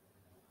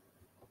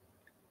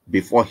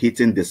before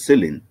hitting the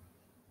ceiling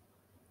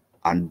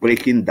and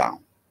breaking down.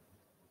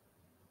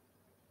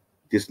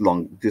 This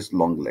long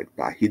leg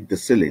that hit the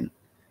ceiling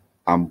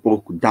and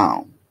broke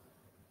down.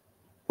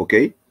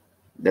 Okay,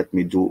 let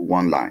me do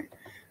one line.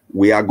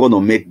 We are going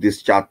to make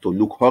this chart to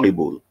look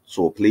horrible,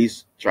 so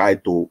please try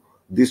to,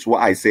 this is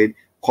what I said,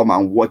 come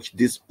and watch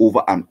this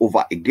over and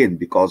over again,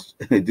 because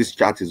this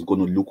chart is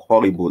going to look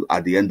horrible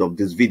at the end of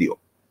this video.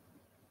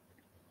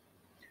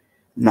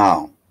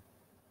 Now,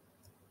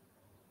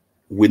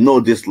 we know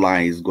this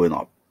line is going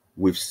up.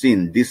 We've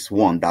seen this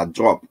one that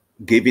dropped,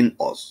 giving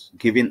us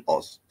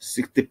 60%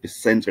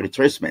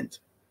 retracement.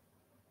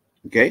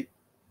 Okay,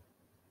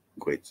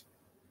 great.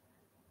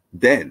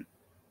 Then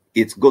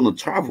it's going to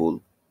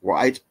travel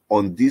right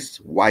on this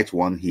white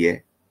one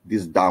here,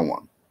 this down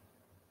one.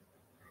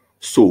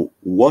 So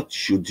what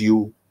should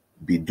you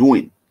be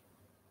doing?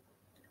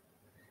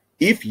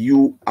 If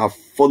you have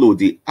followed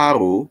the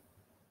arrow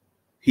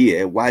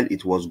here while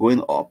it was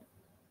going up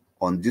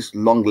on these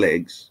long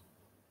legs,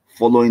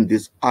 following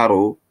this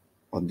arrow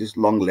on these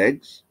long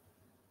legs,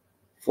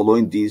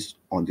 following this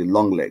on the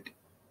long leg.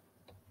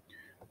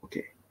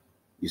 Okay,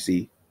 you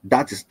see,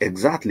 that is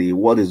exactly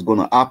what is going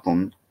to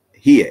happen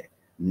here.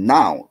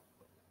 Now,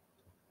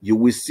 you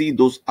will see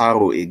those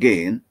arrow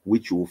again,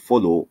 which you will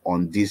follow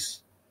on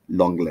this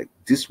long leg.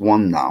 This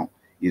one now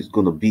is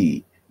going to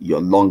be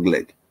your long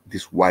leg,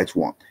 this white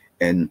one.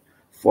 And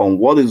from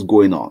what is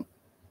going on,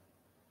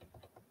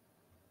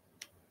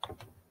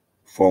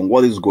 from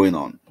whatever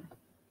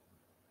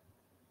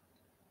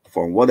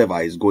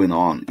is going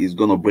on, it's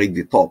going to break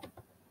the top.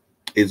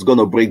 It's going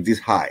to break this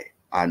high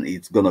and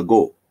it's going to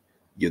go.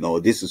 You know,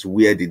 this is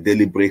where the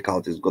daily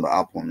breakout is going to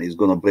happen. It's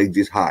going to break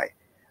this high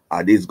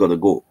and it's going to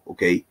go.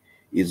 Okay,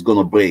 it's going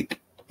to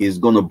break. It's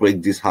going to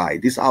break this high.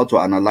 This is how to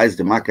analyze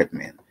the market,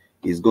 man.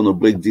 It's going to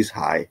break this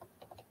high.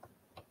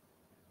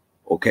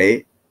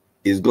 Okay,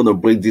 it's going to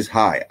break this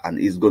high and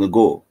it's going to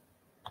go.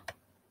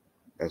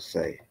 Let's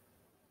say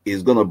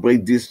it's going to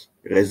break this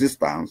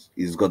resistance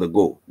is gonna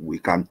go. We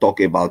can talk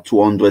about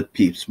 200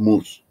 pips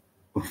moves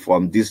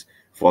from this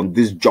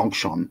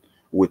junction.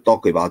 We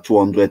talk about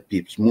 200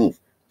 pips move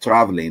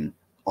traveling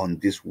on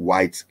this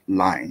white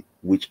line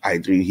which I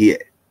drew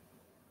here.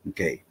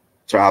 Okay,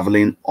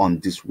 traveling on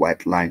this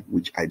white line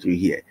which I drew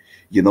here.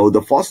 You know,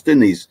 the first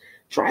thing is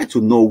try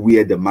to know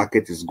where the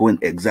market is going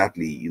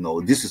exactly. You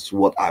know, this is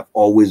what I've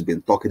always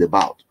been talking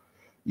about.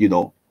 You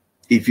know,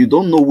 if you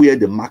don't know where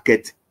the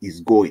market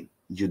is going,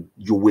 you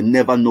will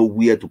never know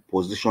where to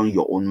position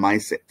your own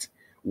mindset.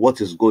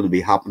 What is going to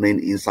be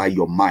happening inside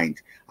your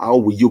mind? How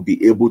will you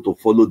be able to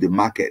follow the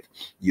market?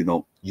 You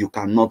know, you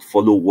cannot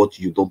follow what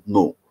you don't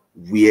know.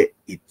 Where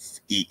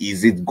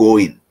is it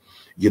going?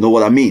 You know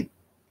what I mean?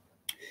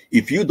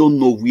 If you don't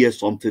know where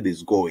something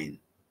is going,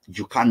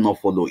 you cannot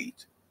follow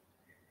it.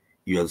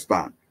 You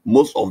understand?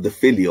 Most of the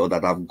failure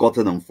that I've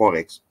gotten on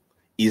Forex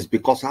is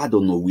because I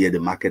don't know where the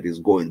market is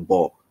going.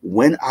 But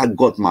when I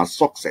got my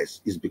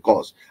success is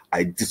because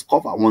I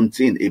discovered one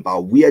thing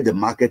about where the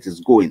market is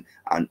going,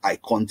 and I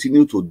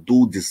continue to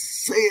do the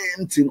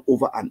same thing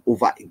over and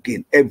over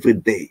again every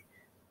day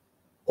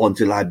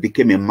until I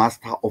became a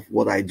master of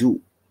what I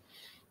do.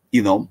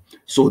 You know,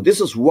 so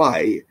this is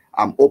why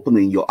I'm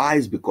opening your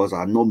eyes, because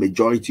I know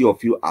majority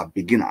of you are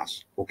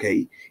beginners.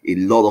 Okay, a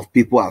lot of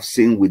people I've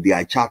seen with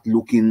their chart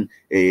looking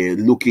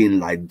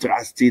like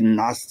drastic,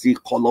 nasty,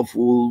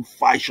 colorful,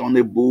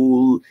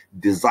 fashionable,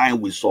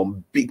 designed with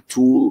some big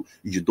tool.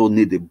 You don't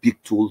need a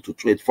big tool to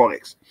trade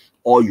Forex.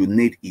 All you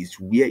need is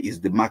where is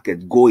the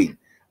market going,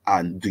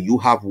 and do you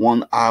have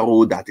one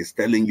arrow that is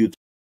telling you.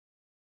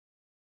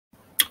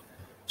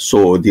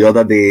 So the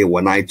other day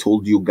when I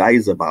told you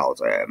guys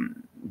about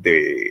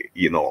the,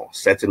 you know,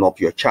 setting up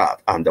your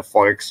chart and the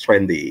Forex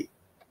trendy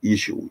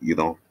issue, you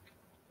know,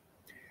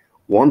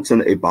 one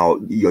thing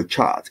about your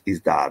chart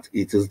is that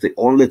it is the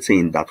only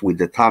thing that will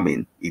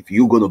determine if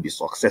you're going to be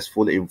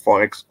successful in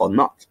Forex or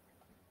not,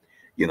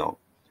 you know.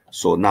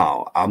 So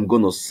now I'm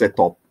going to set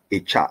up a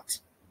chart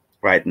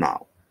right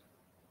now,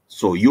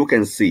 so you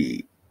can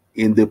see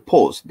in the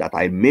post that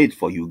I made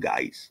for you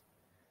guys.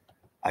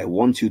 I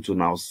want you to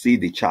now see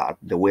the chart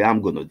the way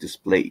I'm going to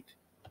display it.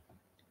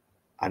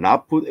 And I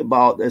put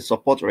about a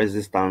support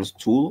resistance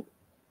tool,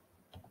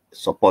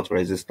 support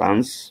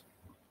resistance.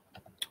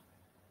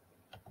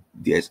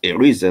 There's a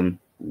reason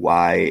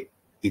why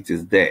it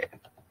is there.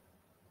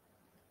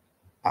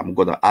 I'm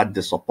going to add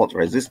the support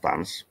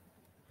resistance.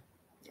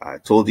 I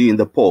told you in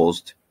the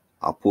post,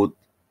 I put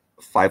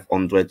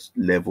 500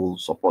 level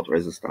support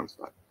resistance.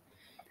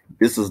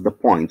 This is the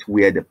point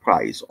where the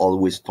price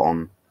always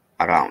turns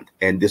around,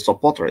 and the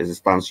support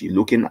resistance you're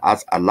looking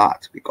at a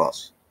lot,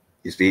 because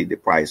you see the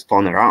price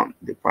turn around,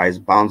 the price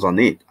bounce on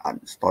it and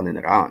it's turning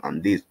around,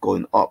 and this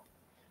going up,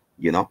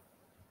 you know.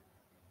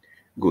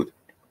 Good.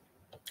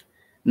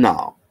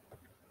 Now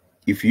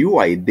if you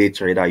are a day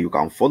trader, you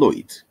can follow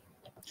it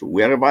to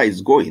wherever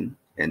it's going,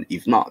 and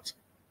if not,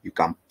 you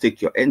can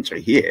take your entry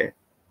here.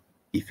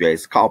 If you're a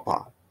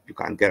scalper, you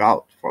can get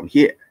out from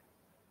here.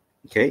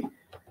 Okay,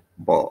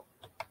 but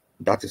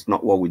that is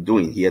not what we're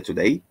doing here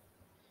today.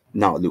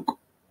 Now look,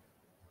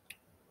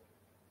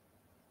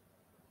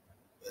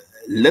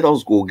 let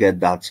us go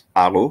get that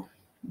arrow,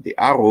 the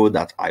arrow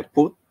that I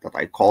put, that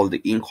I call the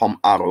income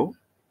arrow.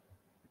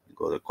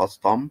 Go to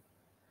custom,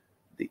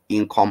 the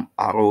income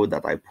arrow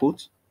that I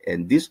put,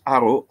 and this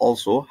arrow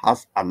also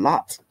has a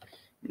lot.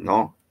 You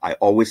know, I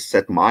always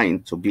set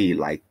mine to be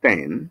like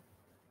 10.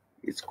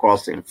 It's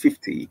crossing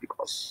 50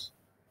 because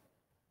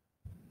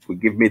it will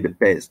give me the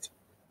best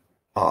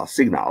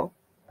signal.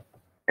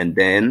 And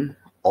then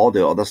all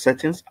the other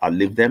settings, I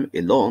leave them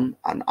alone,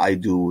 and I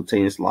do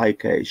things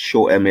like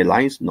show MA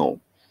lines. No.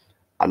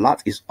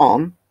 Alert is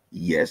on.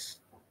 Yes.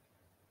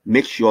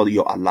 Make sure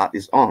your alert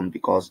is on,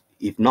 because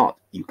if not,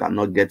 you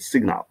cannot get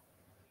signal.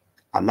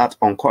 Alert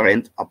on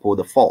current, I put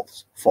the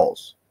false.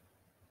 False.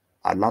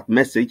 Alert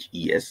message,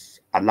 yes.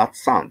 Alert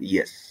sound,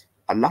 yes.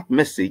 Alert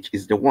message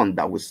is the one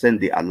that will send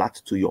the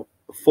alert to your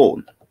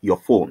phone,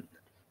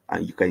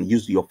 and you can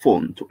use your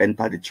phone to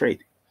enter the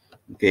trade.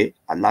 Okay,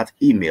 alert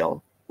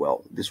email,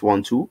 well, this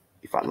one too,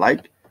 if I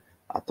like,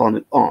 I turn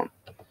it on.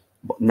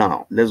 But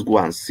now let's go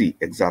and see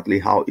exactly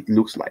how it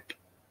looks like.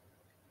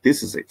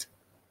 This is it.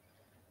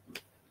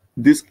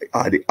 These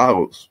are the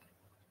arrows.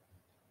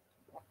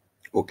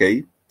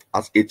 Okay,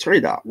 as a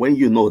trader, when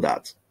you know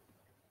that,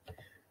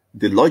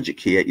 the logic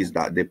here is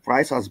that the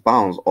price has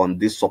bounced on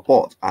this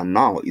support and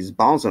now it's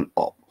bouncing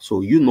up,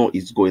 so you know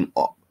it's going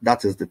up.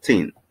 That is the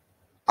thing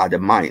at the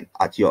mind,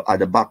 at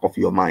the back of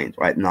your mind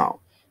right now.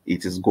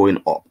 It is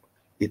going up.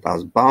 It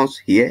has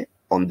bounced here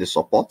on the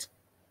support,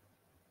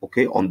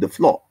 okay, on the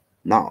floor.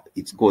 Now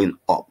it's going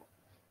up.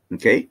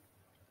 Okay,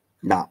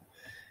 now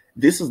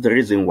this is the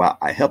reason why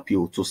I help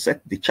you to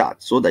set the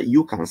chart so that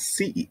you can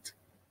see it.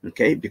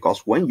 Okay, because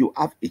when you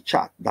have a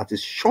chart that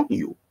is showing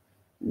you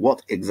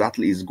what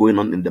exactly is going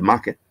on in the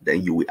market,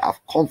 then you will have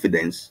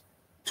confidence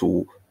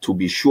to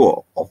be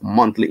sure of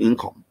monthly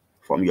income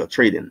from your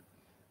trading.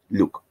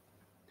 Look,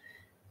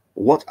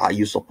 what are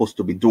you supposed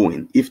to be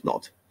doing if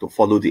not to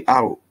follow the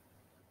arrow,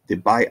 the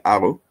buy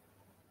arrow?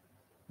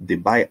 the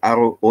buy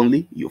arrow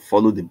only, you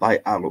follow the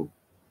buy arrow.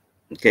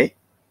 Okay?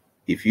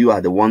 If you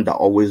are the one that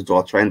always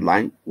draw trend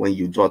line, when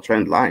you draw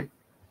trend line,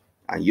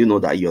 and you know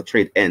that your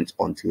trade ends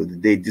until the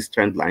day this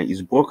trend line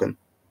is broken.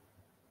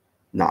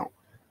 Now,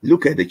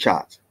 look at the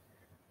chart.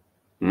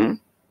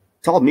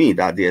 Tell me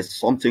that there's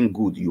something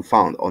good you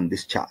found on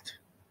this chart.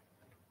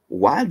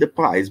 While the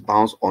price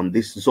bounced on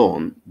this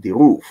zone, the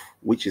roof,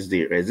 which is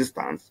the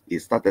resistance, it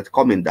started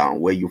coming down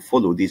where you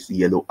follow this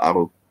yellow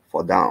arrow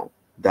for down,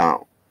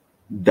 down,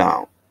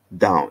 down,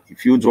 down.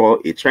 If you draw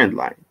a trend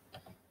line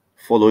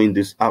following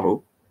this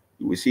arrow,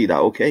 you will see that,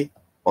 okay,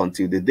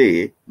 until the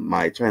day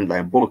my trend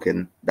line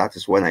broken, that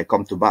is when I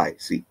come to buy.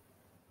 See,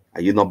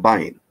 are you not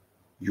buying?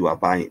 You are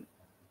buying.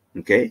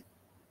 Okay?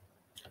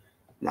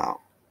 Now,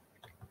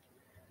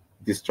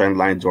 this trend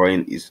line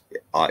drawing is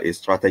a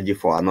strategy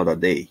for another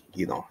day.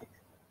 You know,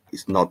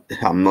 it's not,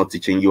 I'm not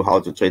teaching you how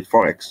to trade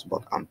Forex,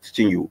 but I'm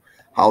teaching you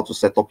how to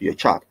set up your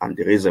chart and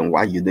the reason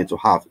why you need to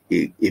have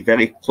a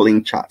very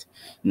clean chart.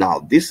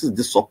 Now, this is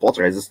the support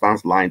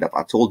resistance line that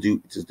I told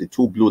you. It is the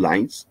two blue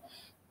lines,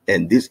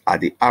 and these are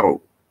the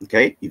arrow.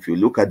 Okay, if you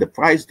look at the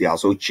price, they are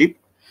so cheap.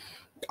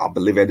 I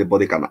believe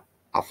everybody can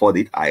afford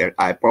it.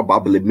 I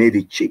probably made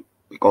it cheap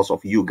because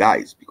of you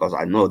guys, because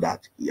I know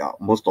that, yeah,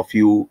 most of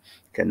you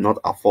cannot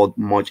afford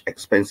much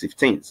expensive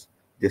things.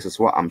 This is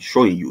why I'm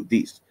showing you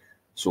this.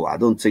 So I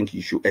don't think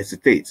you should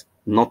hesitate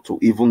not to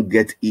even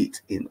get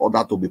it in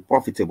order to be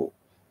profitable.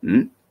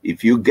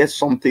 If you get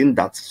something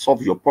that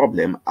solves your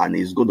problem and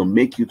is going to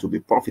make you to be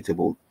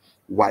profitable,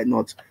 why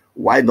not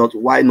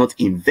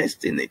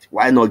invest in it?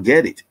 Why not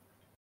get it?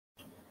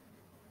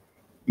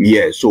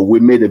 Yeah, so we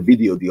made a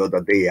video the other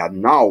day,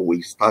 and now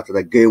we started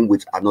again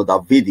with another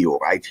video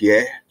right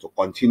here to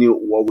continue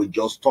what we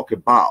just talked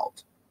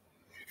about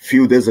a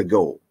few days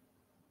ago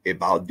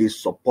about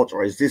this support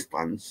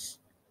resistance,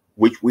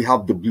 which we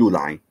have the blue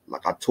line,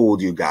 like I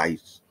told you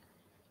guys.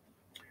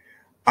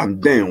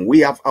 And then we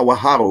have our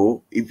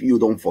arrow, if you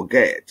don't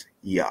forget.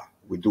 Yeah,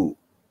 we do.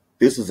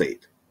 This is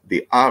it.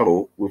 The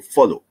arrow will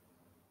follow.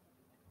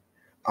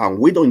 And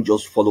we don't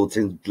just follow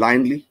things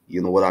blindly,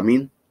 you know what I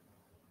mean?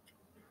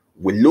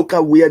 We look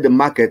at where the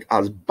market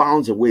has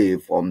bounced away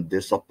from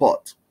the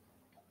support.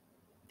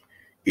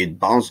 It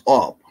bounced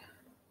up,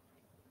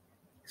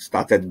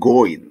 started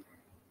going.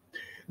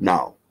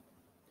 Now,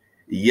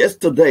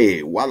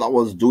 yesterday, while I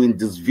was doing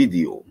this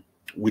video,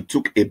 we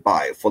took a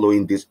buy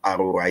following this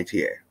arrow right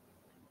here.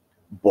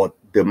 But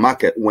the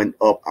market went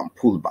up and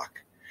pulled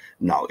back.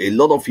 Now, a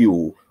lot of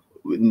you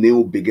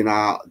new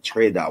beginner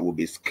trader will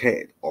be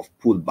scared of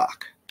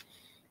pullback.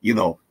 You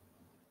know,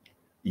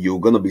 you're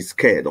going to be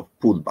scared of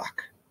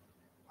pullback.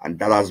 And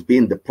that has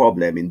been the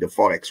problem in the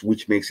Forex,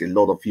 which makes a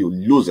lot of you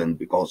losing,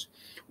 because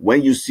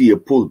when you see a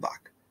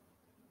pullback,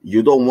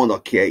 you don't want to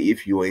care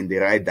if you're in the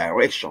right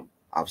direction.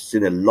 I've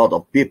seen a lot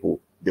of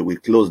people, they will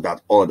close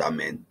that order,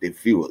 man. They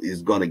feel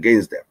it's gone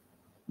against them.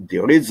 The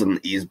reason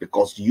is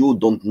because you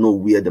don't know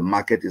where the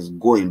market is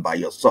going by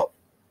yourself.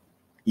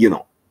 You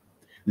know,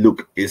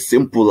 look, a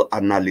simple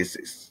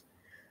analysis.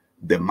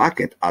 The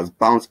market has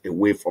bounced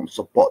away from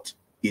support.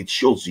 It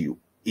shows you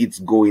it's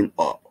going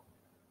up.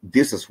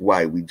 This is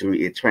why we drew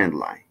a trend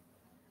line.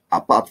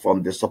 Apart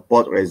from the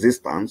support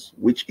resistance,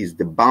 which is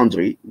the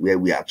boundary where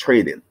we are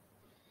trading.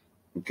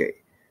 Okay,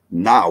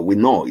 now we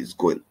know it's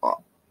going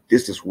up.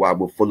 This is why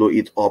we follow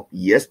it up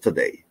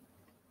yesterday.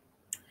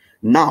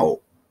 Now,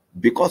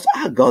 because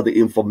I got the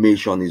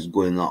information is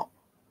going up,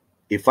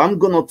 if I'm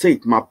going to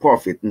take my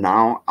profit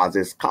now as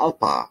a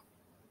scalper,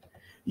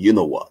 you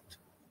know what?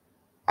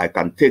 I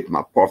can take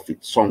my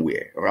profit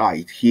somewhere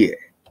right here.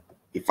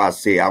 If I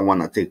say I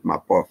want to take my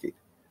profit,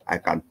 I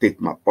can take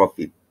my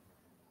profit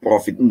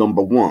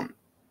number one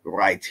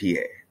right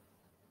here.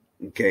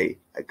 Okay,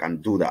 I can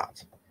do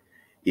that.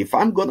 If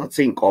I'm going to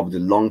think of the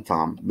long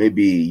term,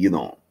 maybe, you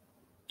know,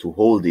 to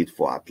hold it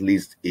for at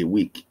least a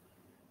week.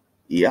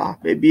 Yeah,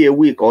 maybe a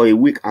week or a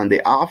week and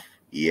a half.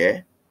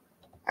 Yeah,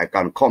 I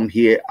can come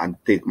here and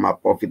take my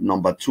profit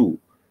number two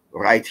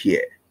right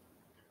here.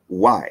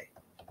 Why?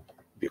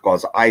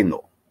 Because I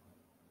know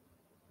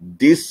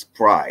this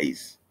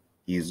price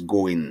is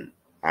going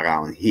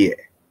around here.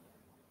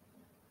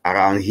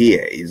 Around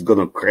here is going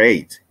to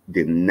create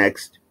the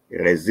next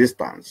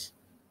resistance.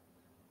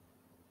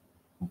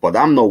 But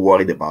I'm not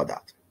worried about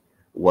that.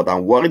 What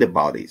I'm worried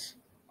about is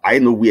I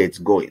know where it's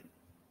going.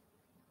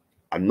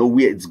 I know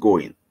where it's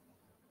going.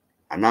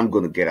 And I'm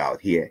going to get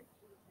out here.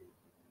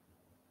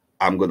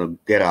 I'm going to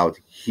get out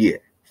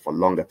here for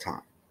longer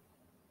time.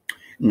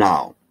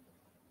 Now,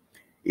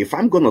 if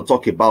I'm going to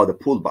talk about the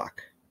pullback,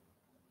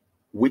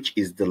 which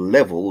is the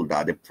level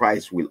that the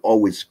price will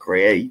always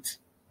create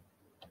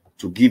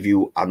to give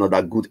you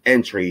another good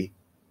entry.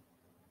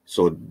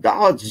 So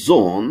that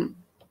zone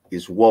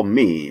is what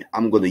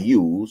I'm going to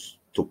use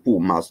to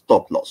pull my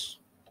stop loss.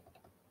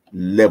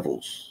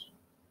 Levels,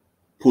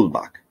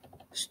 pullback,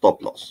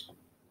 stop loss.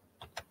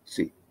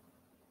 See,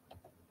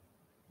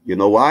 you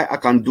know why I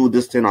can do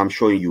this thing I'm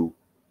showing you?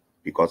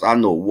 Because I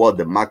know what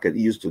the market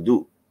used to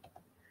do.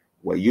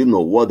 Well, you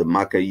know what the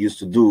market used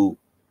to do,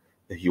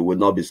 you will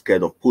not be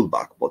scared of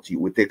pullback, but you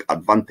will take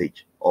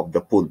advantage of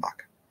the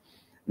pullback.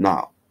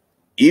 Now,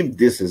 if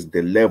this is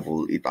the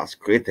level it has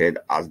created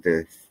as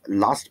the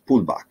last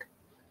pullback,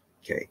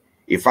 okay,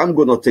 if I'm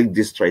going to take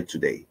this trade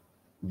today,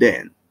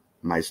 then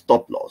my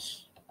stop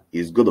loss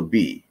is going to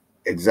be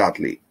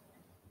exactly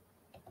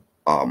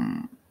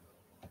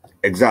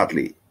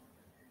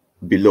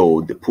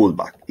below the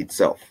pullback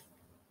itself.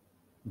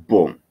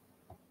 Boom.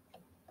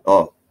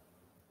 Oh,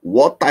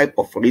 what type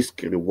of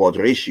risk reward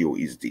ratio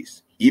is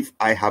this? If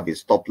I have a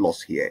stop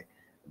loss here,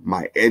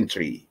 my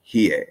entry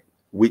here,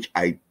 which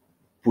I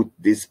put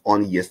this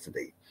on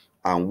yesterday,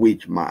 and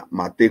which my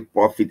take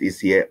profit is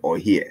here or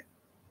here,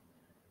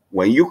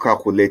 when you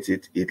calculate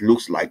it, it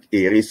looks like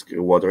a risk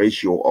reward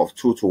ratio of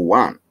 2 to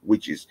 1,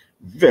 which is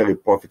very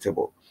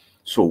profitable.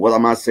 So what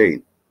am I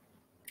saying?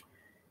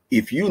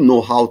 If you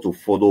know how to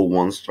follow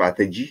one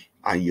strategy,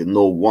 and you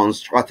know one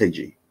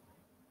strategy,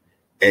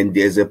 and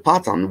there's a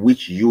pattern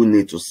which you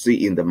need to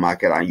see in the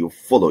market, and you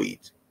follow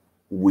it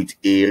with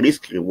a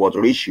risk reward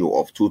ratio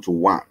of 2 to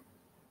 1,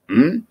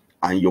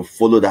 and you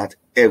follow that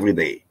every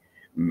day,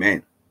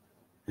 man,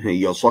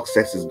 your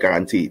success is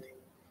guaranteed.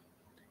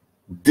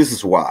 This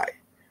is why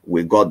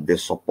we got the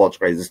support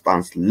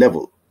resistance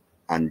level,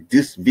 and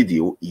this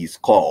video is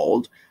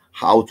called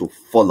how to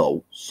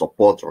follow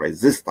support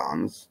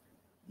resistance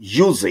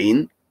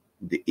using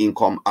the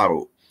income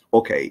arrow.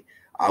 Okay,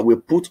 I will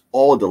put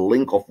all the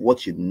link of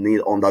what you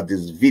need under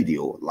this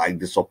video, like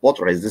the support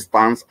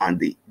resistance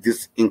and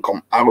this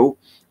income arrow.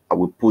 I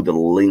will put the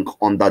link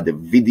under the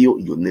video.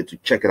 You need to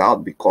check it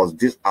out, because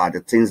these are the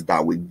things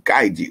that will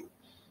guide you.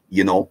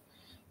 You know,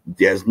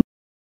 there's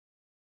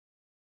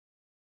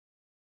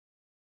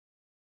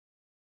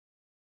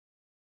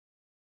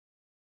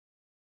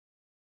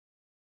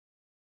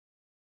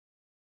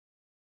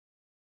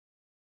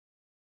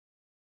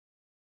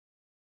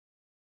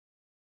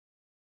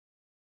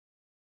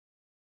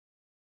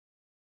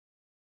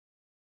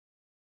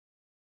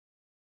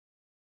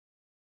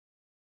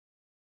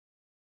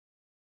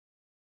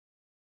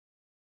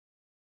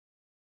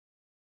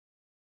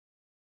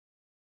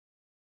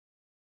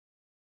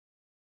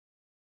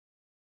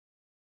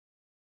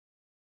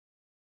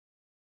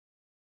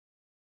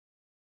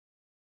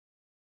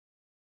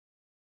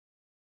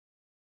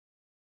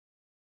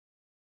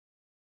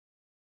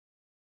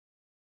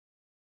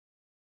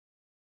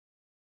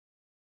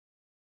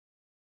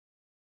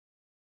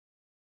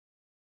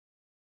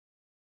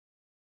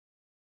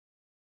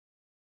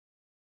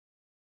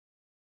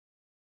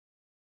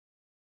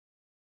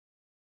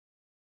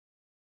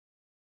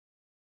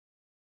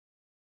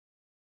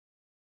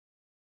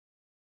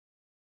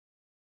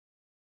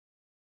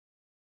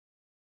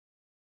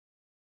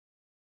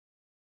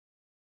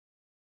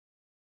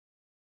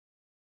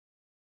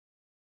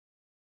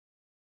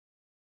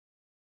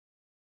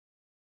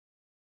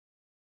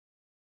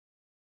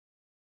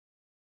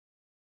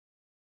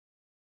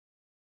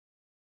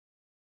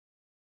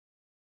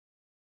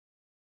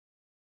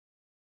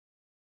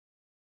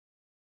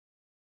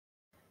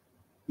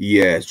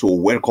yeah, so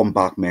welcome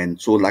back, man.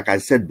 So like I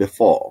said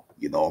before,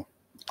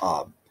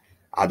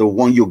 I don't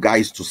want you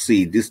guys to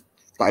see this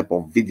type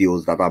of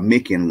videos that are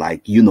making,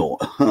 like,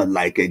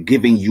 like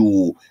giving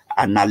you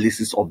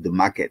analysis of the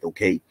market.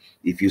 Okay,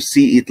 if you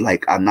see it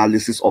like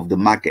analysis of the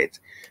market,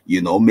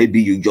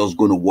 maybe you're just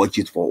going to watch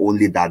it for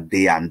only that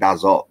day and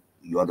that's all.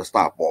 You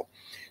understand? But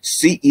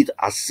see it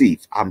as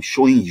if I'm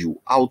showing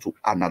you how to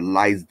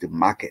analyze the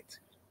market,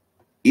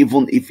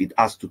 even if it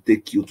has to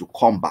take you to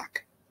come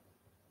back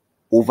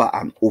over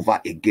and over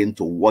again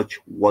to watch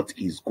what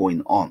is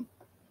going on.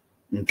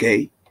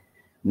 Okay,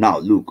 now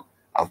look,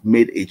 I've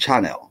made a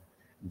channel.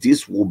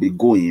 This will be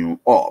going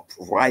up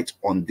right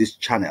on this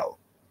channel.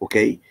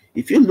 Okay,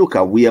 if you look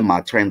at where my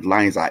trend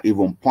lines are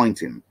even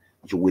pointing,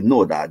 you will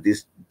know that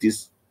this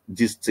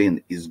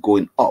thing is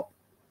going up.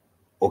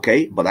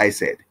 Okay, but I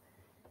said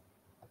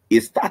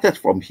it started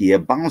from here,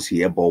 bounce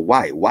here, but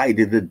why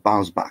did it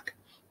bounce back?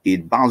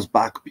 It bounced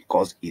back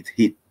because it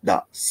hit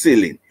the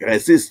ceiling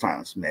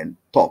resistance, man,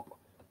 top.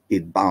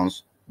 It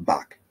bounced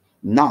back.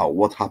 Now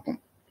what happened?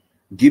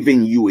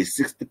 Giving you a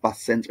 60%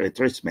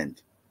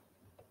 retracement.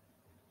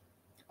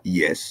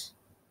 Yes,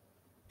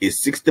 a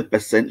 60%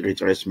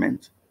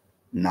 retracement.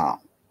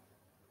 Now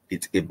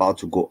it's about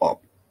to go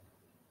up.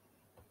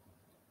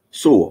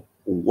 So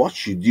what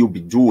should you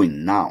be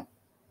doing now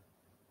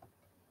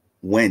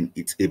when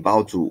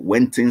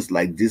things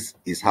like this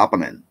is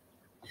happening?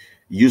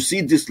 You see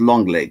this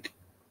long leg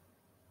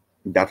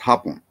that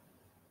happened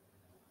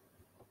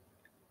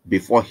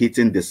before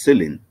hitting the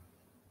ceiling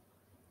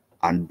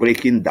and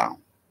breaking down.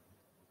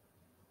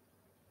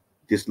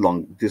 This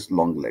long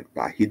leg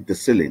that hit the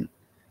ceiling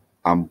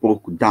and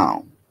broke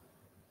down.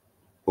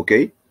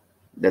 Okay,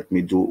 let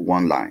me do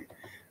one line.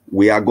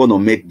 We are going to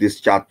make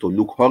this chart to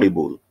look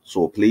horrible,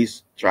 so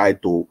please try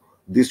to,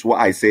 this is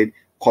what I said,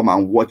 come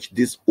and watch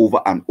this over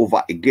and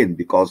over again,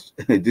 because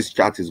this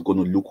chart is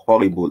going to look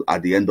horrible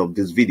at the end of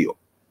this video.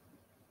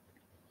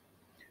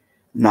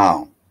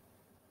 Now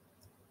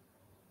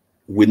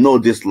we know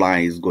this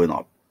line is going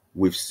up.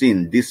 We've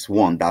seen this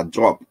one that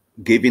dropped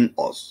giving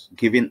us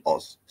 60%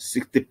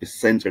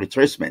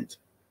 retracement.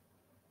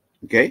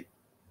 Okay,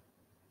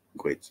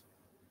 great.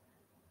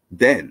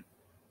 Then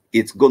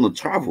it's going to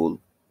travel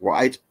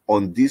right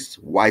on this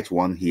white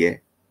one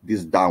here,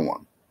 this down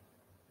one.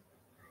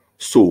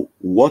 So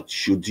what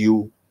should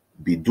you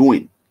be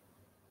doing?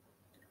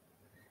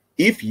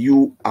 If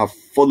you have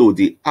followed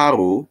the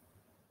arrow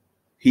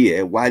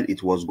here while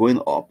it was going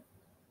up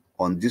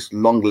on these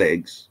long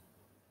legs,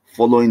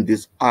 following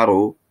this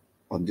arrow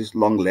on these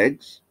long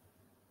legs,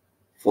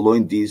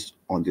 following this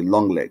on the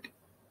long leg,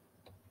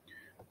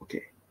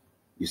 okay,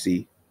 you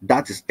see,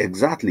 that is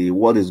exactly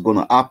what is going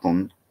to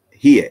happen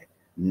here.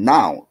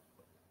 Now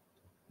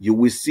you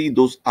will see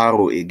those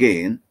arrow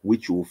again,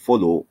 which you will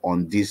follow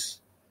on this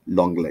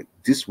long leg.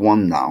 This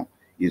one now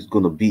is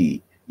going to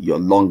be your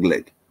long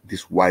leg,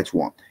 this white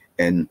one.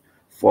 And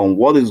from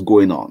what is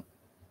going on,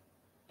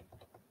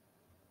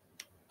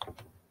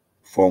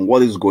 from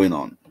whatever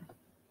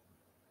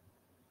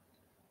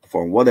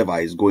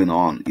is going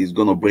on, is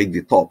going to break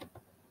the top.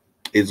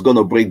 It's going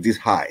to break this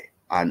high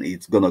and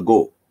it's going to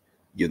go.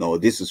 You know,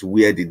 this is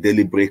where the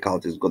daily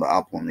breakout is going to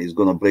happen. It's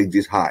going to break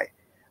this high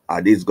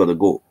and it's going to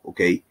go.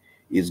 Okay,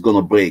 it's going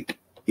to break.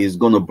 It's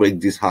going to break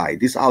this high.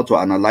 This is how to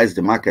analyze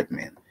the market,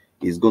 man.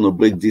 It's going to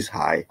break this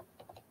high.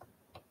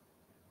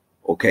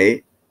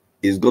 Okay,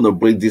 it's going to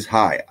break this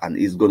high and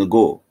it's going to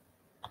go.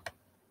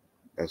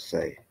 Let's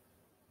say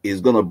it's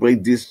going to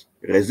break this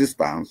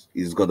resistance.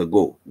 It's going to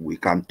go. We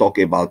can talk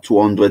about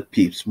 200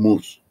 pips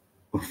moves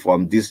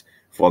from this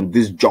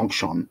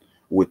junction.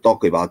 We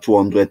talk about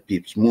 200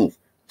 pips move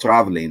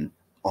traveling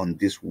on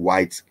this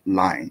white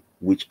line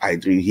which I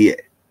drew here.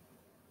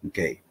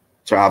 Okay,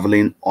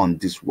 traveling on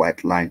this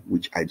white line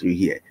which I drew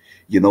here.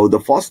 You know, the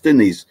first thing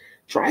is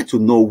try to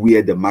know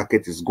where the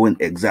market is going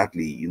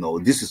exactly. You know,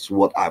 this is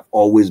what I've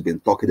always been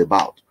talking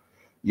about.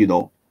 You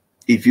know,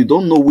 if you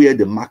don't know where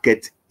the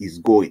market is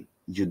going,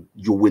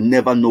 you will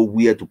never know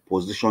where to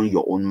position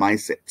your own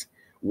mindset.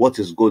 What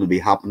is going to be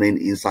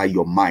happening inside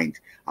your mind?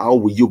 How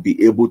will you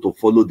be able to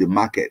follow the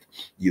market?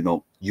 You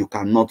know, you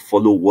cannot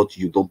follow what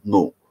you don't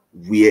know.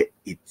 Where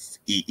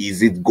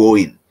is it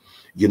going?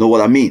 You know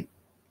what I mean?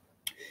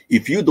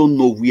 If you don't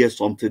know where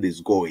something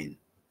is going,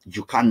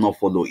 you cannot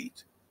follow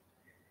it.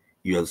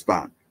 You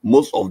understand?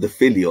 Most of the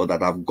failure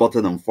that I've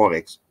gotten on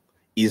Forex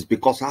is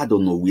because I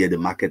don't know where the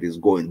market is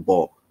going.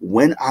 But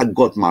when I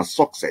got my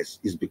success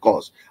is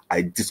because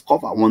I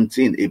discovered one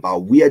thing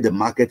about where the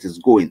market is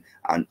going,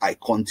 and I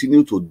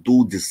continue to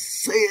do the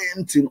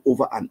same thing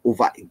over and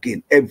over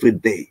again every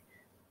day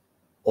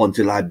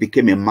until I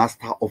became a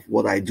master of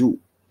what I do.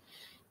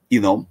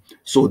 You know,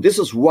 so this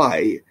is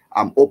why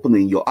I'm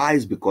opening your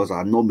eyes, because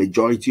I know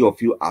majority of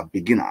you are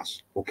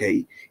beginners.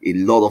 Okay, a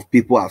lot of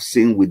people have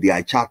seen with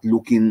their chart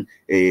looking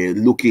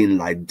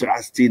like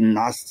drastic,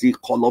 nasty,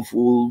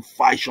 colorful,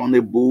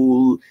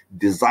 fashionable,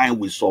 designed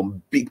with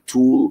some big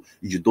tool.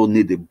 You don't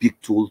need a big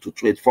tool to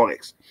trade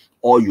Forex.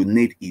 All you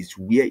need is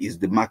where is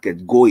the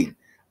market going,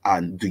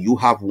 and do you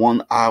have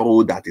one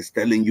arrow that is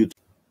telling you?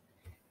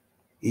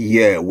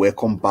 Yeah,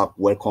 welcome back,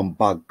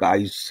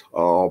 guys.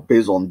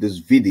 Based on this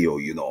video,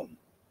 you know,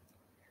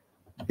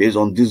 based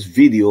on this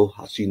video,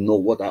 as you know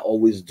what I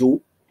always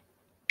do,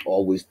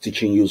 always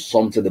teaching you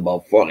something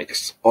about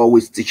Forex,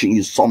 always teaching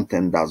you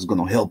something that's going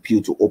to help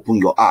you to open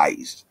your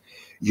eyes,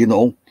 you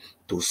know,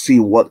 to see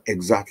what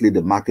exactly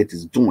the market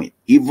is doing,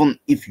 even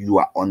if you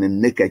are on a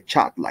naked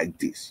chart like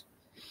this,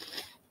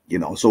 you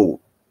know. So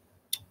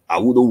I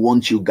wouldn't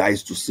want you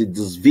guys to see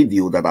this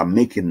video that I'm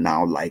making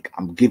now like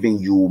I'm giving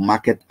you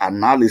market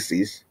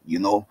analysis. You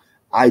know,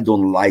 I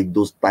don't like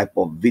those type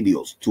of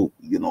videos too.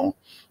 You know,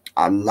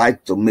 I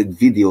like to make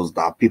videos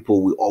that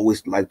people will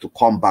always like to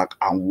come back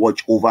and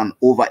watch over and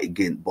over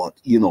again. But,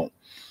 you know,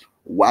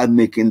 while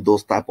making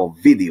those type of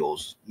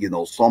videos, you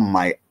know, some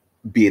might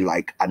be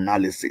like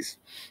analysis.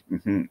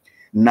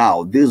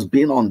 Now, this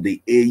been on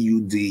the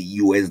AUD,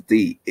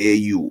 USD,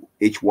 AU,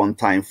 H1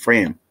 time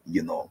frame,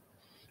 you know,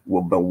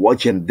 we've been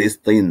watching this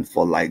thing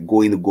for like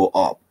going to go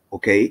up.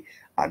 Okay,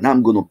 and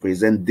I'm going to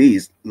present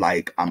this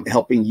like I'm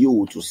helping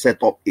you to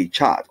set up a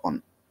chart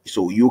on,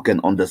 so you can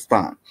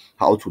understand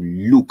how to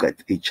look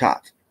at a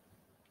chart.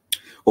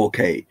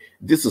 Okay,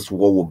 this is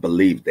what we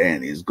believe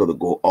then is going to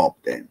go up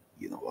then.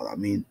 You know what I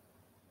mean?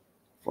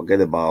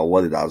 Forget about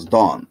what it has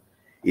done.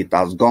 It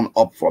has gone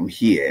up from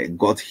here,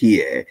 got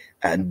here,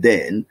 and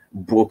then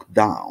broke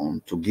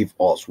down to give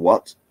us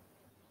what?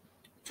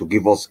 To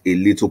give us a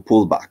little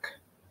pullback.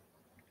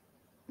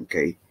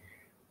 Okay,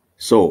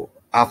 so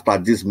after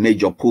this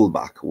major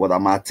pullback, what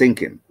am I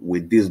thinking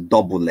with these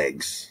double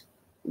legs?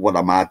 What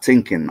am I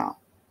thinking now?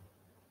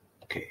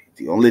 Okay,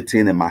 the only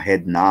thing in my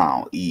head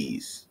now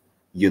is,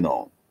 you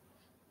know,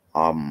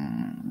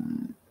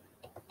 I'm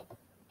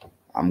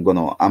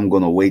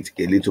gonna wait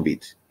a little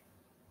bit.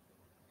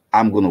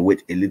 I'm gonna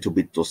wait a little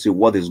bit to see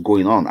what is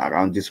going on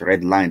around this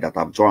red line that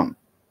I've drawn.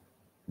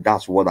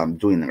 That's what I'm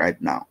doing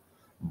right now.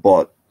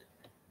 But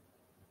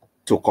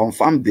To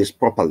confirm this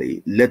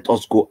properly, let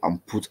us go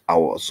and put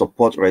our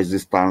support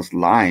resistance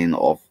line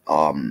of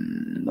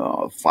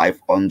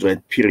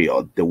 500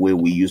 period, the way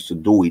we used to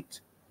do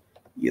it,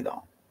 you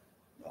know.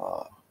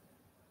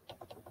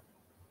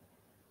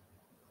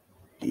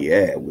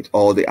 Yeah, with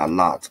all the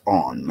alerts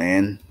on,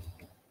 man.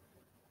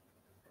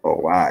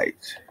 All right.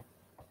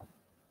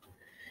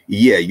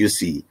 Yeah, you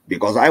see,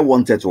 because I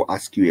wanted to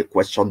ask you a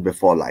question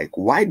before, like,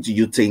 why do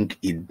you think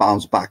it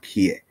bounced back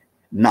here?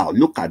 Now,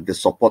 look at the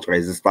support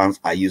resistance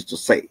I used to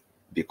say,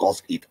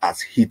 because it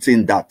has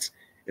hitting that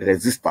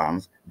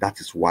resistance, that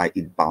is why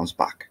it bounced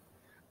back.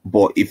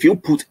 But if you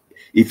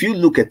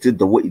look at it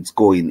the way it's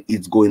going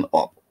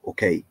up,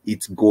 okay?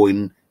 It's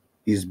blowing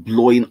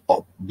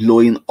up.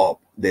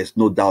 There's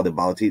no doubt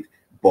about it.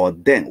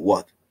 But then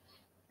what?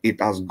 It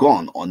has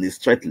gone on a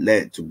straight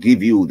line to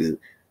give you the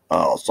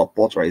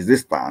support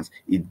resistance.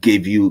 It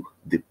gave you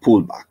the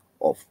pullback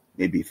of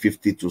maybe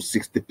 50 to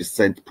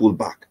 60%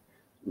 pullback.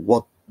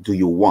 What do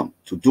you want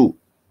to do?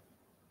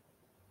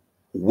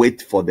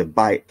 Wait for the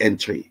buy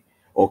entry.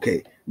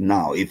 Okay,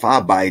 now if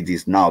I buy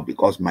this now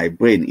because my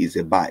brain is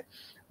a buy,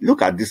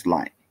 look at this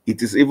line.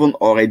 It is even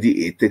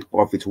already a take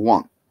profit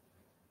one.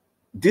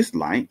 This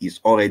line is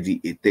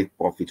already a take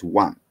profit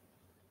one.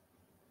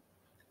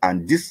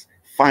 And this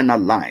final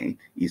line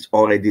is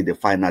already the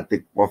final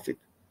take profit.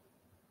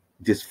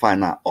 This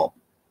final up.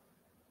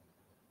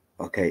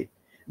 Okay,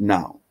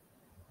 now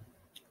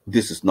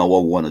this is not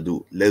what we want to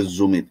do. Let's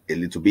zoom it a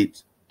little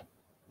bit.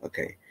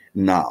 Okay,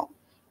 now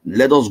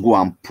let us go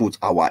and put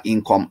our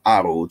income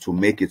arrow to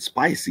make it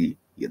spicy.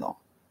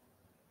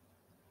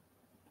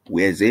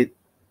 Where is it?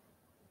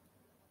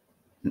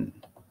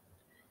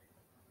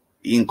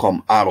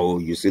 Income arrow.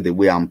 You see the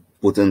way I'm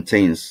putting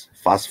things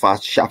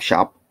fast, sharp,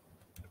 sharp.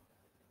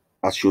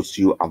 That shows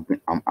you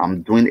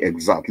I'm doing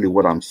exactly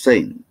what I'm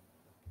saying.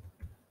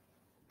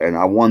 And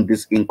I want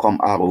this income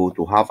arrow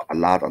to have a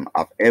lot and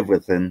have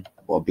everything,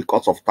 but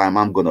because of time,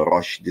 I'm going to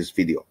rush this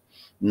video.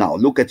 Now,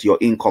 look at your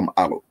income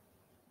arrow.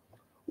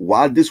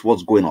 While this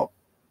was going up,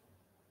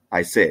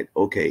 I said,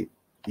 okay,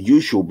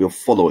 you should be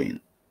following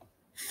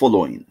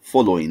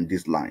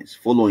these lines,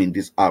 following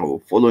this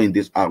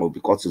arrow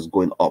because it's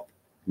going up.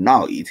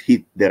 Now it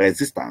hit the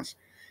resistance.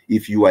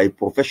 If you are a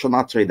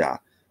professional trader,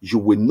 you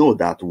will know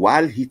that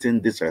while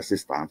hitting this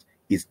resistance,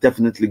 it's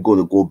definitely going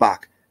to go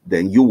back.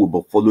 Then you will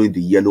be following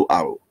the yellow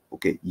arrow.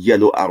 Okay,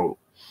 yellow arrow.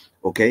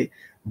 Okay,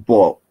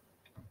 but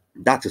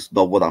that is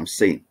not what I'm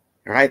saying.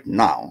 Right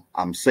now,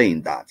 I'm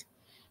saying that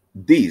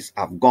these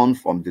have gone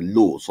from the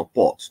low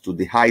support to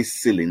the high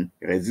ceiling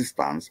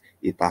resistance.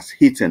 It has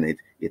hidden it.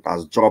 It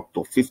has dropped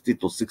to 50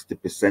 to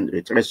 60%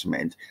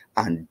 retracement,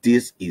 and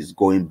this is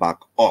going back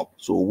up.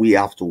 So we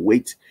have to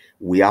wait.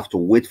 We have to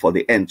wait for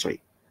the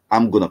entry.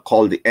 I'm going to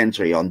call the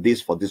entry on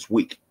this for this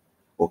week.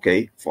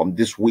 Okay, from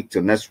this week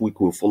to next week,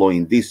 we're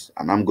following this,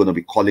 and I'm going to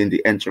be calling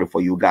the entry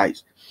for you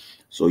guys.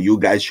 So you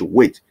guys should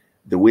wait.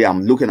 The way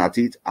I'm looking at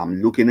it,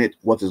 I'm looking at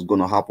what is going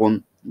to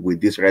happen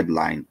with this red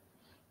line.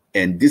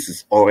 And this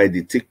is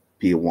already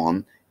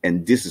TP1,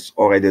 and this is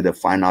already the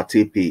final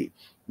TP.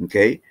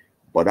 Okay,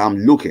 but I'm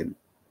looking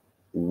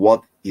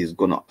what is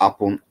going to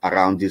happen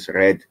around this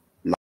red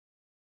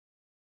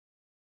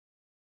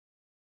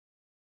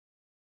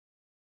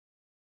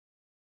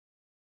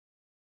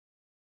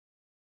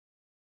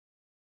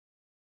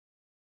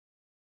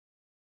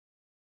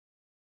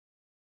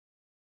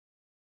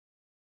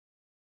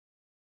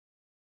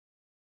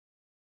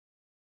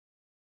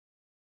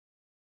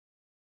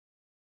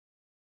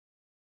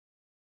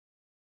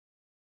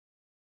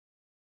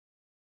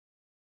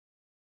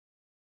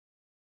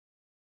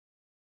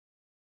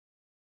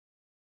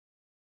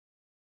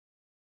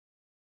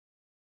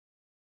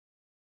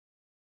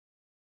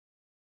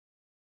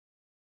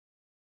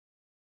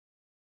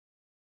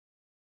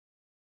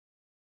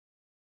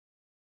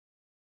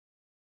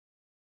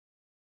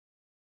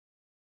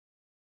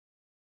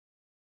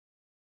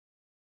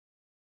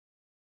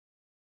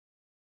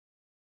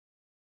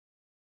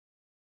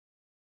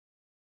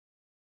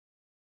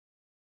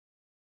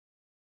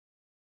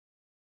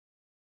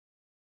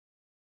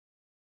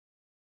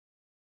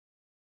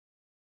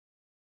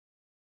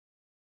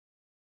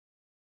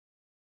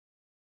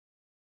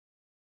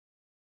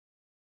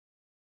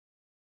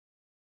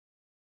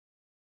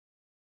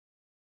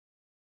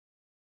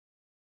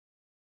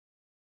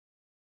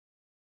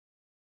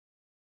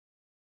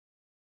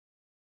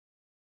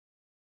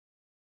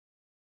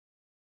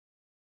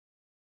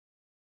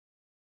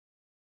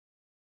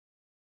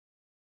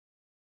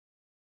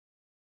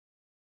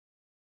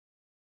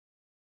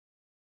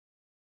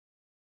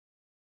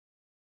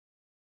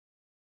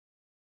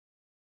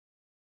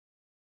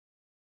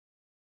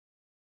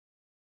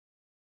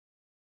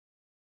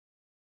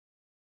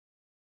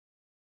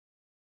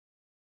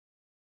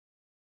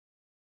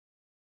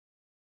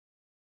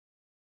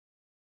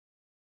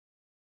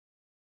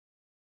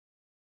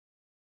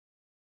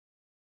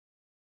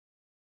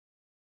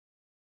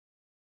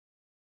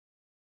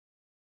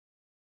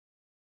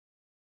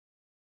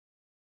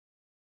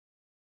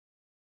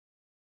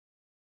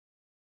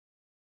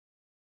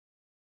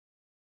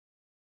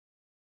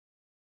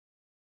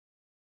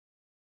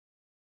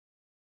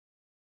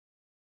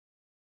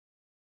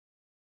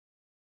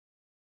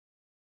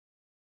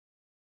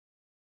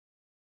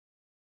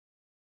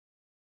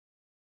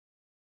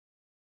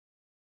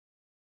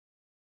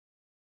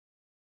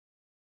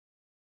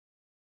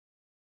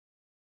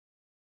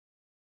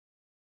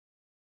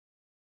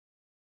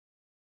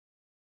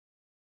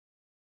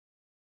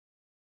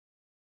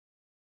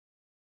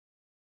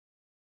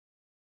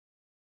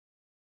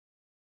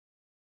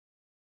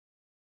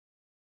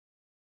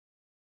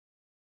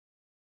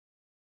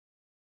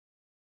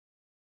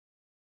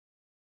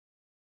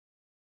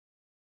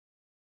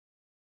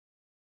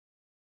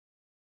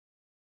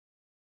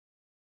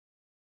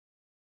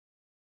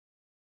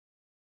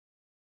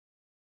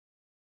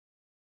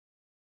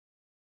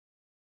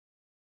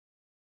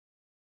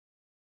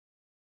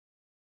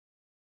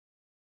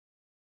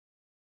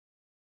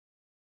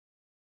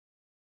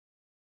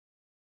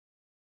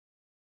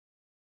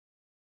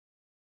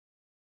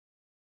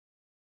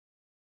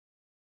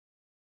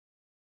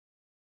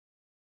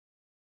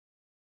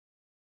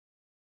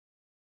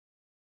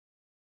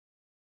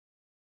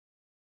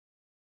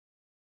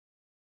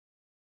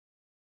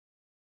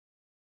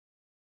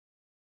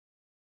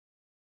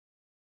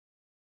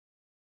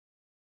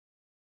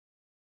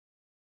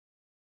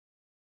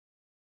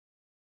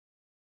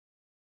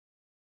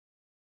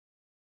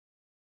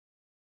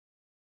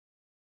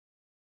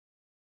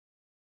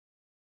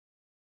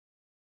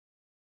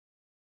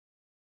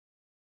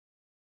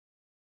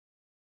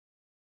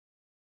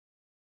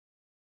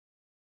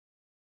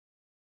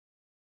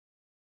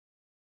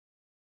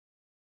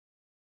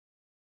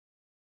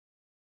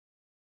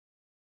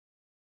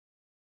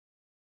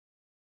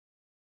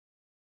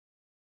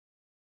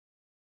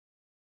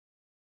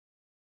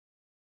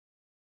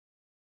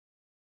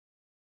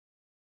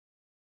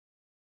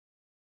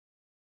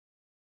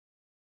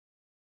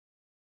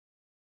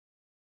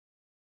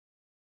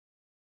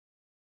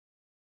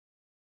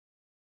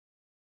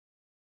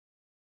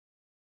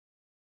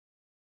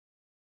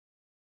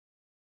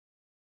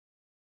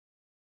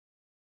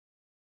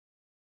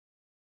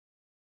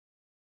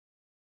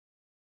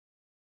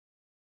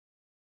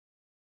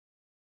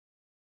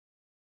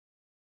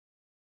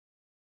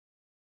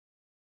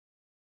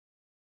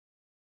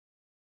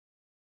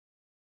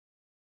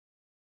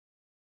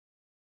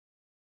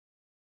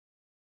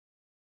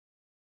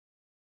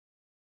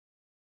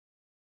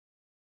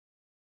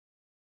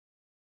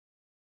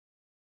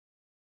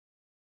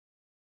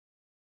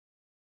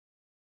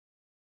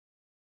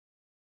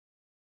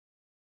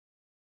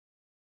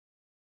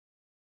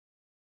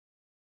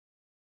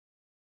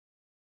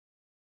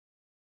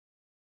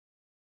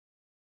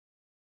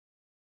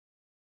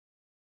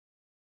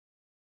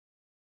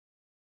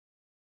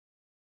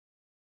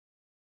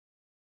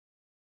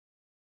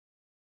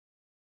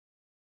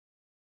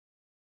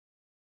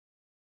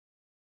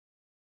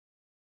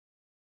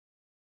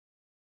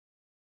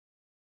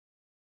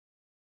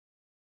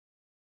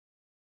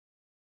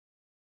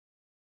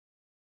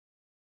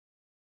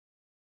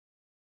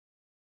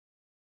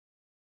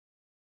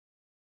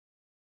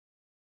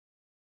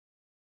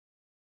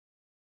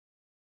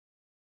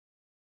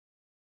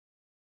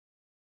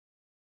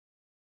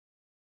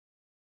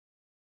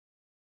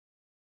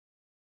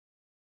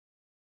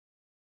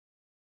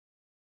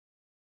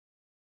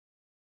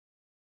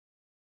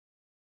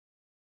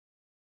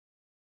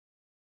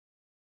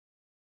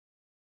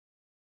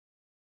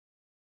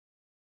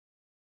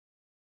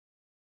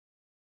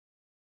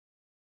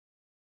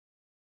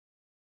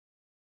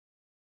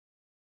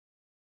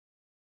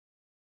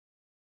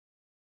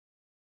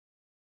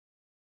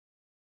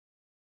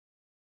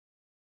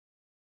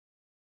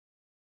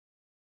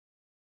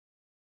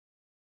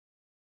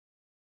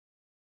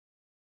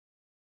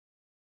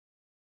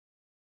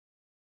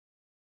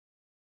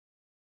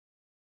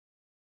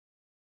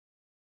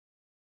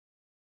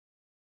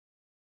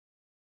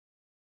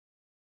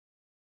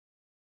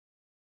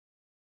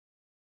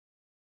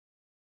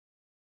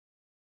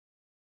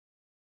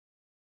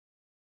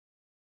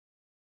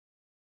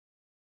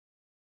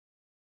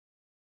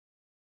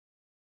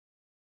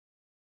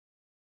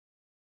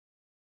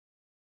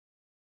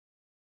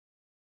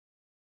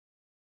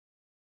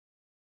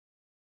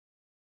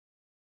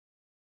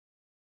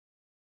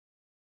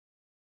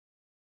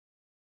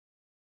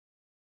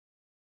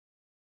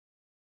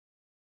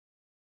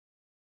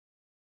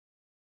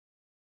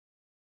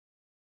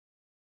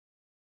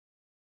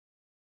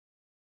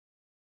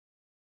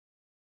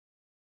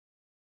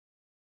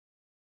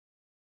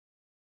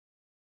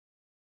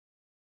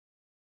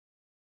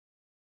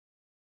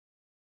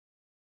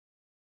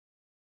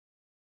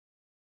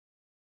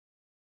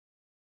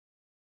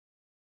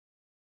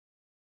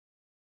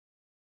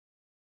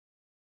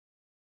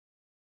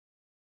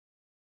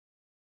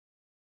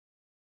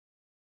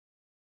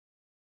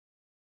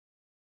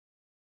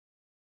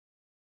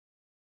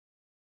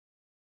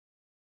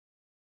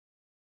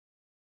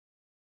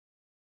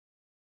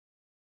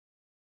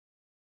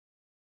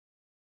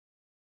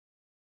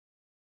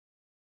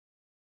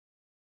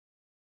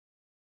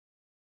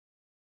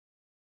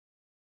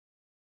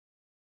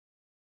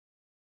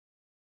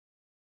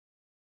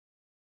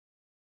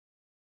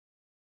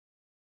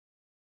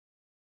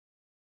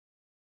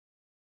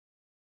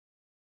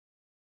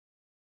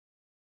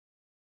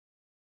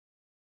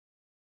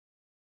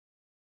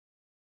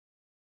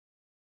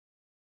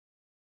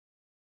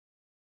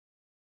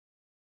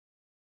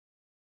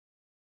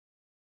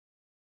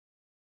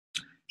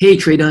Hey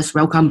traders,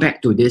 welcome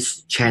back to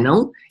this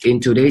channel.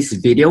 In today's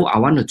video, I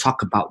want to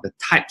talk about the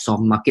types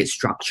of market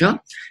structure.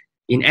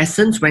 In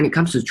essence, when it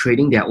comes to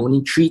trading, there are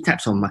only 3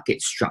 types of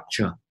market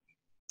structure.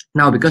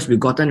 Now, because we've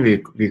gotten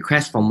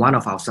requests from one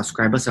of our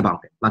subscribers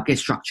about market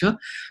structure,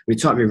 we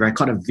thought we'd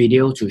record a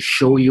video to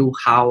show you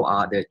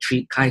how the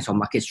 3 kinds of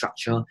market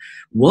structure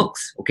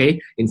works,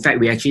 okay? In fact,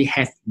 we actually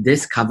have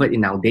this covered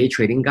in our day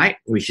trading guide,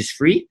 which is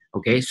free,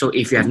 okay? So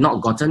if you have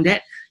not gotten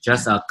that,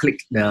 just click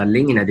the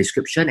link in the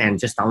description and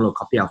just download a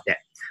copy of that.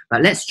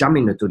 But let's jump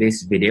into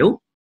today's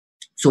video.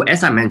 So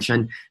as I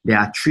mentioned, there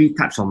are 3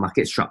 types of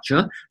market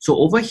structure. So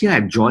over here,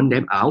 I've drawn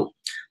them out.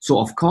 So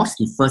of course,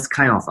 the first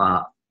kind of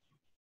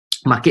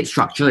market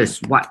structure is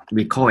what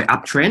we call an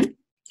uptrend.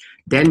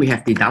 Then we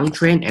have the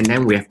downtrend, and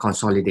then we have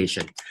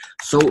consolidation.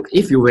 So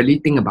if you really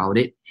think about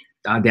it,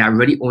 there are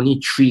really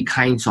only 3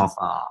 kinds of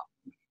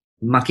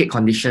market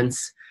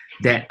conditions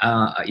that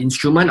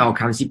instrument or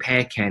currency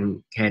pair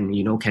can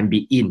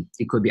be in.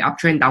 It could be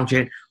uptrend,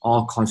 downtrend,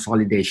 or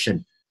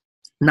consolidation.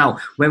 Now,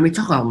 when we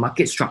talk about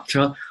market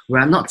structure, we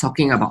are not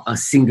talking about a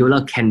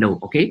singular candle,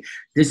 okay?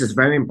 This is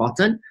very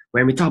important.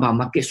 When we talk about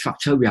market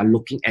structure, we are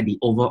looking at the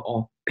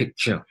overall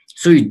picture.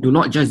 So you do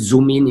not just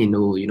zoom in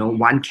into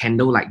one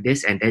candle like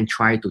this and then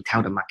try to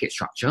tell the market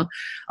structure.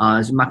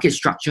 Market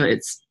structure,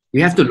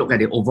 you have to look at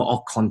the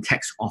overall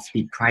context of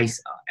the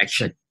price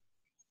action.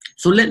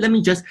 So let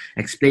me just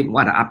explain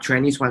what an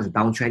uptrend is, what a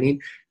downtrend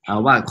is,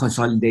 what a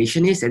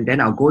consolidation is, and then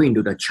I'll go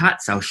into the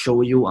charts. I'll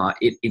show you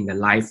it in the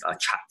live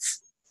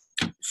charts.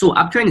 So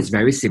uptrend is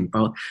very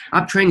simple.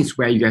 Uptrend is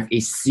where you have a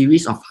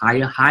series of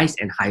higher highs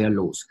and higher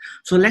lows.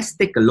 So let's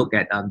take a look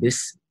at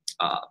this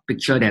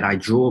picture that I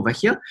drew over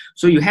here.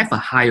 So you have a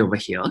high over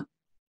here.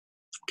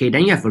 Okay,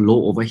 then you have a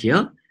low over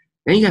here.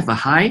 Then you have a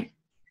high,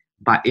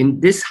 but in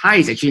this high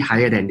is actually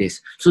higher than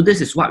this. So this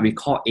is what we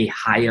call a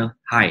higher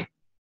high.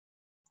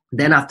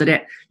 Then after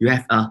that, you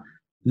have a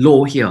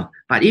low here.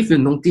 But if you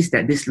notice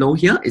that this low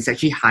here is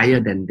actually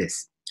higher than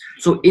this.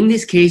 So in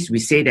this case, we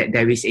say that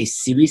there is a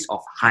series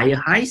of higher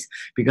highs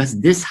because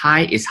this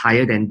high is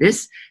higher than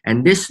this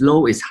and this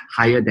low is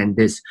higher than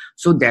this.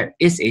 So there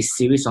is a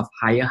series of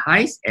higher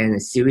highs and a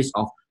series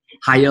of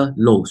higher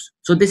lows.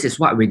 So this is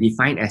what we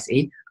define as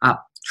a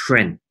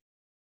uptrend.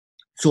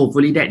 So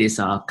hopefully that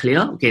is clear.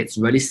 Okay, it's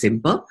really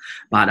simple,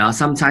 but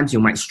sometimes you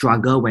might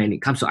struggle when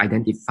it comes to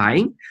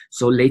identifying.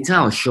 So later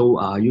I'll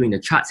show you in the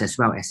charts as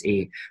well as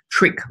a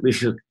trick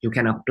which you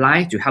can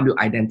apply to help you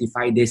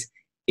identify this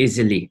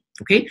easily.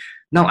 Okay,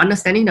 now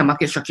understanding the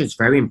market structure is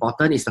very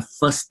important. It's the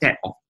first step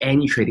of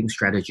any trading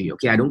strategy.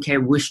 Okay, I don't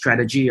care which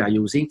strategy you are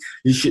using,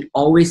 you should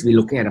always be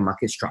looking at the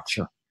market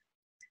structure.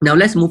 Now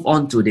let's move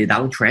on to the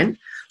downtrend.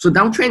 So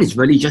downtrend is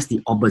really just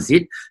the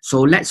opposite.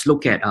 So let's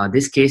look at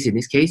this case. In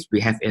this case, we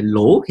have a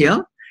low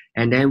here,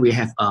 and then we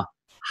have a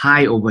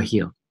high over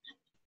here.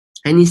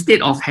 And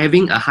instead of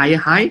having a higher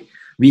high,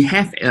 we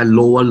have a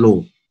lower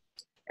low.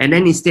 And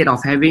then instead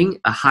of having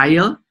a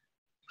higher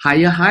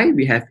high,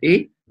 we have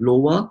a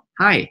lower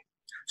high.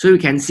 So you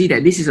can see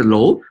that this is a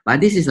low, but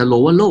this is a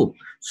lower low.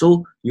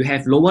 So you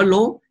have lower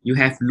low, you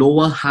have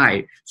lower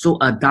high. So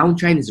a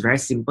downtrend is very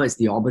simple. It's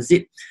the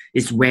opposite.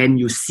 It's when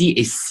you see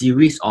a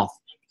series of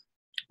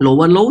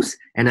lower lows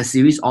and a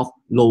series of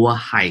lower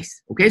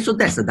highs. Okay, so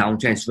that's the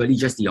downtrend. It's really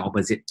just the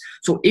opposite.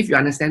 So if you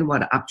understand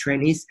what the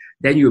uptrend is,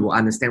 then you will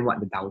understand what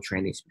the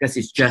downtrend is because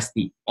it's just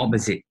the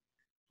opposite.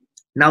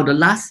 Now the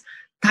last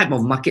type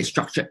of market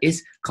structure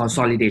is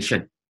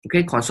consolidation.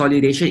 Okay,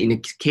 consolidation in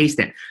the case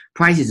that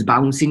price is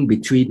bouncing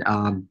between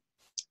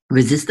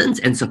resistance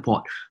and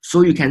support.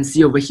 So you can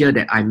see over here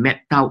that I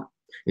mapped out,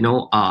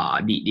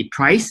 the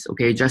price.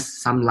 Okay,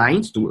 just some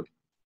lines to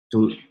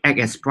act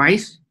as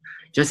price.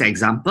 Just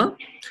example.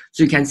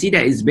 So you can see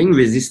that it's being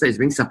resisted, it's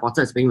being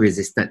supported, it's being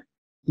resisted.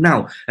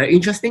 Now, an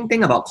interesting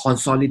thing about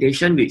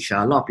consolidation, which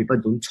a lot of people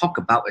don't talk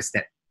about, is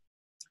that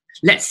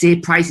let's say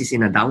price is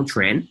in a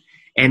downtrend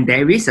and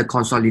there is a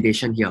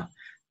consolidation here.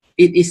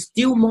 It is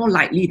still more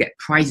likely that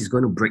price is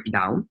going to break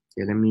down.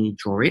 Okay, let me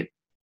draw it.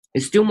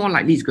 It's still more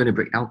likely it's going to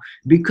break down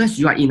because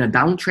you are in a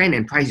downtrend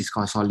and price is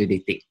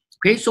consolidating.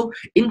 Okay, so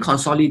in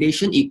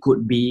consolidation, it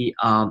could be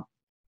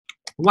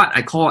what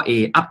I call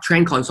a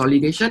uptrend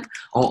consolidation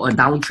or a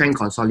downtrend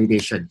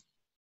consolidation.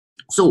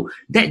 So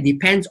that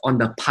depends on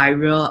the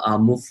prior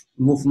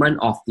movement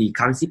of the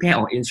currency pair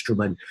or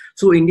instrument.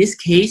 So in this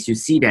case, you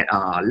see that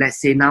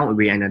let's say now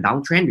we are in a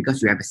downtrend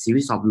because we have a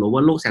series of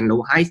lower lows and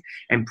lower highs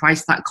and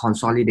price start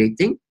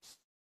consolidating.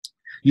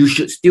 You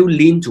should still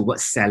lean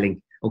towards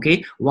selling.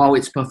 Okay, while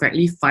it's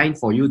perfectly fine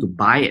for you to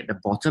buy at the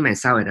bottom and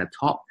sell at the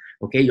top,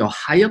 okay, your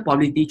higher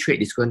probability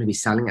trade is going to be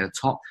selling at the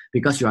top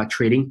because you are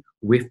trading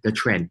with the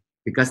trend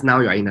because now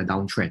you're in a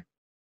downtrend.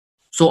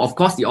 So of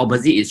course the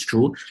opposite is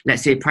true.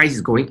 Let's say price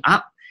is going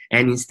up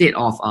and instead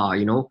of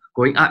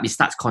going up, it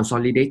starts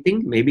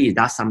consolidating. Maybe it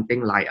does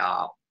something like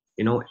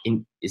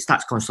it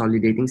starts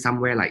consolidating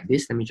somewhere like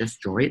this. Let me just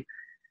draw it.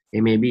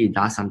 Okay, maybe it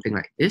does something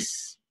like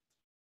this.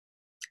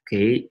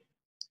 Okay,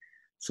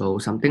 so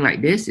something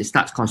like this. It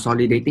starts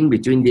consolidating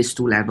between these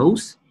two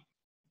levels.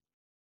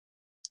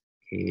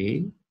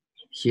 Okay,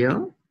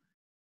 here.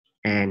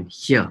 and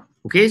here.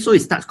 Okay, so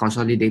it starts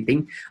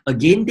consolidating.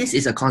 Again, this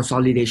is a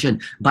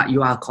consolidation, but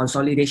you are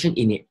consolidation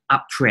in an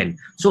uptrend.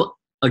 So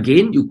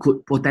again, you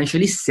could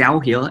potentially sell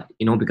here,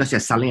 you know, because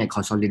you're selling a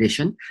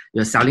consolidation.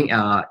 You're selling,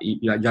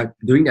 you're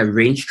doing a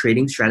range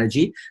trading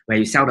strategy where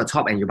you sell the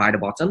top and you buy the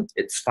bottom.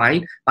 It's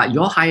fine, but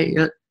your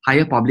higher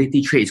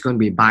probability trade is going to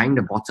be buying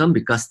the bottom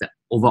because the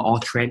overall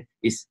trend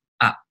is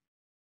up.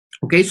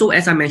 Okay, so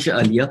as I mentioned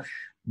earlier,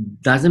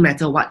 doesn't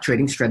matter what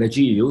trading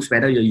strategy you use,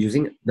 whether you're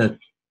using the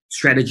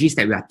strategies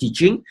that we are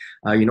teaching,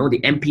 you know, the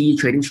MPE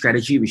trading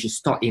strategy, which is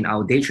taught in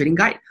our day trading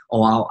guide,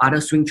 or our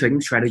other swing trading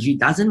strategy,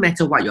 doesn't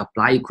matter what you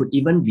apply. It could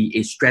even be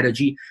a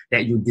strategy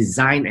that you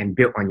design and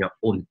build on your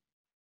own.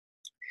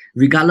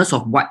 Regardless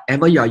of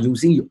whatever you are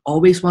using, you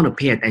always want to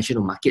pay attention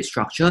to market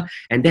structure,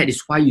 and that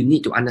is why you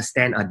need to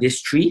understand this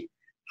tree,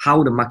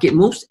 how the market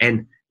moves,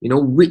 and you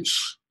know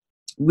which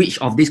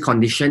of this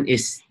condition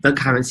is the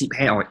currency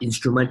pair or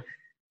instrument,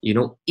 you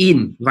know,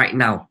 in right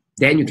now.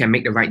 Then you can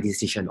make the right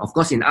decision. Of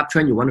course, in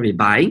uptrend, you want to be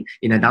buying.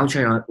 In a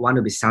downtrend, you want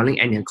to be selling.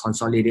 And in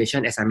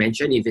consolidation, as I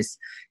mentioned, if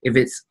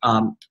it's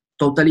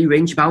totally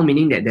range bound,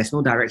 meaning that there's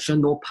no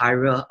direction, no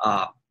prior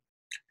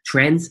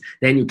trends,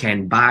 then you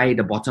can buy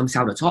the bottom,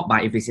 sell the top.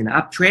 But if it's in an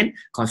uptrend,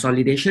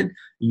 consolidation,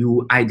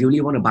 you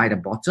ideally want to buy the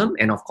bottom.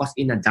 And of course,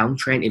 in a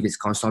downtrend, if it's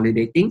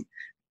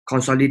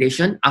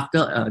consolidation, after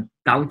a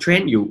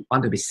downtrend, you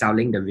want to be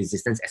selling the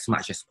resistance as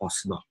much as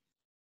possible.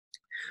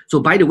 So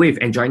by the way, if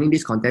you're enjoying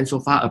this content so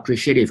far,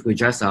 appreciate it if you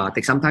just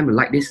take some time to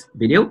like this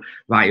video,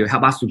 right? It will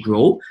help us to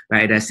grow,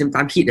 right? At the same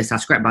time, hit the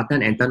subscribe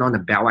button and turn on the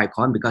bell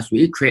icon because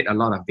we create a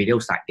lot of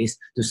videos like this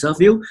to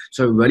serve you.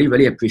 So really,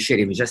 really appreciate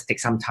if you just take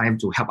some time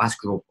to help us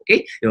grow,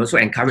 okay? It also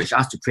encourage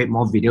us to create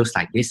more videos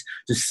like this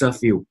to serve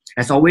you.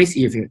 As always,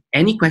 if you have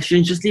any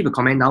questions, just leave a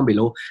comment down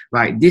below,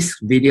 right? This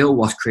video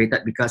was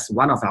created because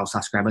one of our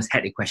subscribers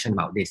had a question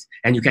about this.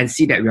 And you can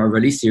see that we are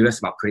really serious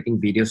about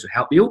creating videos to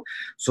help you.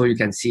 So you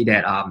can see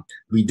that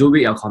we do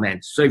read your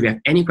comments. So if you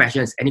have any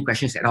questions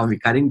at all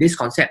regarding this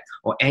concept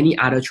or any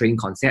other trading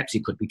concepts,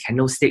 it could be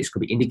candlesticks, could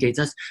be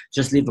indicators,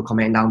 just leave a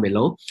comment down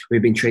below.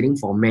 We've been trading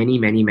for many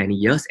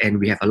years and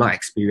we have a lot of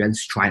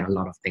experience trying a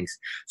lot of things.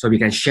 So we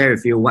can share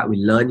with you what we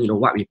learned, you know,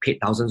 what we paid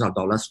thousands of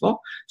dollars for.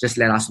 Just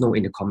let us know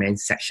in the comment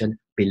section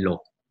below.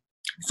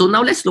 So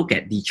now let's look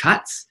at the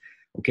charts.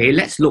 Okay,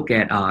 let's look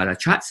at the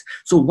charts.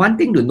 So one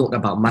thing to note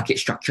about market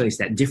structure is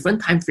that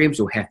different time frames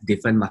will have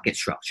different market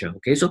structure.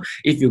 Okay, so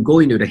if you go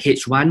into the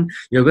H1,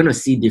 you're going to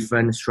see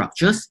different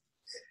structures.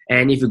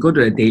 And if you go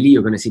to the daily,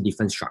 you're going to see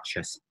different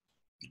structures.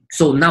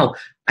 So now,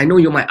 I know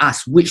you might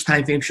ask, which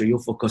time frame should you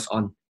focus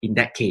on in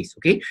that case,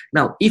 okay?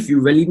 Now, if you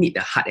really need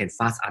the hard and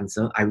fast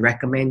answer, I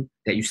recommend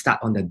that you start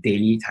on the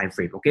daily time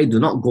frame, okay? Do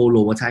not go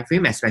lower time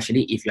frame,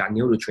 especially if you are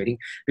new to trading,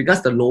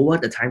 because the lower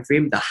the time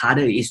frame, the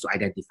harder it is to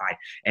identify,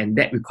 and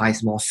that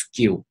requires more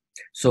skill.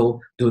 So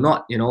do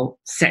not, you know,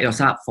 set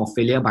yourself up for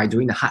failure by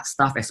doing the hard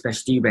stuff,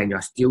 especially when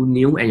you're still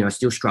new and you're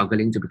still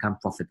struggling to become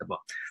profitable,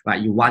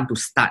 right? You want to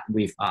start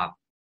with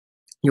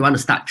you want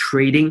to start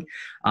trading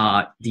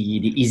the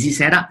easy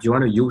setup. You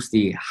want to use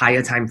the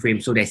higher time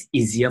frame so that's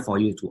easier for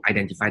you to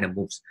identify the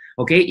moves.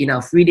 Okay, in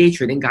our 3-day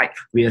trading guide,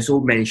 we also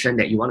mentioned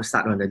that you want to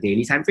start on the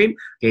daily time frame.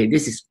 Okay,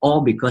 this is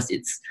all because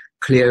it's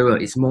clearer,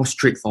 it's more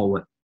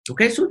straightforward.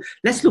 Okay, so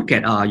let's look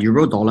at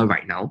euro dollar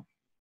right now.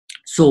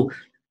 So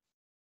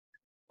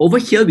over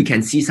here, we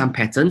can see some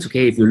patterns.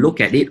 Okay, if you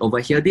look at it over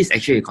here, this is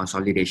actually a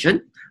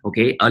consolidation.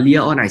 Okay, earlier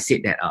on, I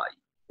said that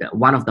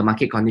one of the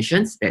market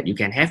conditions that you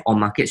can have or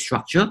market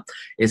structure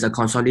is a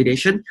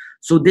consolidation.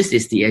 So this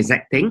is the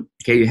exact thing.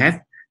 Okay, you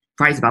have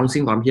price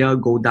bouncing from here,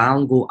 go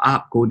down, go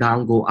up, go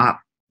down, go up.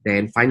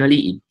 Then finally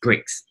it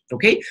breaks.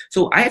 Okay,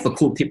 so I have a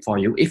cool tip for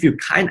you. If you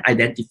can't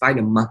identify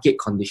the market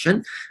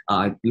condition,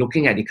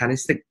 looking at the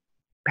candlestick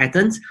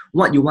patterns,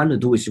 what you want to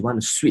do is you want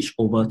to switch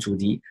over to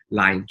the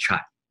line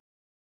chart.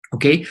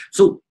 Okay,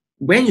 so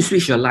when you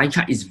switch your line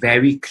chart, it's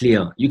very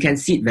clear. You can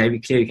see it very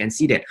clear. You can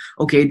see that,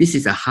 okay, this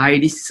is a high,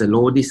 this is a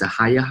low, this is a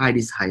higher high,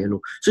 this is a higher low.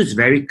 So it's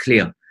very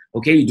clear.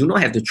 Okay, you do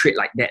not have to trade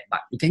like that, but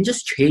you can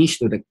just change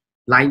to the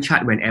line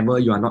chart whenever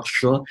you are not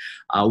sure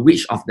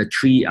which of the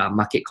three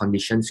market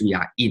conditions we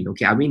are in.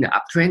 Okay, are we in the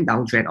uptrend,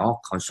 downtrend, or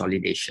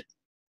consolidation?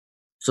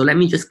 So let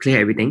me just clear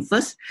everything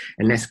first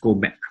and let's go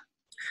back.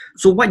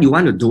 So what you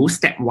want to do,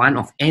 step one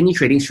of any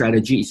trading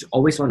strategy is you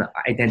always want to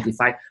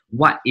identify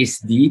what is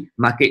the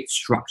market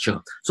structure.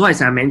 So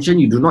as I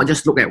mentioned, you do not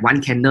just look at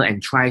one candle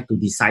and try to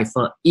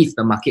decipher if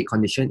the market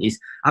condition is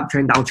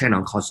uptrend, downtrend,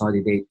 or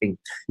consolidating.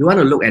 You want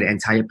to look at the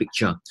entire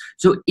picture.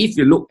 So if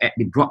you look at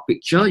the broad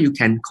picture, you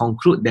can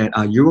conclude that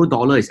euro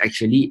dollar is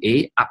actually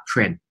a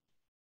uptrend.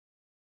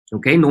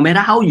 Okay, no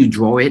matter how you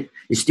draw it,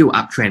 it's still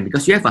uptrend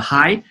because you have a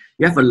high,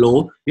 you have a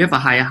low, you have a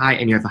higher high,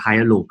 and you have a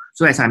higher low.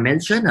 So as I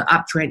mentioned, the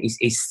uptrend is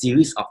a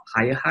series of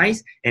higher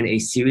highs and a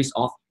series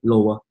of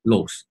lower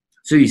lows.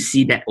 So you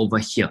see that over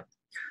here.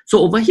 So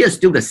over here is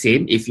still the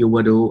same. If you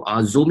were to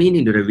zoom in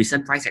into the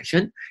recent price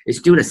action, it's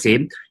still the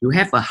same. You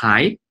have a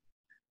high,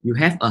 you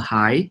have a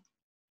high,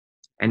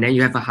 and then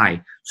you have a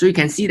high. So you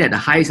can see that the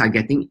highs are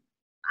getting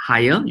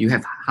higher. You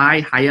have high,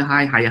 higher,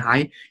 high, higher,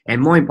 high.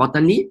 And more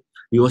importantly,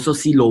 you also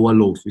see lower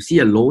lows. You see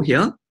a low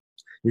here.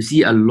 You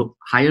see a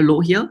higher low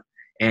here.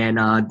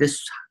 And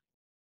this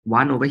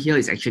one over here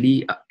is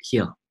actually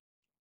here.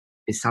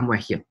 It's somewhere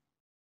here.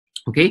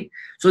 Okay,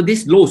 so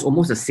this low is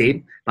almost the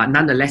same, but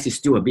nonetheless it's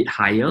still a bit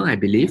higher. I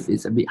believe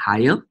it's a bit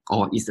higher,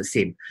 or it's the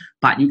same.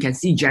 But you can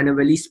see,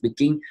 generally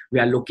speaking, we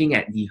are looking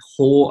at the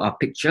whole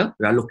picture.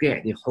 We are looking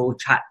at the whole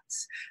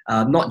charts,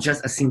 not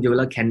just a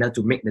singular candle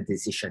to make the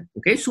decision.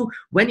 Okay, so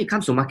when it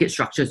comes to market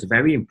structure, it's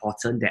very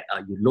important that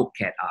you look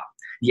at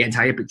the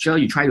entire picture.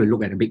 You try to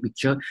look at the big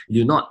picture.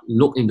 You do not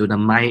look into the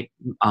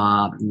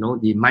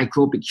the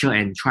micro picture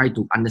and try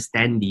to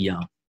understand the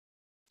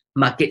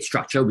market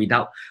structure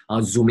without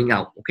zooming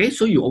out. Okay,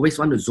 so you always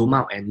want to zoom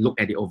out and look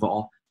at the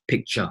overall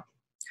picture.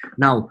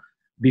 Now,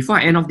 before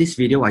I end off this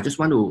video, I just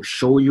want to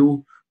show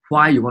you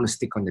why you want to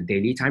stick on the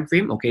daily time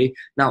frame. Okay,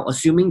 now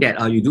assuming that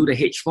you do the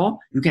H4,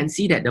 you can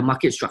see that the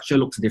market structure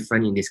looks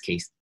different in this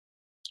case.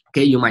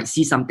 Okay, you might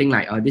see something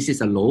like this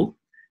is a low,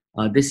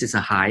 this is a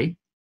high,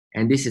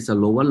 and this is a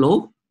lower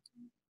low.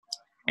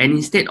 And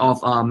instead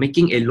of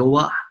making a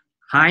lower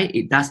high,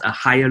 it does a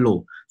higher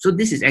low. So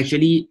this is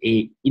actually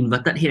a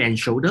inverted head and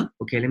shoulder.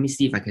 Okay, let me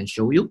see if I can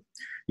show you.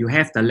 You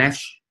have the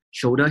left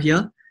shoulder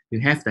here,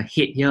 you have the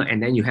head here,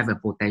 and then you have a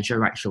potential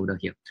right shoulder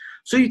here.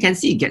 So you can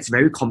see it gets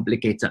very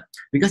complicated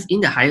because in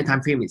the higher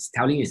time frame, it's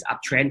telling you it's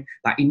uptrend,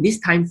 but in this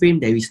time frame,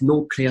 there is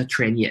no clear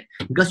trend yet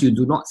because you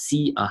do not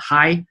see a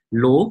high,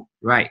 low,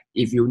 right?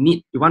 If you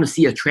want to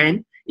see a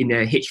trend in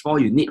the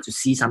H4, you need to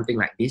see something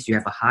like this. You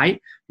have a high,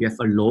 you have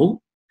a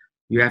low,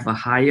 you have a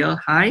higher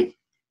high,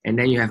 and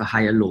then you have a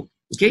higher low.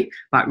 Okay,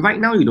 but right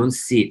now you don't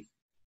see it.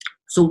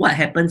 So what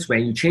happens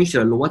when you change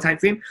to a lower time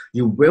frame?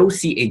 You will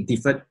see a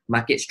different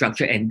market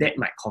structure, and that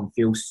might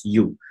confuse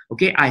you.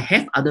 Okay, I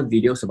have other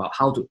videos about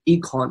how to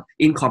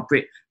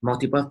incorporate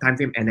multiple time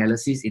frame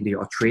analysis into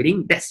your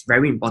trading. That's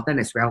very important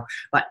as well.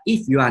 But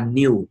if you are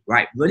new,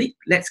 right, really,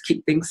 let's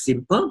keep things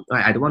simple.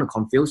 Right, I don't want to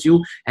confuse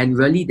you, and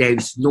really there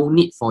is no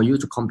need for you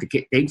to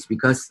complicate things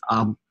because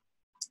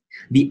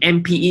the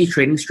MPE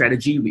trading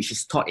strategy, which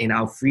is taught in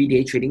our free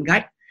day trading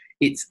guide,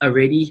 it's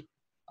already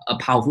a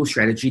powerful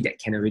strategy that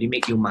can already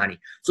make you money.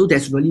 So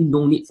there's really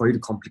no need for you to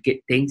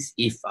complicate things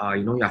if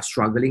you are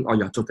struggling or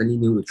you're totally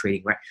new to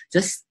trading, right?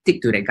 Just stick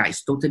to that guide.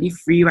 It's totally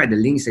free, right? The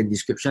link's in the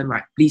description,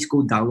 right? Please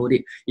go download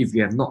it if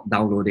you have not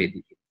downloaded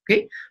it.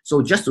 Okay,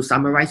 so just to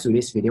summarize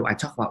today's video, I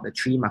talk about the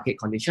three market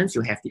conditions.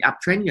 You have the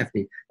uptrend, you have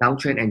the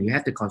downtrend, and you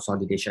have the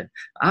consolidation.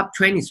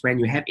 Uptrend is when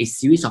you have a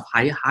series of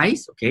higher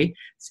highs, okay,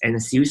 and a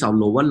series of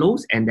lower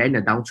lows, and then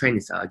the downtrend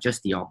is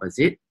just the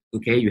opposite.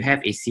 Okay, you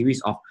have a series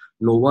of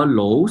lower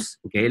lows,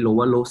 okay,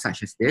 lower lows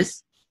such as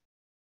this,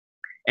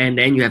 and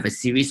then you have a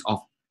series of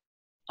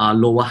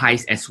lower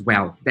highs as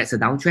well. That's a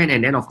downtrend,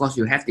 and then of course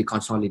you have the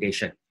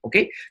consolidation.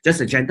 Okay,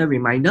 just a gentle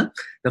reminder,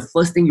 the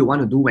first thing you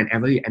want to do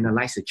whenever you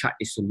analyze the chart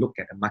is to look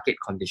at the market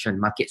condition,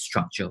 market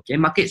structure. Okay,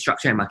 market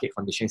structure and market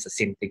condition is the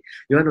same thing.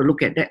 You want to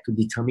look at that to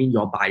determine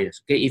your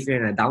buyers. Okay, if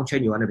you're in a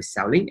downtrend, you want to be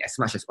selling as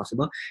much as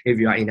possible. If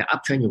you are in an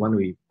uptrend, you want to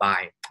be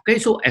buying. Okay,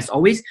 so as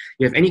always, if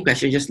you have any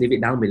questions, just leave it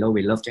down below.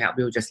 We love to help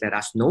you. Just let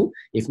us know.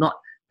 If not,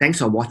 thanks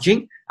for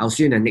watching. I'll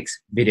see you in the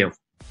next video.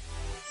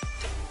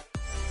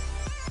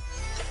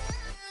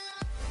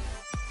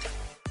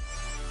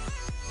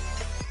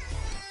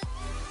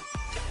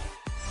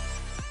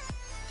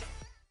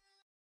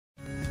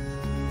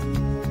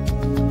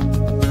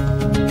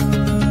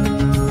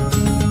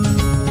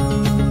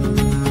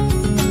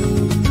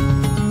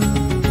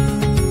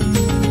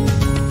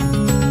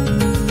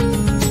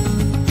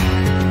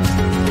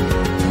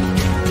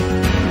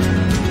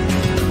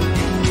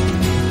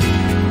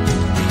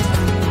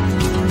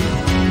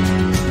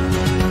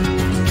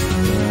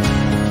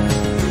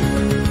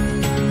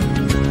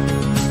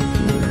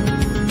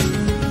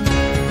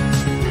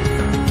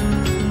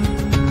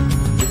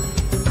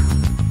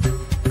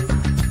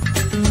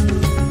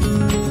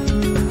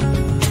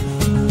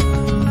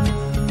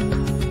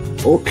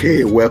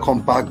 Okay,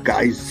 welcome back,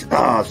 guys.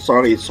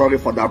 Sorry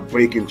for that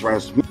break in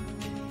transmission.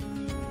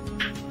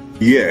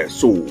 Yeah,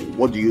 so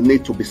what do you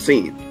need to be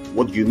seeing?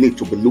 What do you need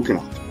to be looking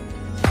at?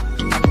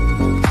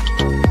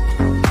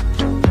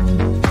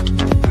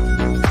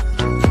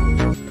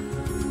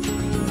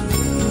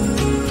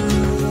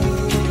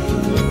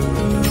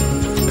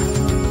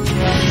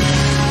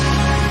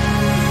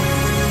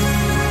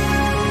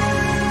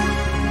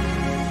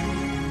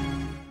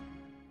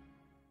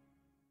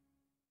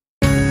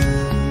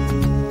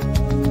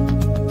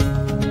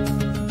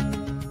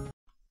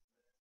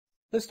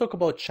 Let's talk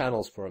about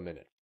channels for a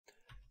minute.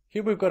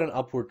 Here we've got an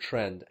upward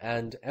trend,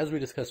 and as we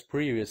discussed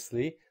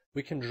previously,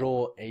 we can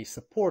draw a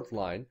support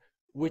line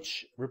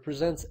which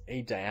represents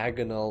a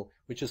diagonal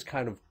which is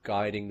kind of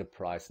guiding the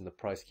price, and the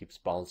price keeps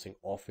bouncing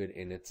off it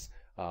in its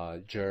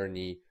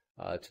journey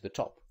to the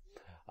top.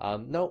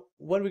 Now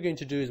what we're going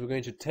to do is we're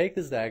going to take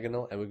this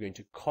diagonal and we're going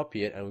to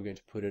copy it and we're going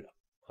to put it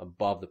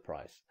above the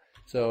price.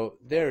 So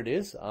there it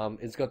is.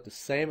 It's got the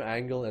same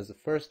angle as the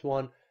first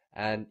one,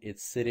 and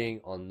it's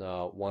sitting on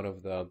one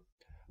of the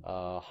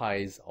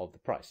highs of the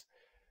price.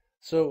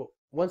 So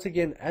once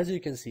again, as you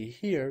can see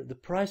here, the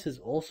price is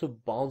also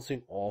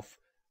bouncing off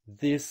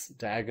this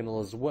diagonal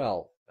as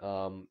well,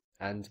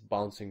 and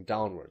bouncing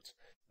downwards.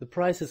 The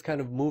price is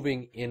kind of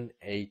moving in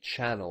a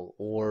channel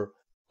or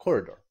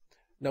corridor.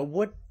 Now,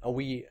 what are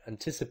we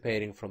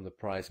anticipating from the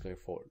price going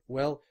forward?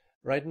 Well,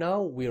 right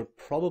now we are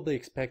probably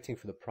expecting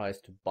for the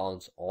price to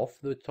bounce off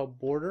the top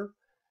border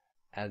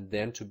and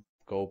then to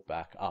go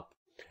back up.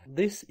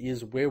 This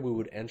is where we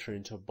would enter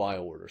into a buy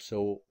order.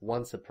 So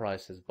once the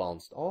price has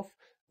bounced off,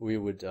 we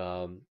would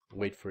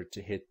wait for it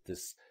to hit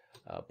this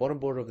bottom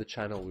border of the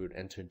channel. We would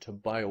enter into a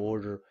buy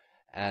order,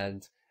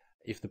 and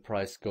if the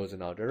price goes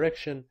in our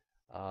direction,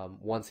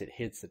 once it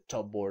hits the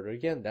top border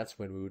again, that's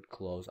when we would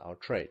close our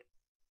trade.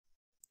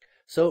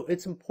 So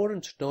it's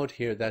important to note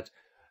here that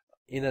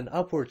in an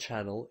upward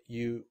channel,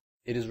 it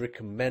is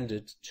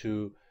recommended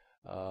to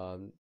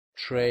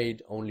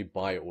trade only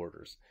buy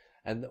orders.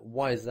 And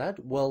why is that?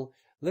 Well,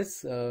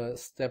 let's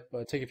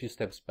take a few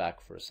steps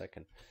back for a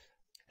second.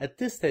 At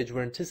this stage,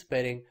 we're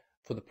anticipating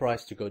for the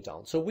price to go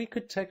down. So we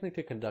could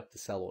technically conduct a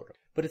sell order,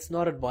 but it's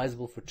not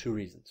advisable for two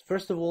reasons.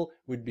 First of all,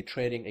 we'd be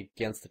trading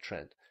against the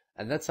trend,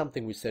 and that's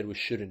something we said we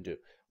shouldn't do.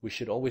 We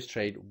should always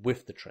trade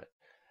with the trend.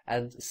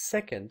 And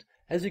second,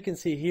 as you can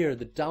see here,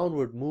 the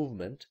downward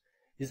movement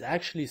is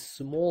actually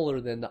smaller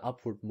than the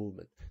upward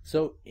movement.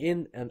 So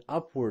in an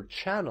upward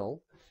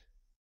channel,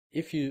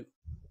 if you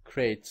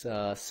create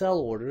sell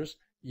orders,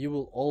 you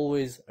will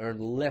always earn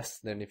less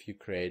than if you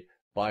create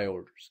buy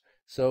orders.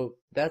 So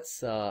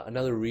that's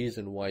another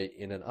reason why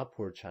in an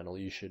upward channel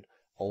you should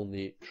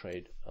only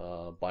trade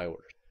buy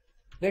orders.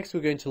 Next, we're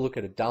going to look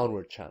at a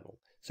downward channel.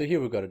 So here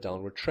we've got a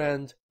downward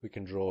trend. We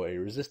can draw a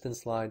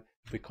resistance line.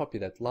 If we copy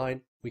that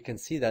line, we can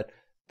see that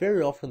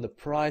very often the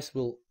price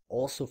will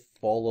also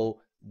follow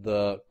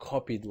the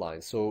copied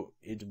line. So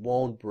it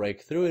won't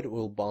break through it, it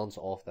will bounce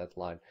off that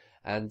line.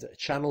 And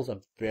channels are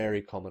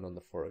very common on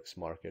the Forex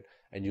market,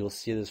 and you'll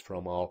see this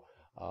from our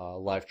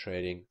live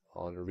trading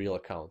on a real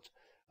account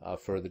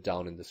further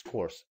down in this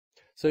course.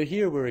 So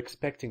here we're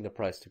expecting the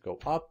price to go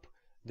up,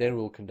 then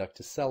we'll conduct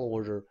a sell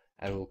order,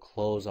 and we'll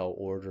close our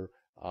order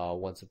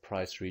once the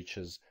price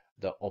reaches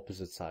the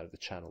opposite side of the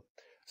channel.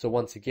 So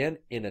once again,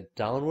 in a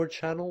downward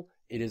channel,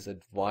 it is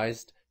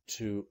advised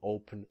to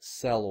open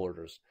sell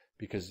orders,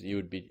 because you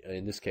would be,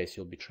 in this case,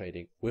 you'll be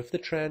trading with the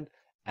trend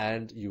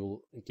and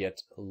you'll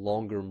get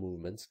longer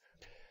movements.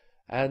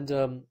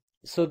 And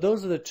so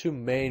those are the two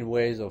main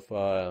ways of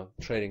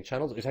trading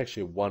channels. It's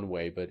actually one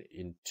way, but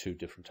in two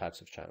different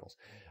types of channels.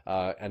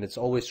 And it's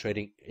always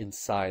trading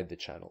inside the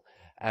channel.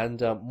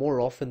 And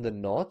more often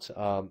than not,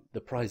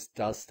 the price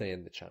does stay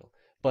in the channel.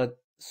 But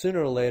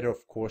sooner or later,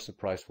 of course, the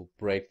price will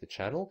break the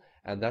channel.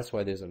 And that's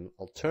why there's an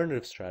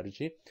alternative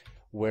strategy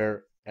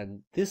where,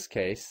 in this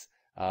case,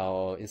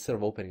 instead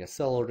of opening a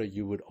sell order,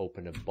 you would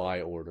open a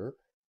buy order,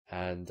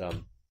 and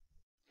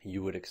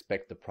you would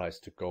expect the price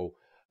to go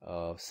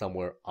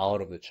somewhere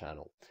out of the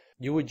channel.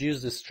 You would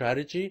use this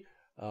strategy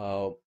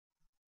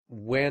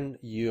when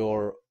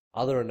your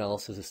other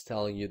analysis is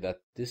telling you that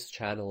this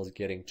channel is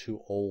getting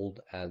too old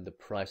and the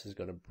price is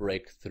going to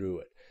break through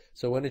it.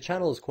 So when a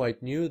channel is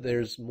quite new,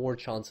 there's more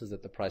chances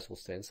that the price will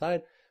stay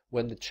inside.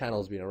 When the channel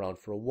has been around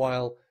for a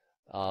while,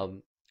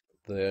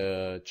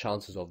 the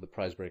chances of the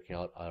price breaking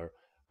out are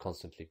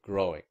constantly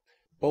growing.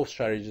 Both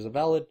strategies are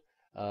valid.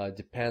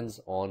 Depends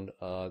on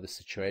the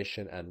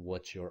situation and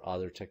what your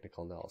other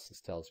technical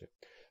analysis tells you.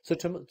 So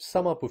to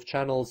sum up with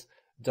channels,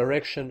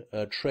 direction,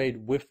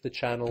 trade with the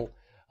channel,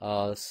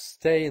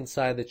 stay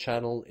inside the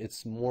channel.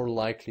 It's more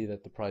likely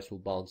that the price will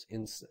bounce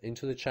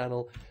into the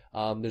channel.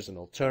 There's an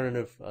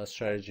alternative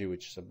strategy,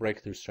 which is a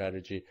breakthrough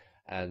strategy,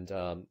 and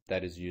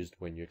that is used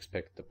when you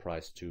expect the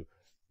price to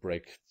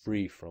break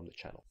free from the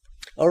channel.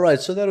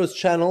 Alright, so that was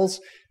channels.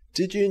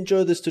 Did you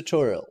enjoy this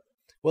tutorial?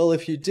 Well,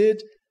 if you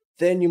did,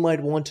 then you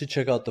might want to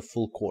check out the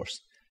full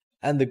course.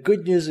 And the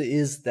good news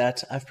is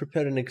that I've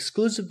prepared an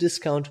exclusive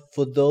discount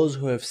for those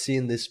who have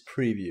seen this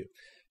preview.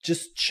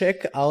 Just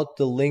check out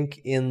the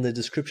link in the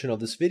description of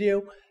this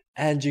video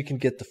and you can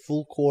get the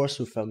full course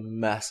with a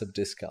massive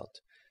discount.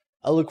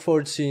 I look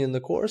forward to seeing you in the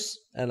course,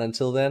 and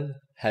until then,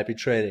 happy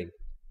trading!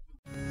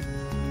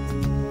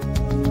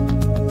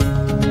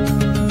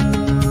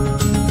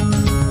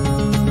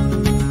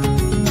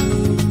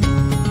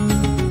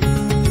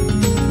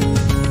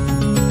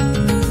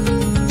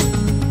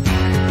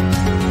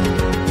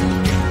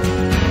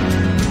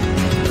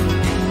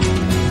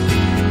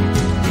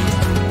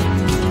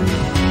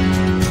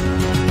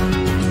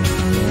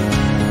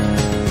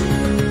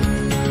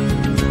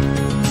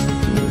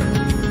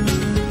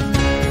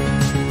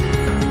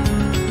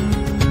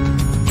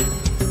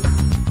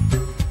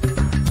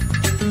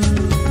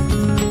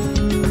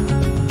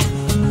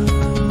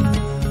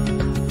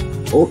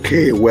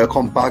 Okay,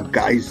 welcome back,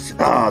 guys.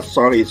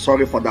 Sorry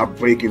for that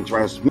break in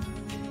transmission.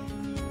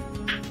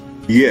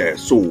 Yeah,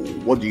 so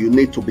what do you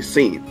need to be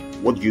seeing?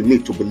 What do you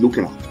need to be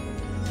looking at?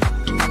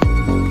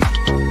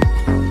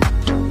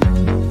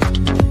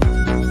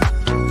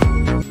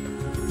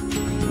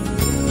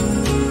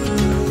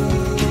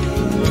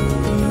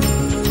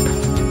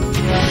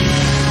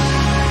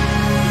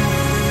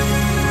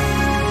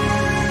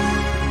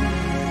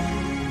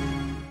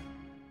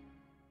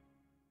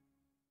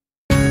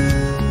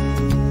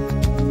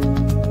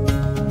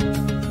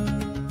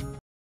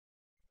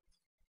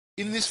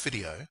 this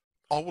video,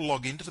 I will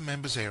log into the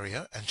members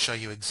area and show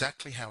you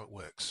exactly how it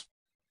works.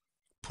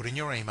 Put in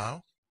your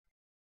email,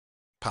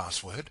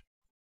 password.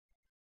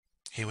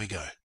 Here we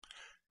go.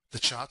 The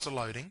charts are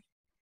loading.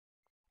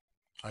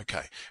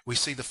 Okay, we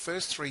see the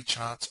first three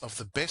charts of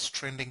the best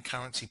trending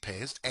currency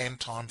pairs and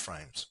time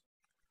frames.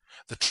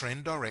 The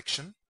trend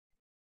direction,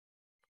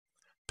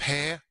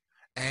 pair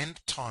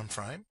and time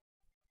frame,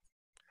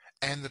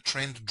 and the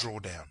trend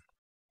drawdown.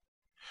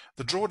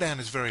 The drawdown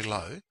is very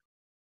low.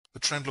 The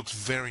trend looks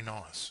very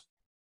nice.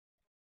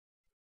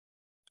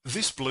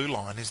 This blue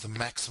line is the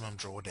maximum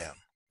drawdown.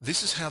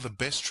 This is how the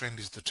best trend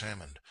is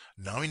determined.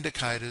 No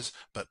indicators,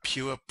 but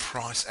pure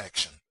price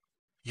action.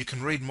 You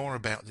can read more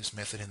about this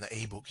method in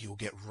the ebook you'll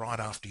get right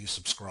after you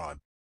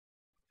subscribe.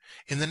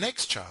 In the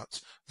next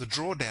charts, the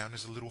drawdown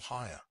is a little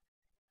higher.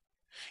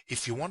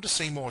 If you want to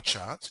see more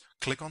charts,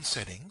 click on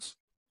Settings.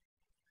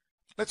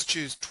 Let's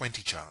choose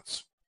 20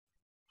 charts.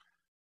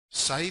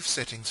 Save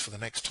settings for the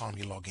next time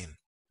you log in.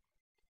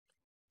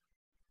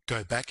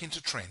 Go back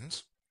into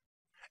Trends,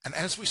 and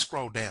as we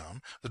scroll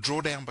down, the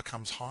drawdown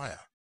becomes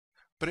higher,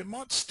 but it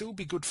might still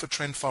be good for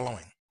trend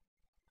following.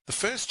 The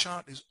first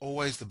chart is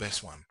always the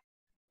best one.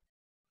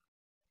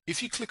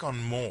 If you click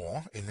on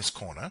More in this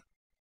corner,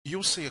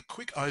 you'll see a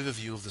quick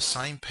overview of the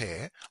same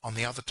pair on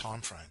the other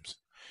time frames.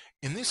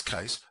 In this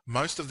case,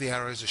 most of the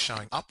arrows are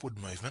showing upward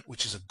movement,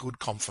 which is a good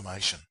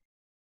confirmation.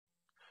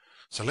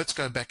 So let's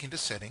go back into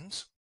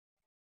Settings.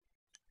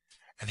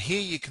 And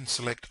here you can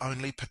select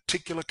only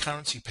particular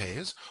currency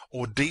pairs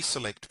or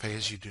deselect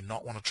pairs you do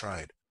not want to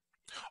trade,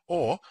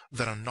 or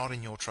that are not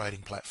in your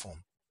trading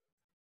platform.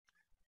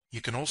 You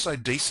can also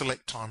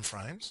deselect time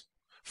frames,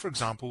 for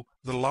example,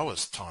 the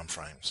lowest time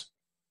frames.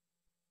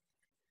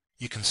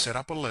 You can set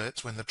up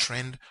alerts when the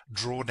trend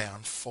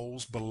drawdown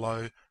falls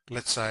below,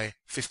 let's say,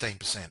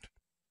 15%.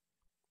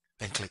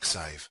 Then click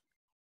Save.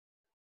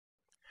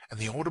 And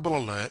the audible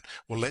alert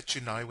will let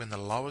you know when the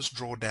lowest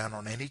drawdown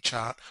on any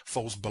chart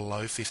falls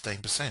below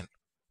 15%.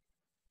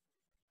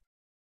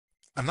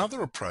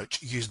 Another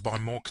approach used by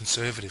more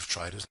conservative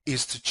traders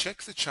is to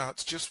check the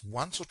charts just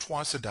once or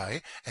twice a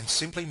day and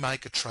simply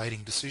make a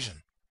trading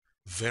decision.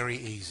 Very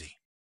easy.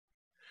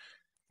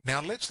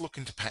 Now let's look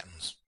into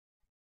patterns.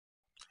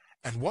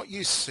 And what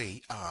you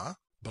see are,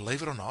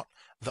 believe it or not,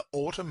 the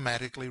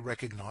automatically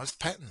recognized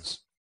patterns.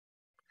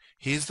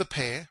 Here's the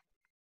pair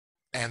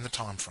and the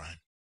time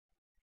frame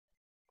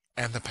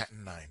and the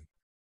pattern name.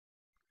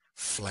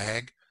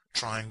 Flag,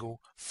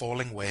 triangle,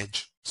 falling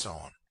wedge, so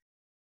on.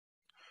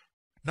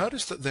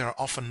 Notice that there are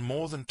often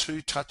more than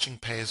two touching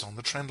pairs on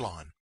the trend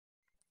line.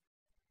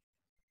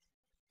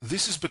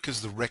 This is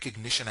because the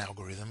recognition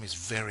algorithm is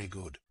very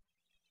good.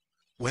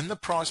 When the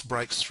price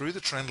breaks through the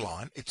trend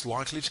line, it's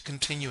likely to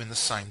continue in the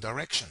same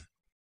direction.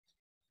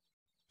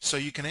 So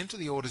you can enter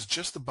the orders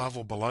just above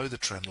or below the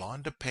trend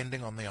line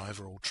depending on the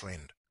overall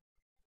trend.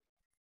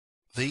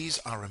 These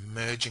are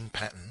emerging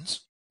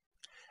patterns,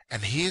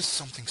 and here's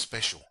something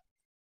special.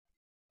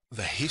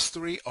 The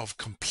history of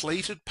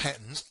completed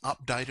patterns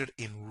updated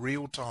in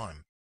real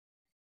time.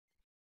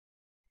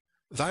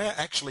 They are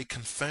actually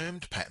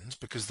confirmed patterns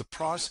because the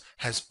price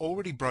has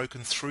already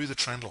broken through the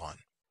trend line.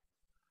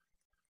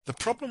 The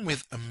problem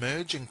with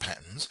emerging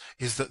patterns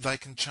is that they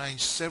can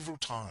change several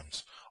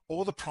times,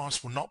 or the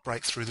price will not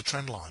break through the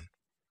trend line.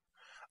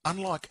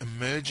 Unlike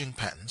emerging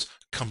patterns,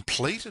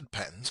 completed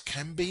patterns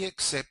can be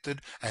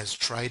accepted as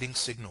trading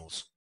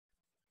signals.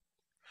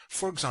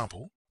 For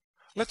example,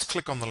 let's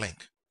click on the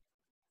link.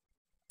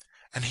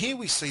 And here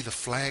we see the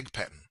flag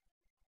pattern.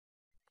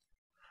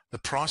 The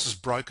price has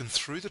broken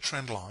through the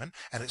trend line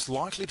and it's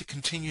likely to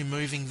continue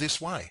moving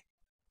this way,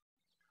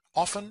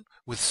 often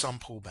with some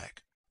pullback.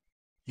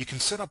 You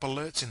can set up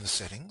alerts in the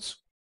settings.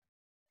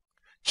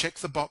 Check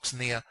the box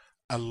near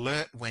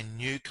Alert when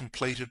new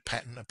completed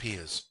pattern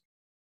appears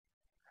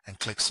and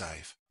click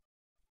Save.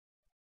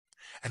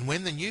 And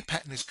when the new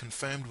pattern is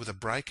confirmed with a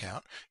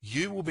breakout,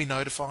 you will be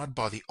notified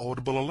by the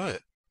audible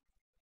alert.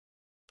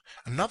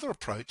 Another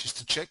approach is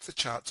to check the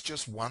charts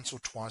just once or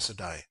twice a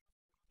day.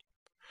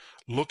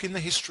 Look in the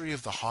history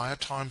of the higher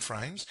time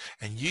frames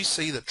and you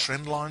see that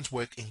trend lines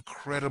work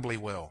incredibly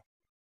well.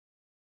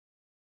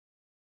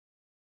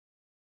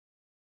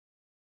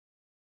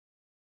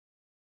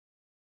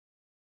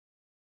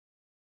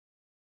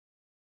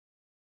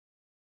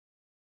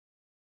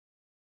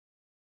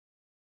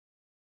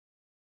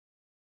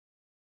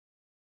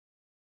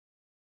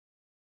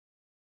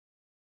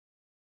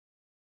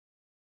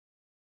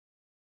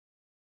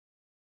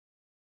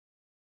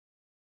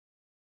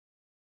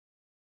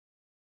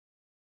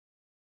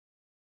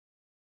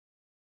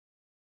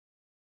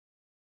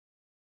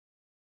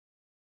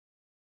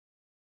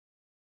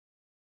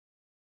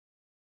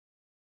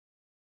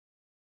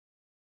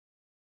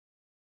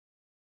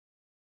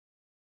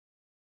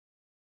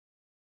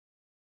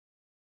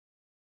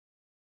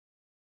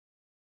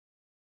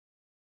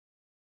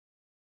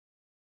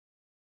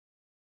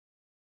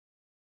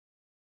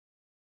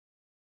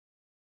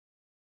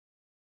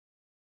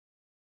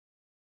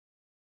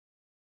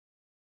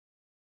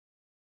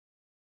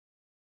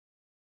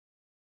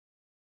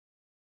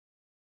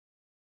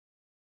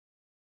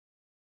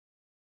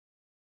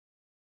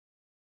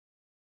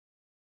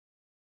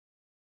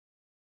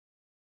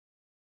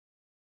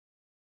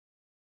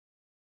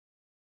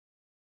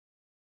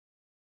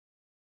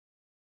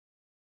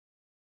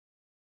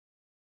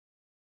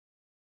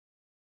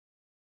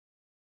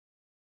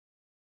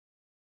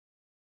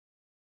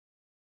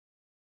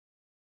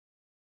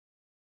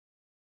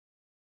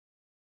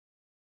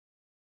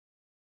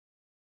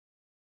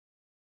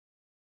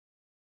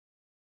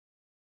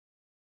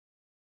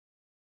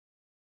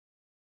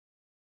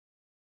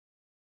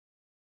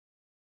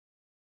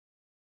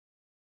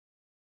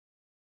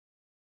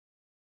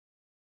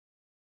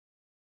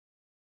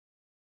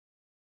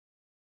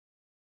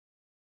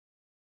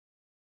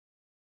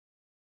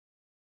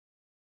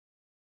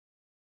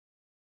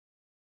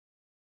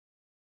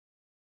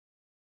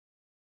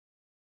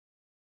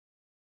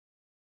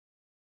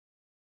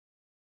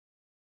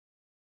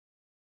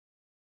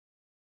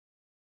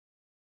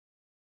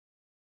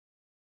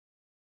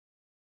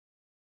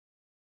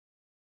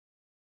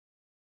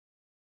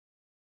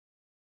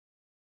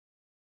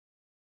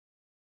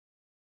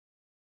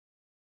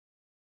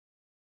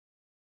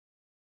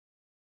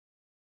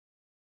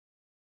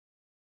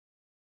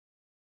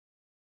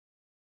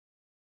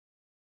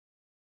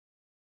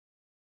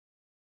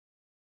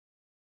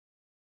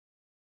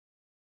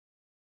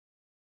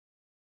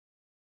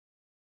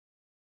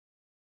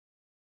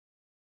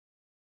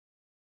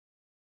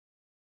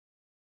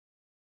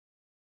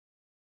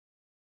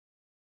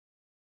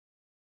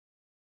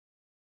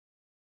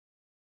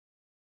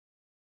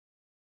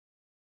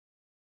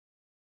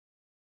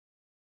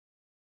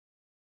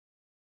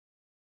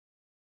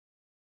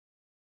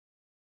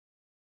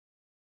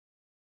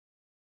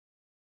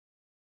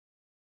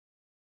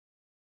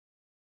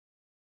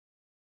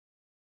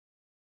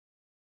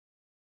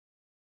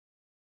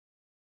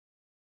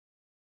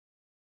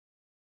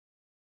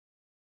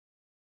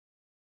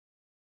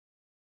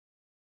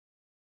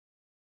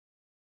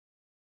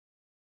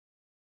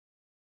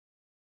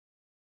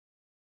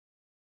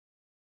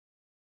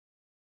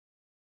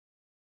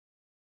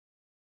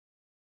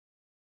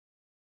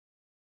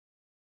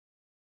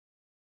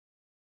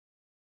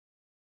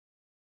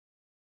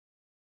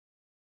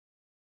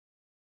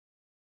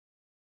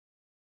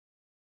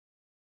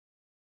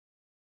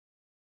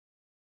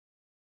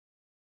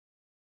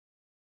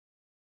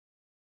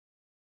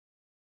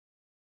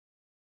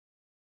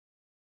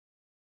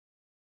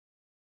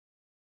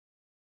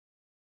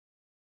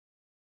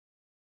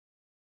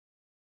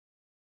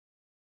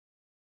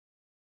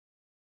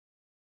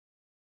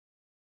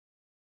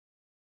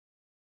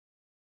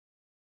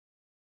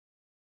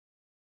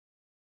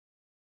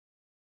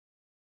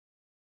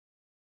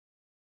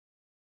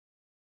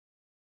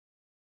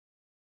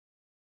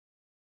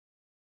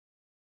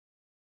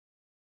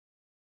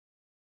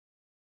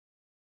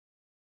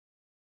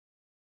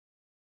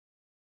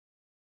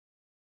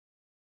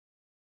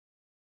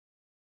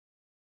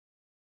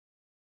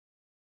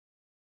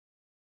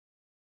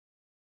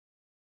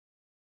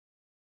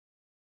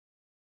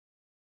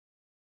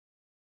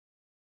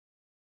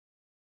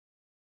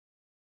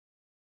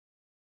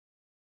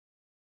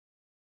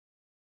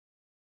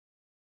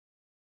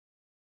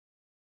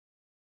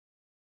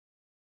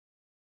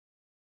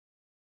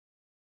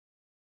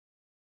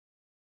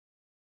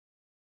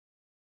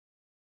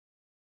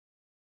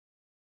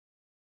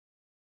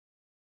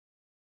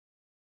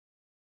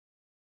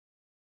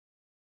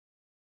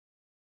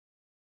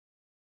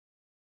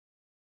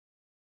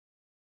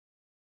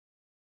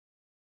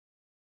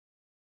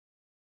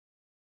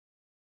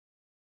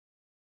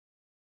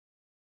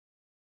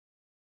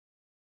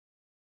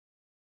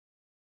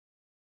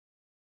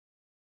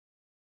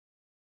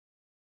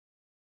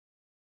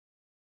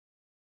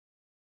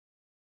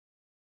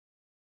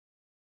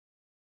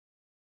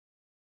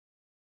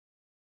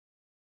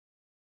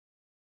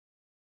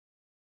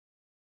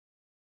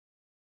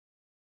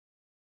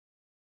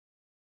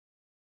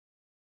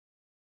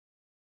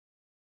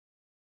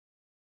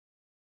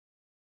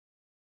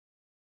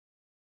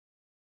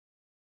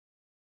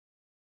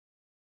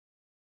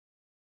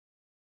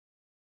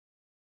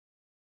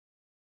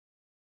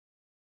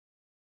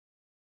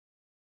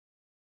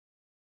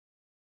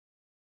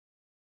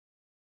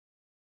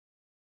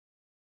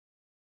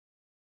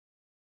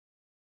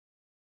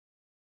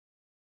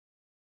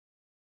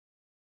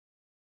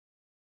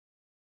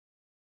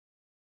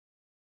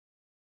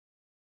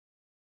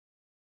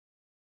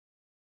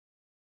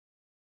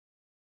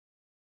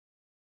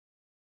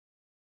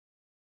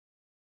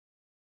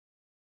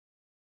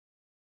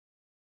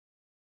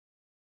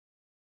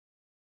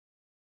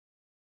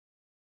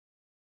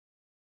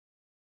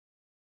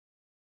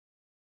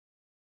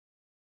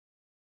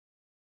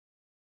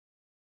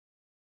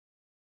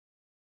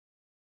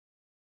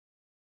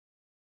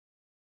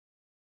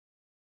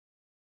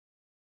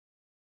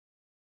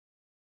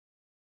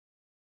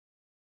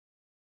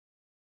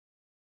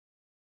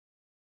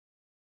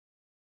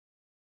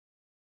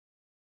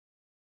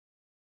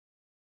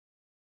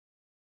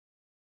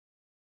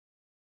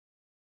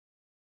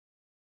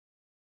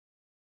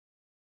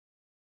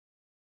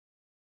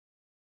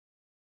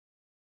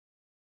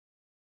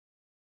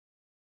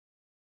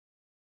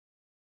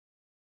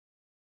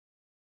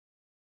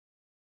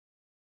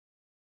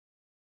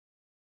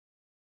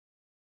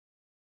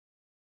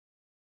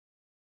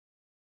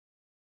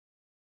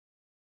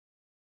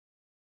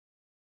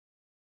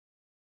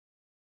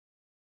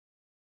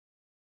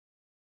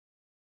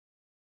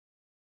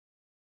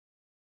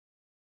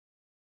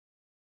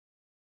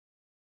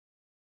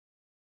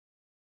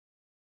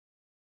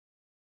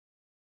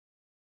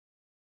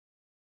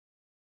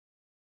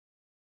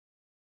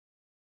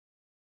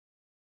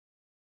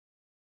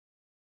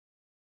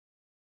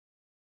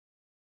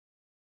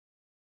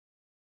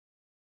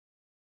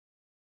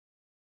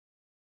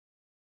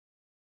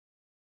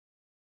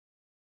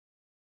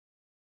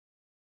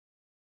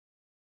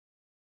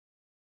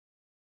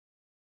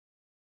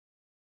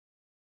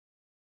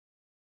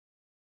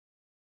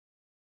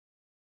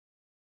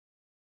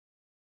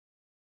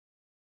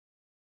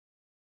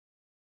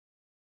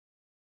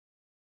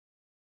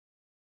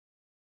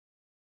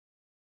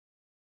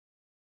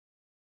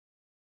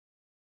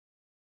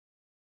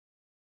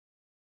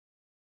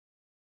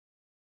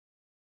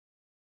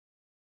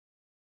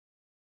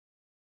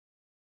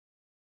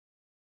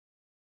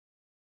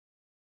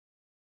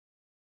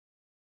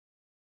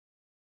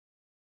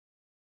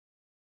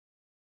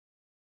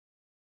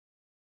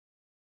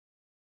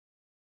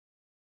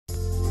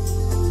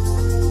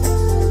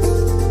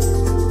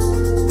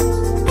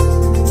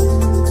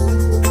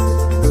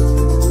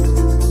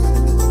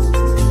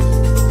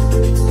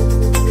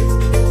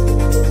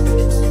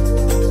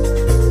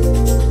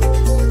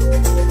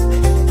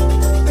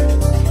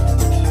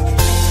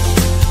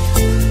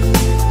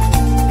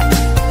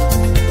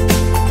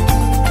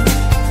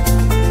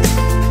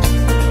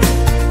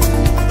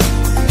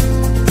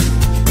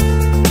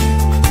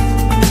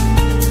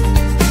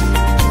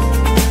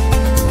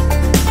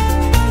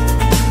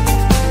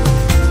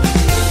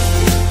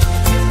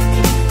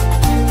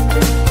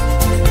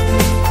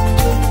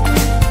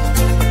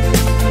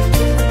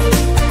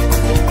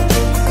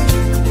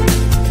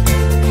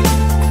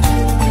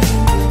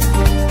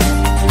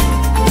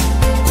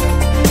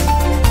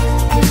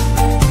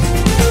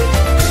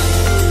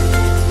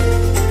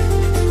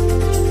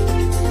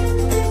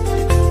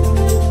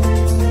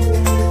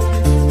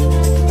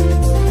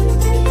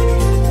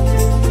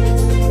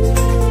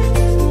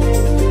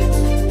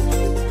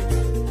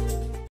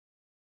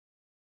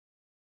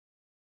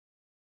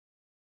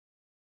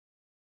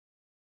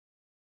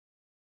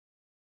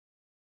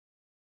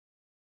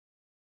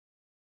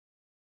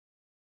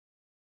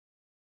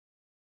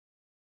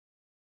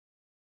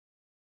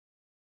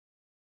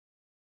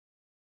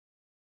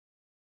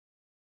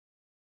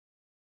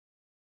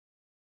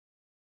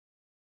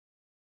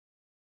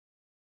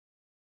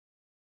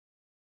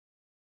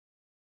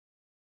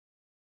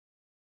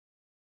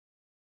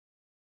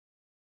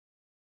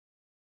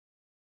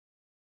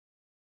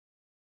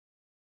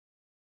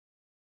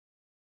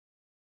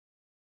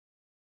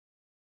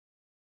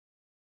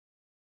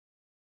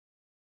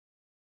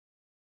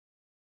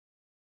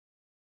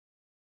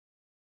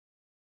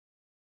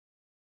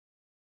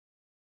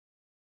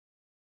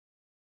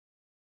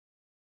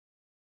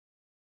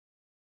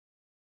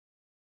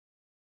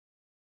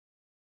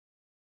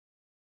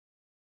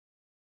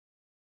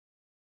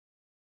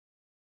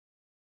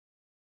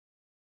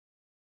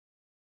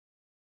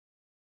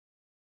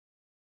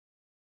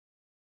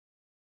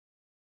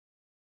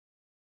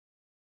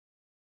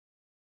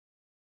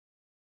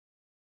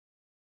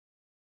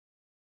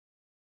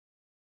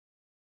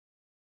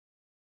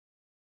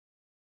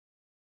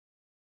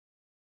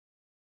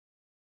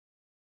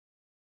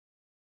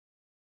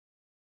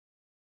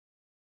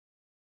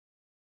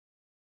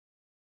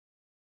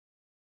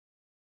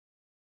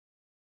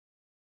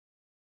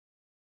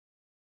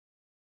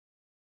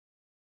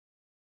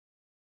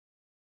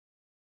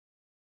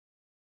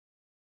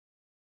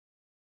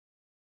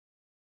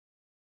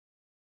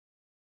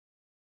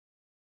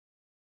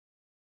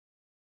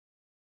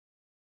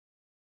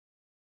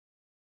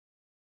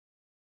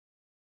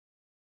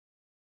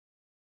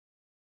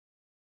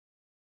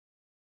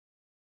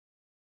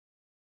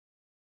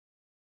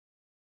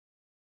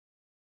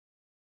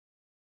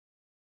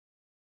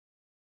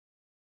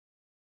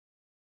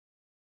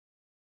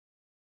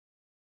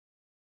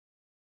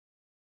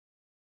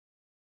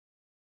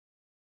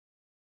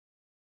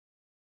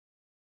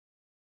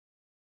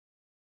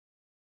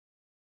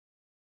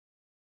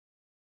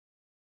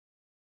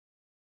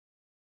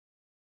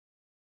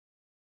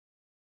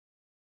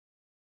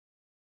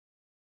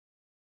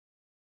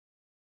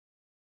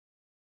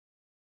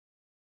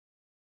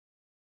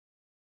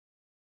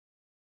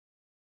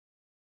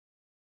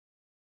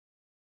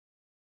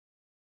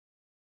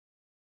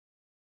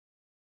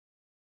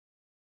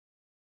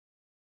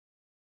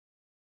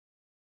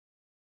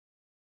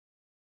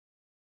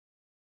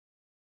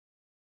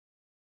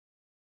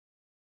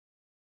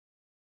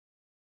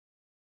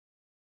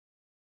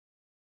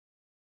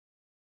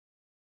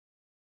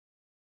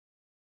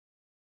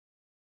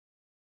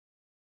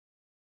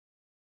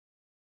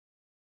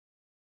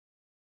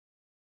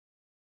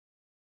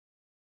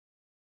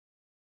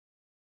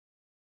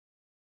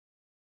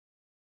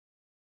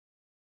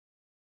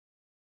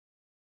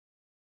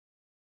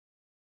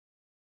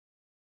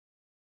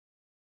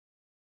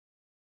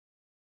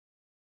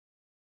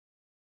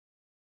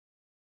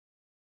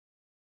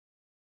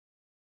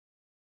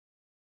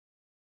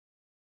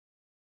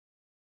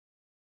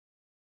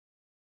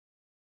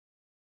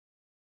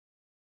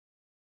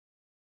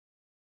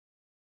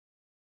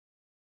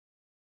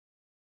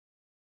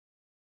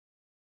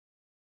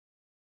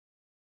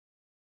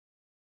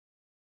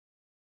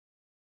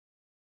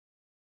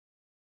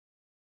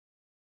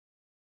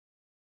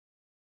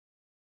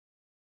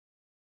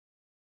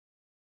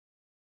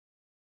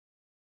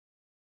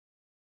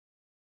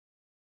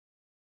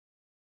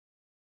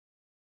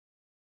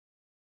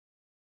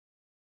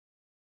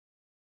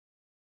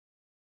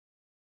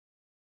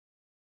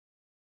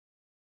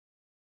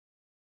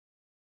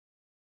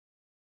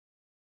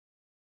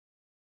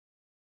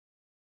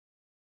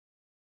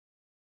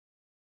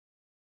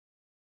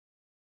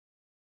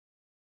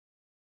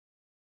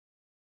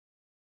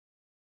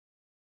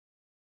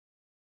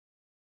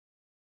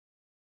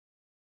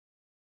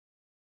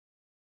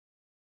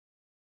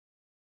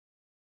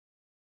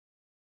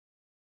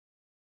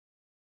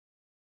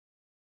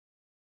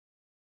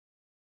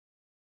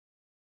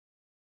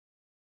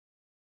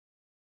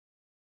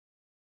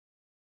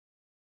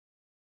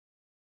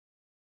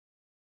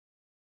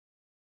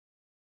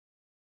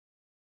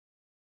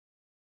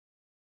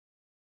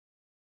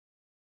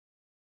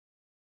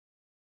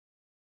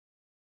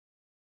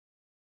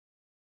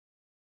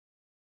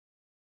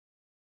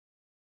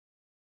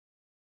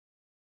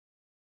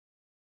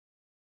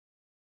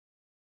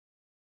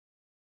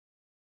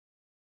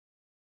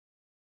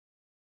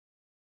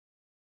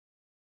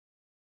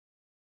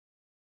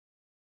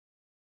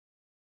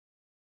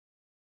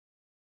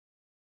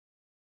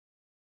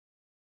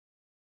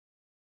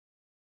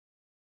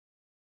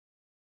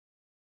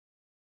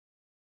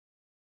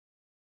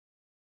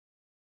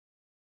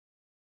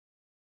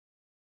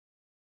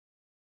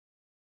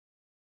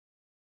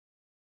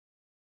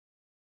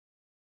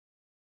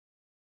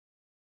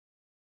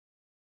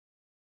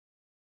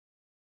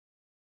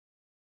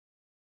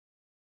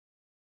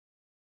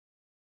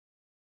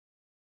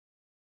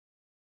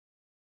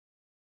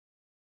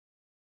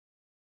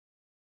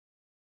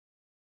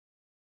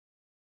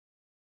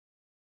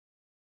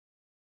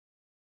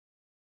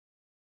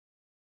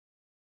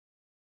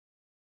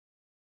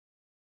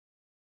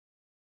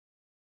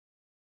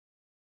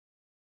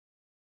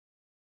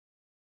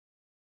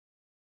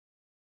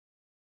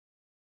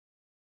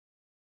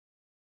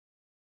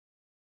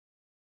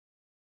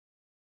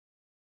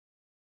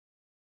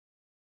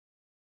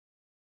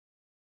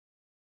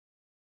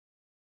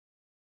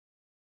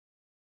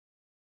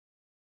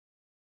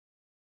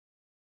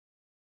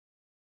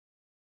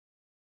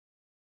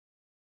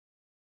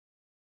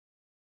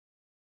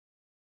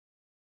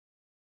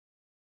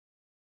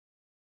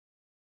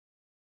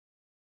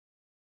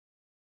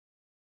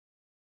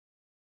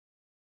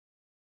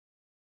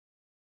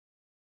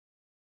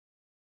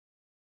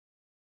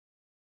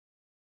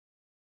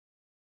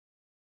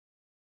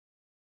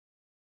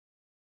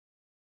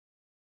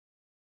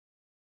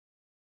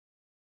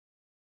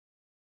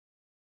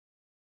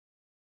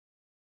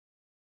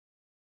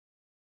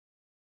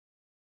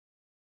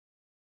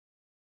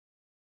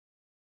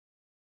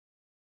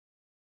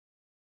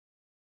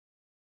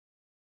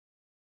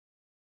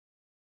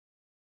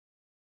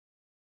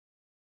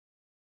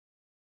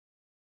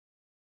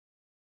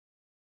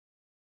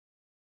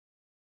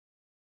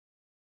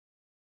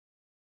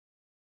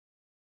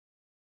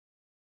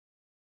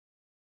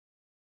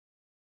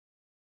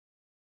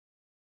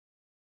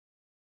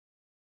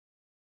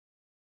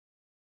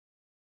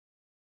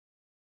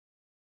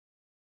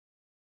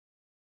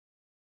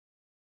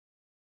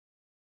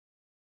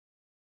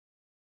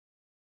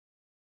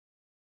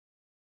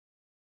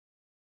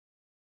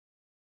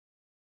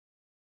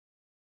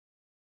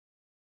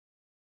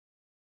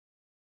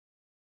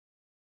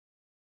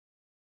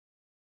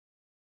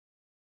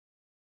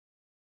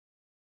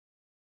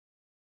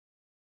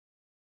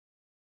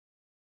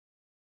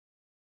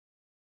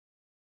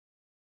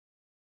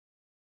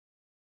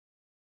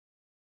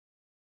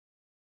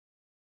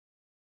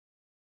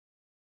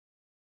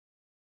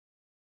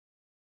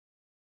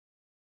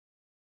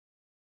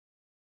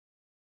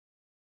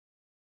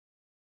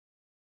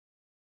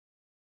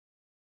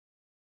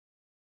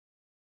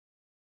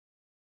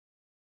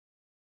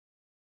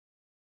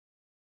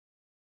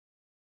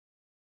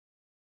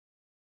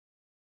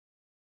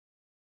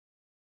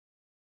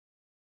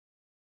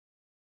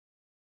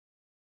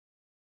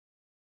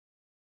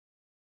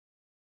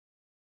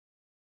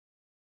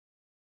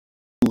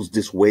 use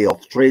this way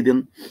of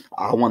trading,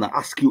 I want to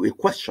ask you a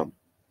question.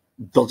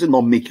 Does it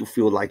not make you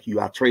feel like you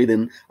are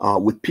trading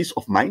with peace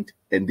of mind,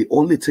 and the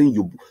only thing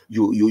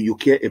you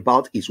care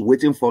about is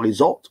waiting for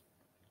result,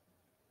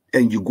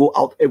 and you go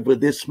out every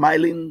day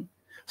smiling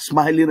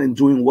and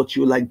doing what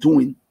you like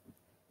doing?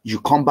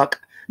 You come back,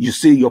 you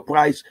see your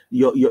price,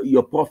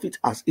 your profit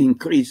has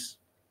increased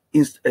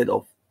instead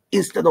of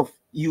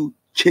you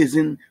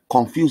chasing,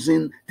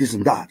 confusing this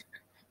and that.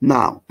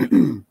 Now,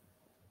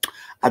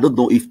 I don't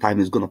know if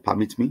time is going to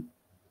permit me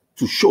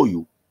to show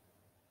you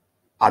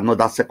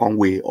another second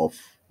way of,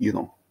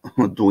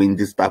 doing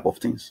this type of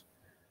things.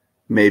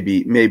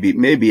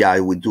 Maybe I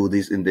will do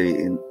this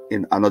in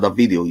another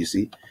video. You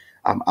see,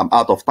 I'm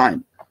out of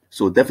time,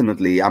 so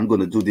definitely I'm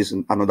going to do this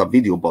in another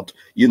video. But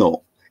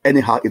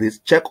anyhow, it is,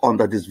 check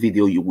under this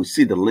video. You will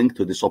see the link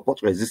to the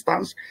support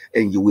resistance,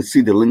 and you will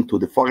see the link to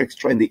the Forex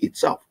Trendy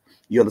itself.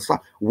 You understand?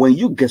 When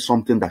you get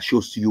something that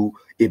shows you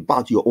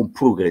about your own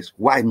progress,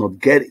 why not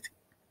get it?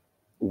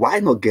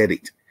 Why not get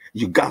it?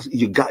 You got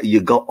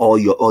all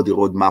the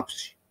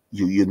roadmaps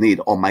you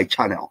need on my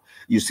channel.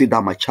 You see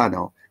that my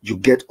channel, you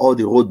get all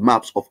the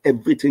roadmaps of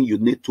everything you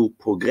need to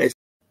progress.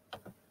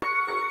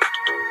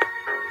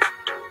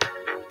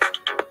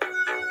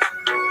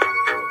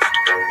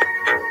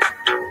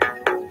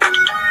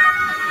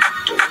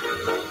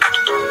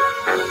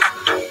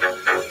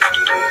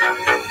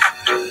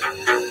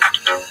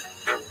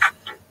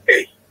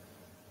 Hey,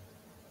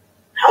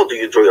 how do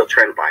you draw your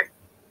trend line?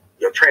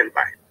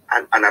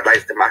 And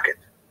analyze the market.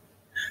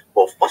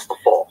 But first of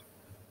all,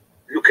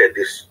 look at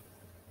this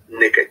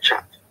naked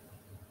chart.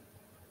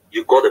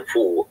 You got a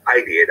full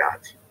idea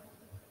that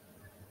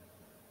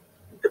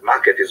the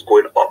market is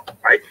going up,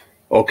 right?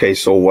 Okay,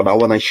 so what I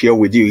want to share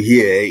with you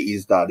here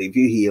is that if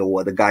you hear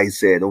what the guy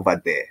said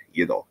over there,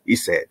 he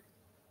said,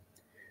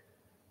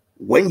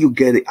 when you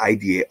get the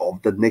idea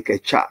of the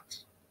naked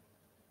chart,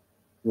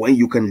 when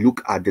you can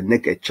look at the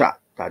naked chart,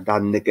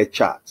 that naked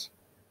chart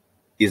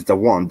is the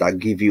one that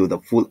gives you the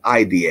full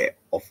idea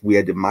of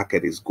where the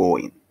market is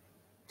going.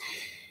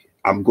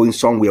 I'm going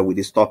somewhere with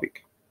this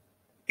topic.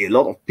 A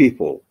lot of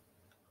people,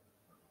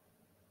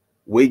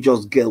 we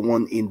just get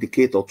one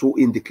indicator, two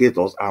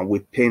indicators, and we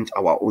paint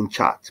our own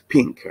chart,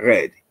 pink,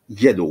 red,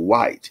 yellow,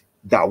 white,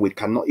 that we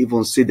cannot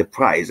even see the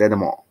price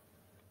anymore.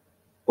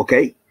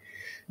 Okay?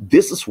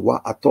 This is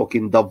what I talk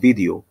in the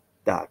video,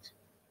 that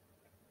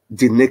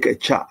the naked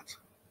chart,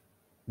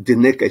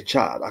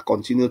 I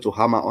continue to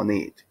hammer on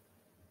it.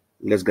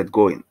 Let's get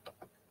going.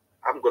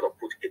 I'm going to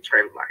put a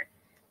trend line.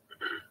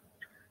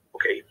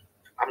 Okay?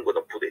 I'm going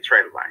to put a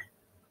trend line.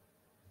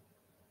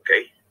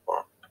 Okay?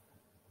 But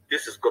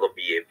this is going to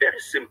be a very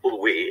simple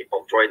way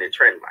of drawing a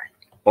trend line.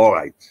 All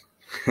right.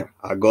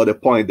 I got a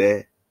point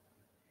there.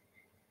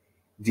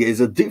 There is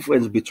a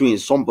difference between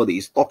somebody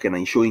is talking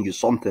and showing you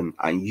something,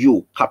 and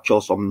you capture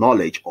some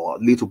knowledge or a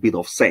little bit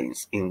of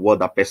sense in what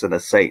that person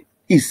is saying.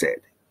 He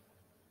said,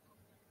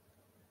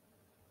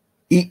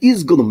 he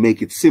is going to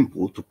make it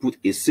simple to put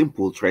a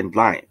simple trend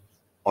line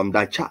on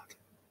that chart.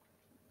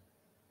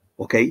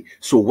 Okay,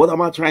 so what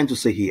am I trying to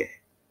say here?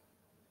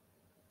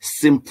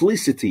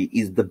 Simplicity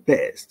is the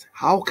best.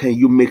 How can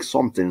you make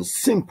something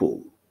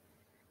simple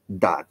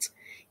that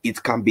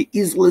it can be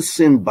easily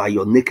seen by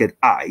your naked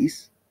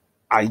eyes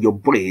and your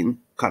brain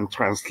can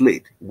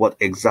translate what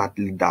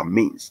exactly that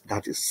means?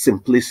 That is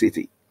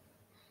simplicity.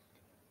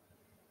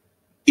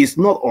 It's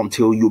not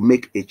until you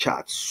make a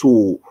chart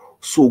so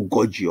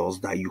gorgeous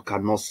that you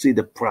cannot see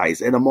the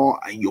price anymore,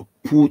 and you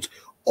put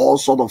all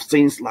sort of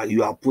things like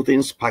you are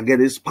putting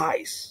spaghetti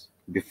spice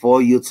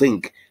before you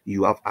think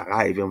you have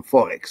arrived in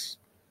Forex.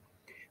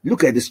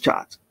 Look at this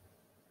chart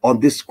on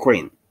this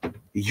screen.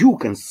 You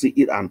can see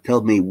it and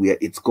tell me where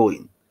it's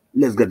going.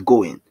 Let's get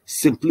going.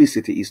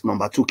 Simplicity is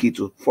number 2 key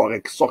to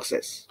Forex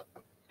success.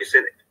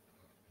 Isn't it?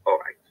 All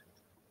right.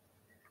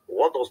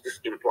 What does this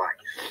imply?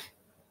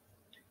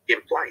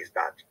 Implies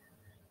that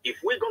if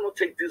we're going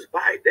to take this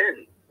buy,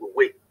 then we'll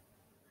wait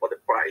for the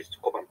price to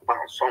come and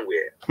bounce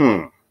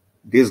somewhere.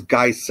 This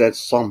guy said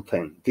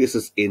something. This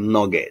is a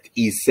nugget.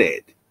 He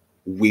said,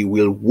 we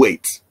will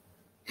wait.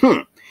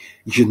 A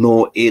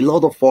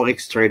lot of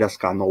Forex traders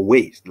cannot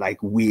wait.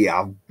 Like, we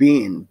have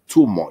been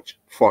too much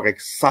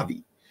Forex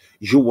savvy.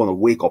 You want to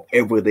wake up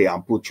every day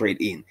and put trade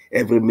in.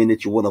 Every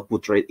minute you want to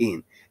put trade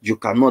in. You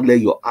cannot let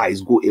your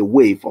eyes go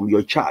away from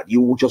your chart.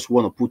 You just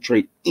want to put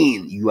trade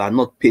in. You are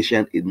not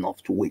patient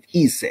enough to wait.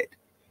 He said,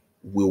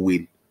 we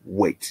will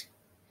wait.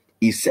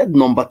 He said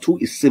number 2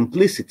 is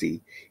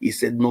simplicity. He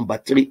said number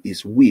 3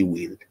 is we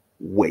will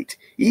wait.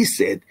 He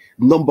said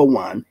number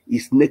 1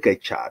 is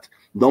naked chart.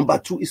 Number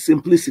 2 is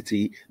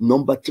simplicity.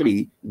 Number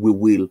 3, we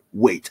will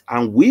wait.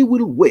 And we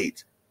will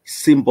wait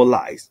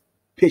symbolize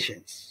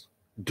patience.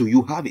 Do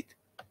you have it?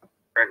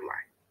 Trend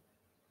line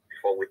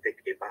before we take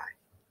a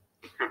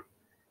buy.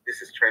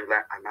 This is trend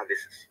line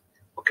analysis.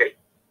 Okay?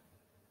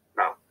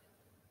 Now,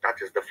 that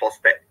is the first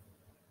step.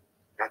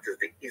 That is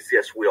the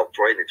easiest way of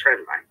drawing a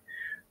trend line.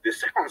 The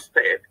second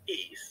step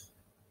is,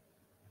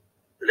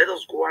 let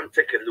us go and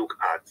take a look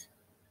at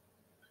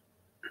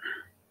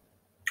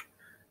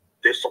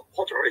the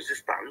support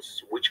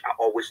resistance, which I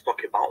always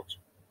talk about.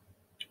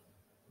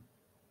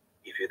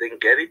 If you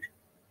didn't get it,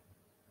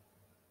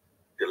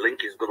 the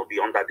link is going to be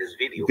under this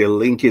video. The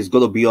link is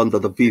going to be under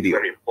the video.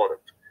 Very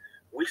important.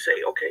 We say,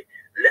 okay,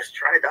 let's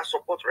try that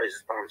support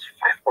resistance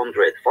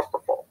 500 first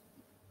of all.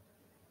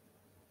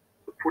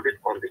 We put it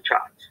on the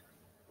chart.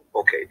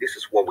 Okay, this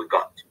is what we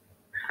got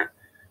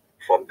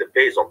from the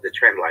base of the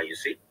trend line, you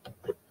see?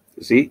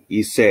 You see,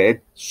 he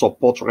said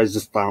support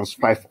resistance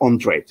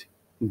 500,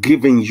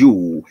 giving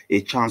you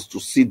a chance to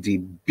see the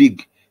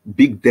big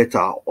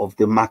data of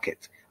the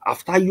market.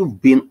 After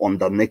you've been on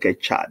the naked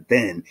chart,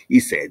 then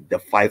he said the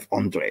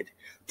 500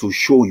 to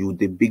show you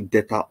the big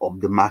data of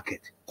the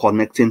market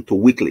connecting to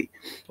weekly.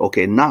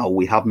 Okay, now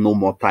we have no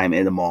more time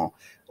anymore.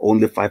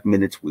 Only 5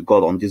 minutes we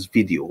got on this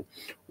video.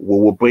 We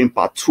will bring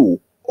part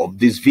 2 of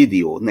this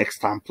video next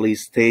time.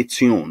 Please stay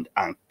tuned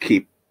and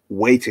keep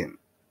waiting.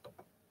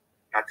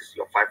 That is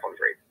your 500.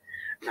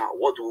 Now,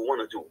 what do we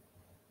want to do?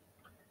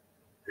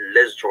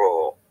 Let's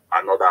draw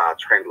another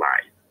trend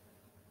line.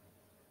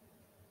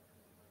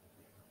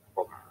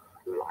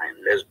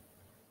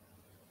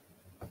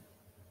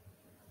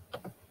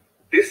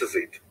 This is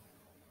it.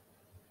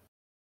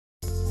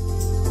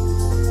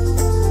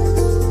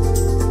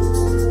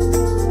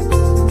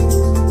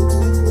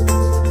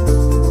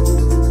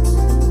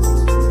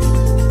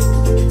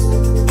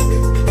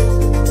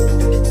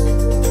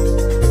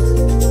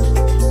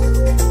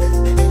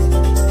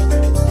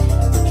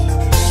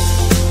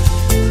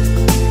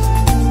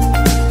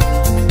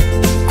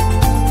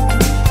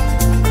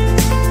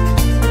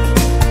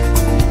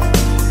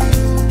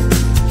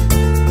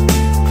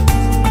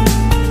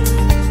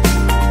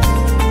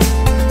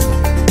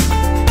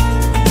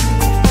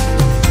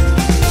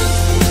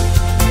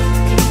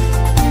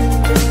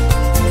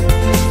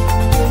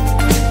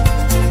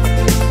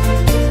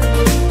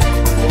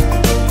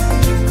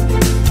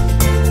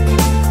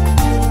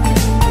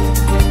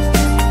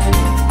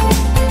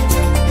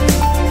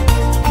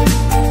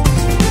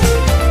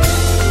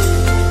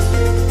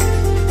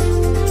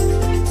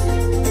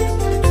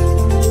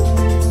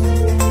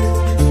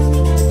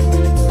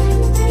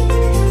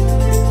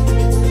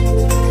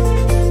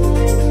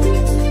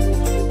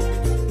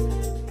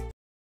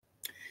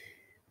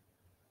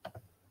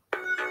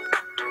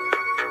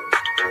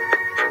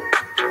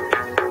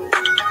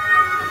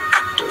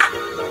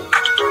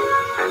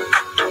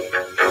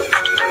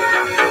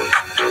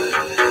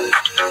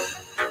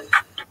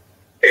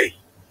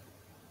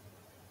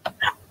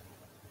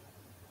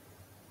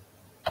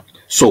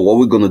 So what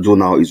we're going to do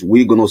now is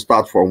we're going to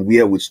start from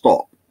where we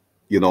stop,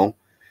 you know,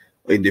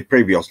 in the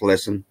previous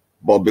lesson.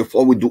 But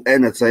before we do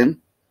anything,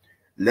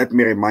 let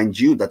me remind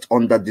you that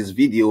under this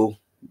video,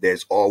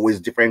 there's always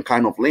different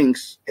kind of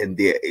links, and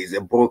there is a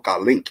broker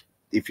link.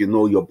 If you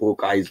know your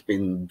broker has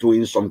been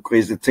doing some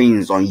crazy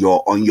things on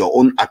your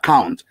own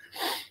account,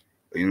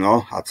 you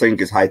know, I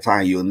think it's high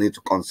time you need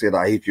to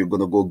consider if you're going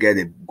to go get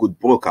a good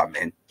broker,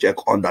 man. Check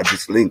under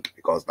this link,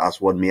 because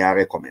that's what me I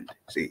recommend.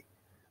 See.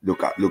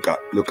 Look at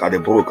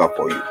the broker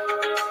for you.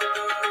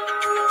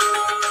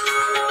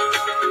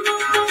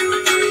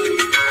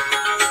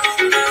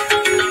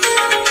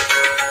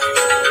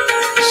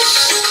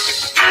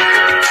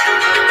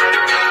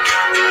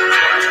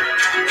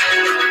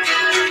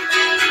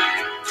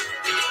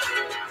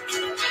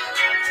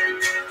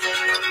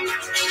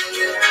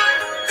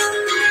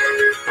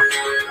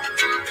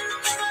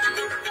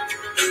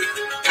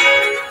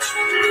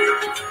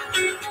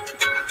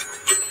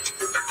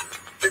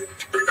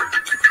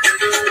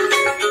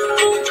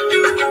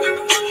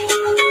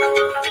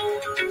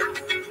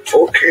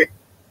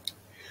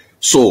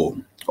 So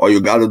all you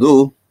gotta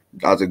do,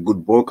 that's a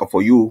good broker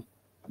for you.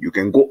 You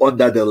can go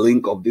under the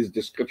link of this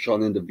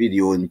description in the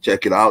video and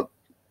check it out.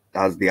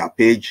 That's their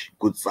page.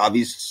 Good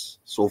service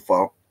so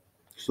far,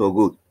 so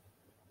good.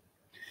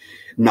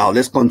 Now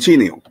let's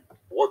continue.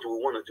 What do we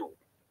want to do?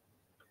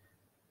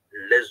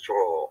 Let's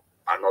draw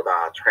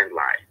another trend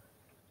line.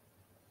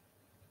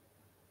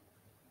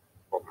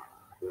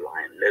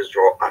 Let's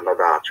draw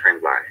another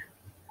trend line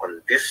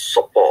on this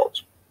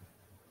support,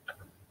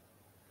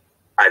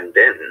 and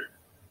then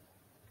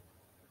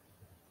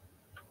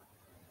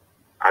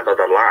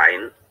another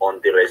line on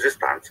the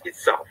resistance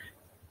itself.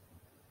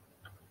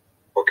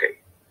 Okay.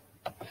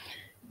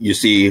 You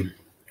see,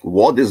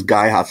 what this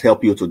guy has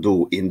helped you to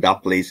do in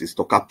that place is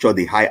to capture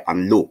the high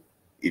and low.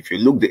 If you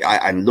look the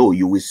high and low,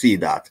 you will see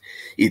that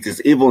it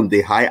is even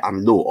the high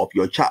and low of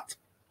your chart.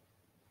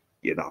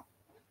 You know,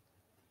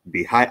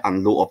 the high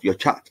and low of your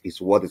chart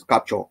is what is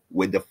captured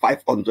with the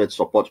 500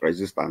 support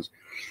resistance.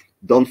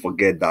 Don't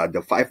forget that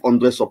the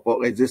 500 support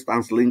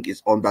resistance link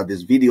is under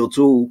this video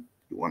too.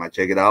 You want to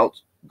check it out?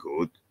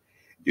 Good.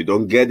 You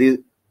don't get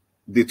it,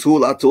 the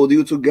tool I told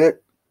you to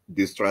get,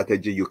 the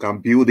strategy, you can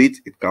build it,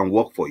 it can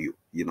work for you.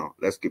 You know,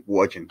 let's keep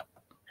watching.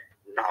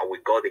 Now we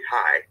got the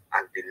high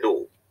and the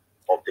low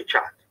of the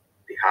chart.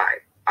 The high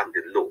and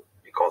the low,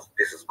 because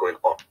this is going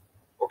up.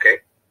 Okay?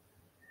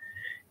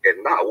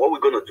 And now what we're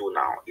going to do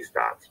now is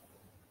that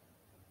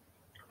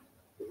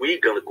we're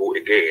going to go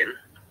again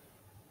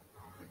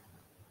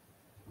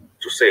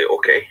to say,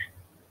 okay,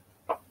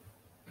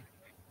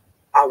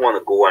 I want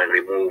to go and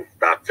remove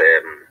that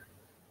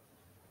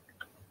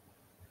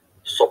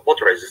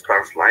support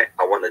resistance line.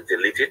 I want to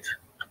delete it.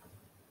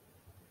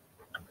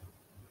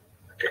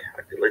 Okay,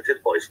 I deleted,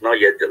 but it's not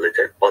yet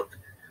deleted. But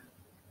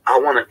I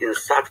want to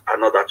insert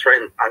another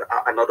trend,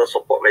 another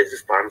support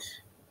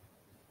resistance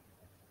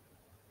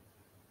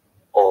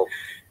of,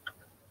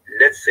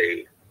 let's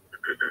say,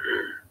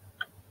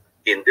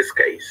 in this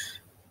case,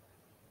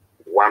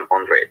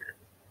 100.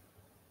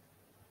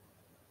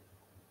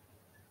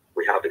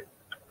 We have it.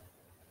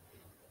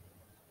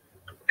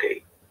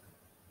 Okay.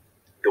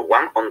 The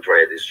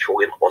 100 is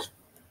showing us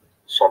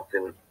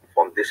something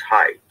from this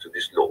high to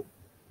this low.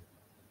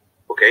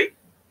 Okay.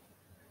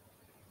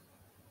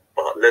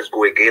 But let's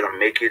go again and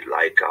make it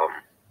like,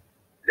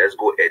 let's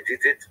go edit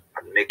it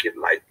and make it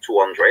like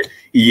 200.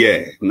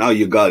 Yeah, now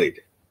you got it.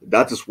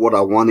 That is what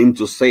I want him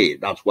to say.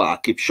 That's why I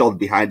keep short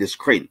behind the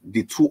screen.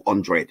 The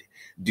 200.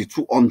 The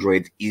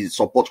 200 is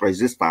support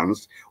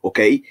resistance.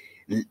 Okay.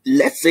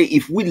 Let's say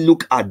if we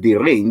look at the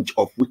range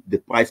of which the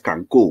price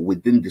can go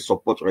within the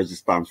support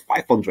resistance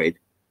 500,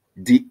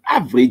 the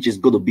average is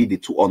going to be the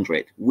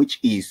 200, which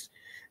is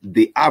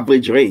the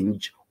average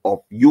range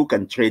of you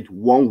can trade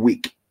 1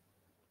 week.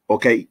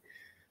 Okay.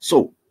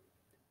 So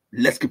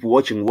let's keep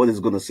watching what it's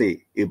going to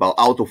say about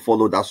how to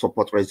follow that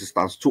support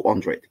resistance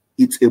 200.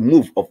 It's a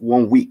move of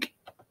 1 week.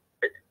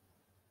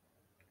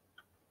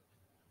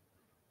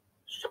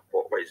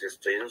 Support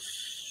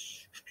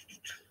resistance,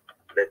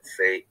 let's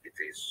say it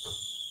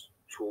is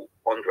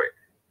 200.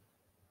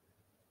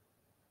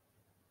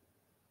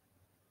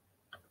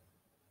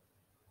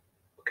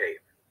 Okay,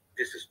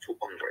 this is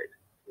 200.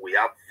 We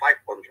have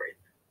 500.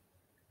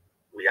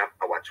 We have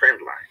our trend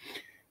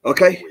line.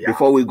 Okay,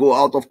 before we go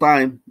out of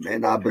time,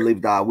 and I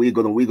believe that we're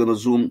gonna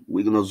zoom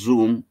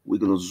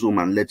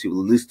and let you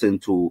listen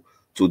to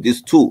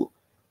this tool.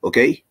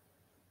 Okay,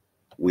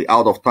 we're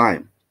out of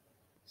time.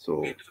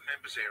 So into the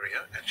members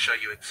area and show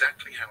you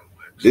exactly how it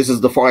works. This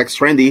is the Forex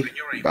Trendy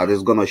that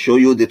is gonna show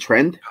you the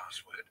trend.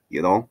 Password.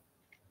 You know.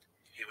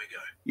 Here we go.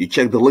 You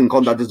check the link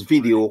under this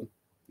video.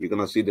 You're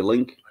gonna see the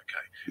link.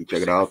 Okay. You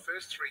check it out. The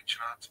first 3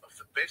 charts of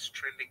the best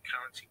trending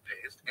currency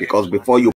pairs. Because before you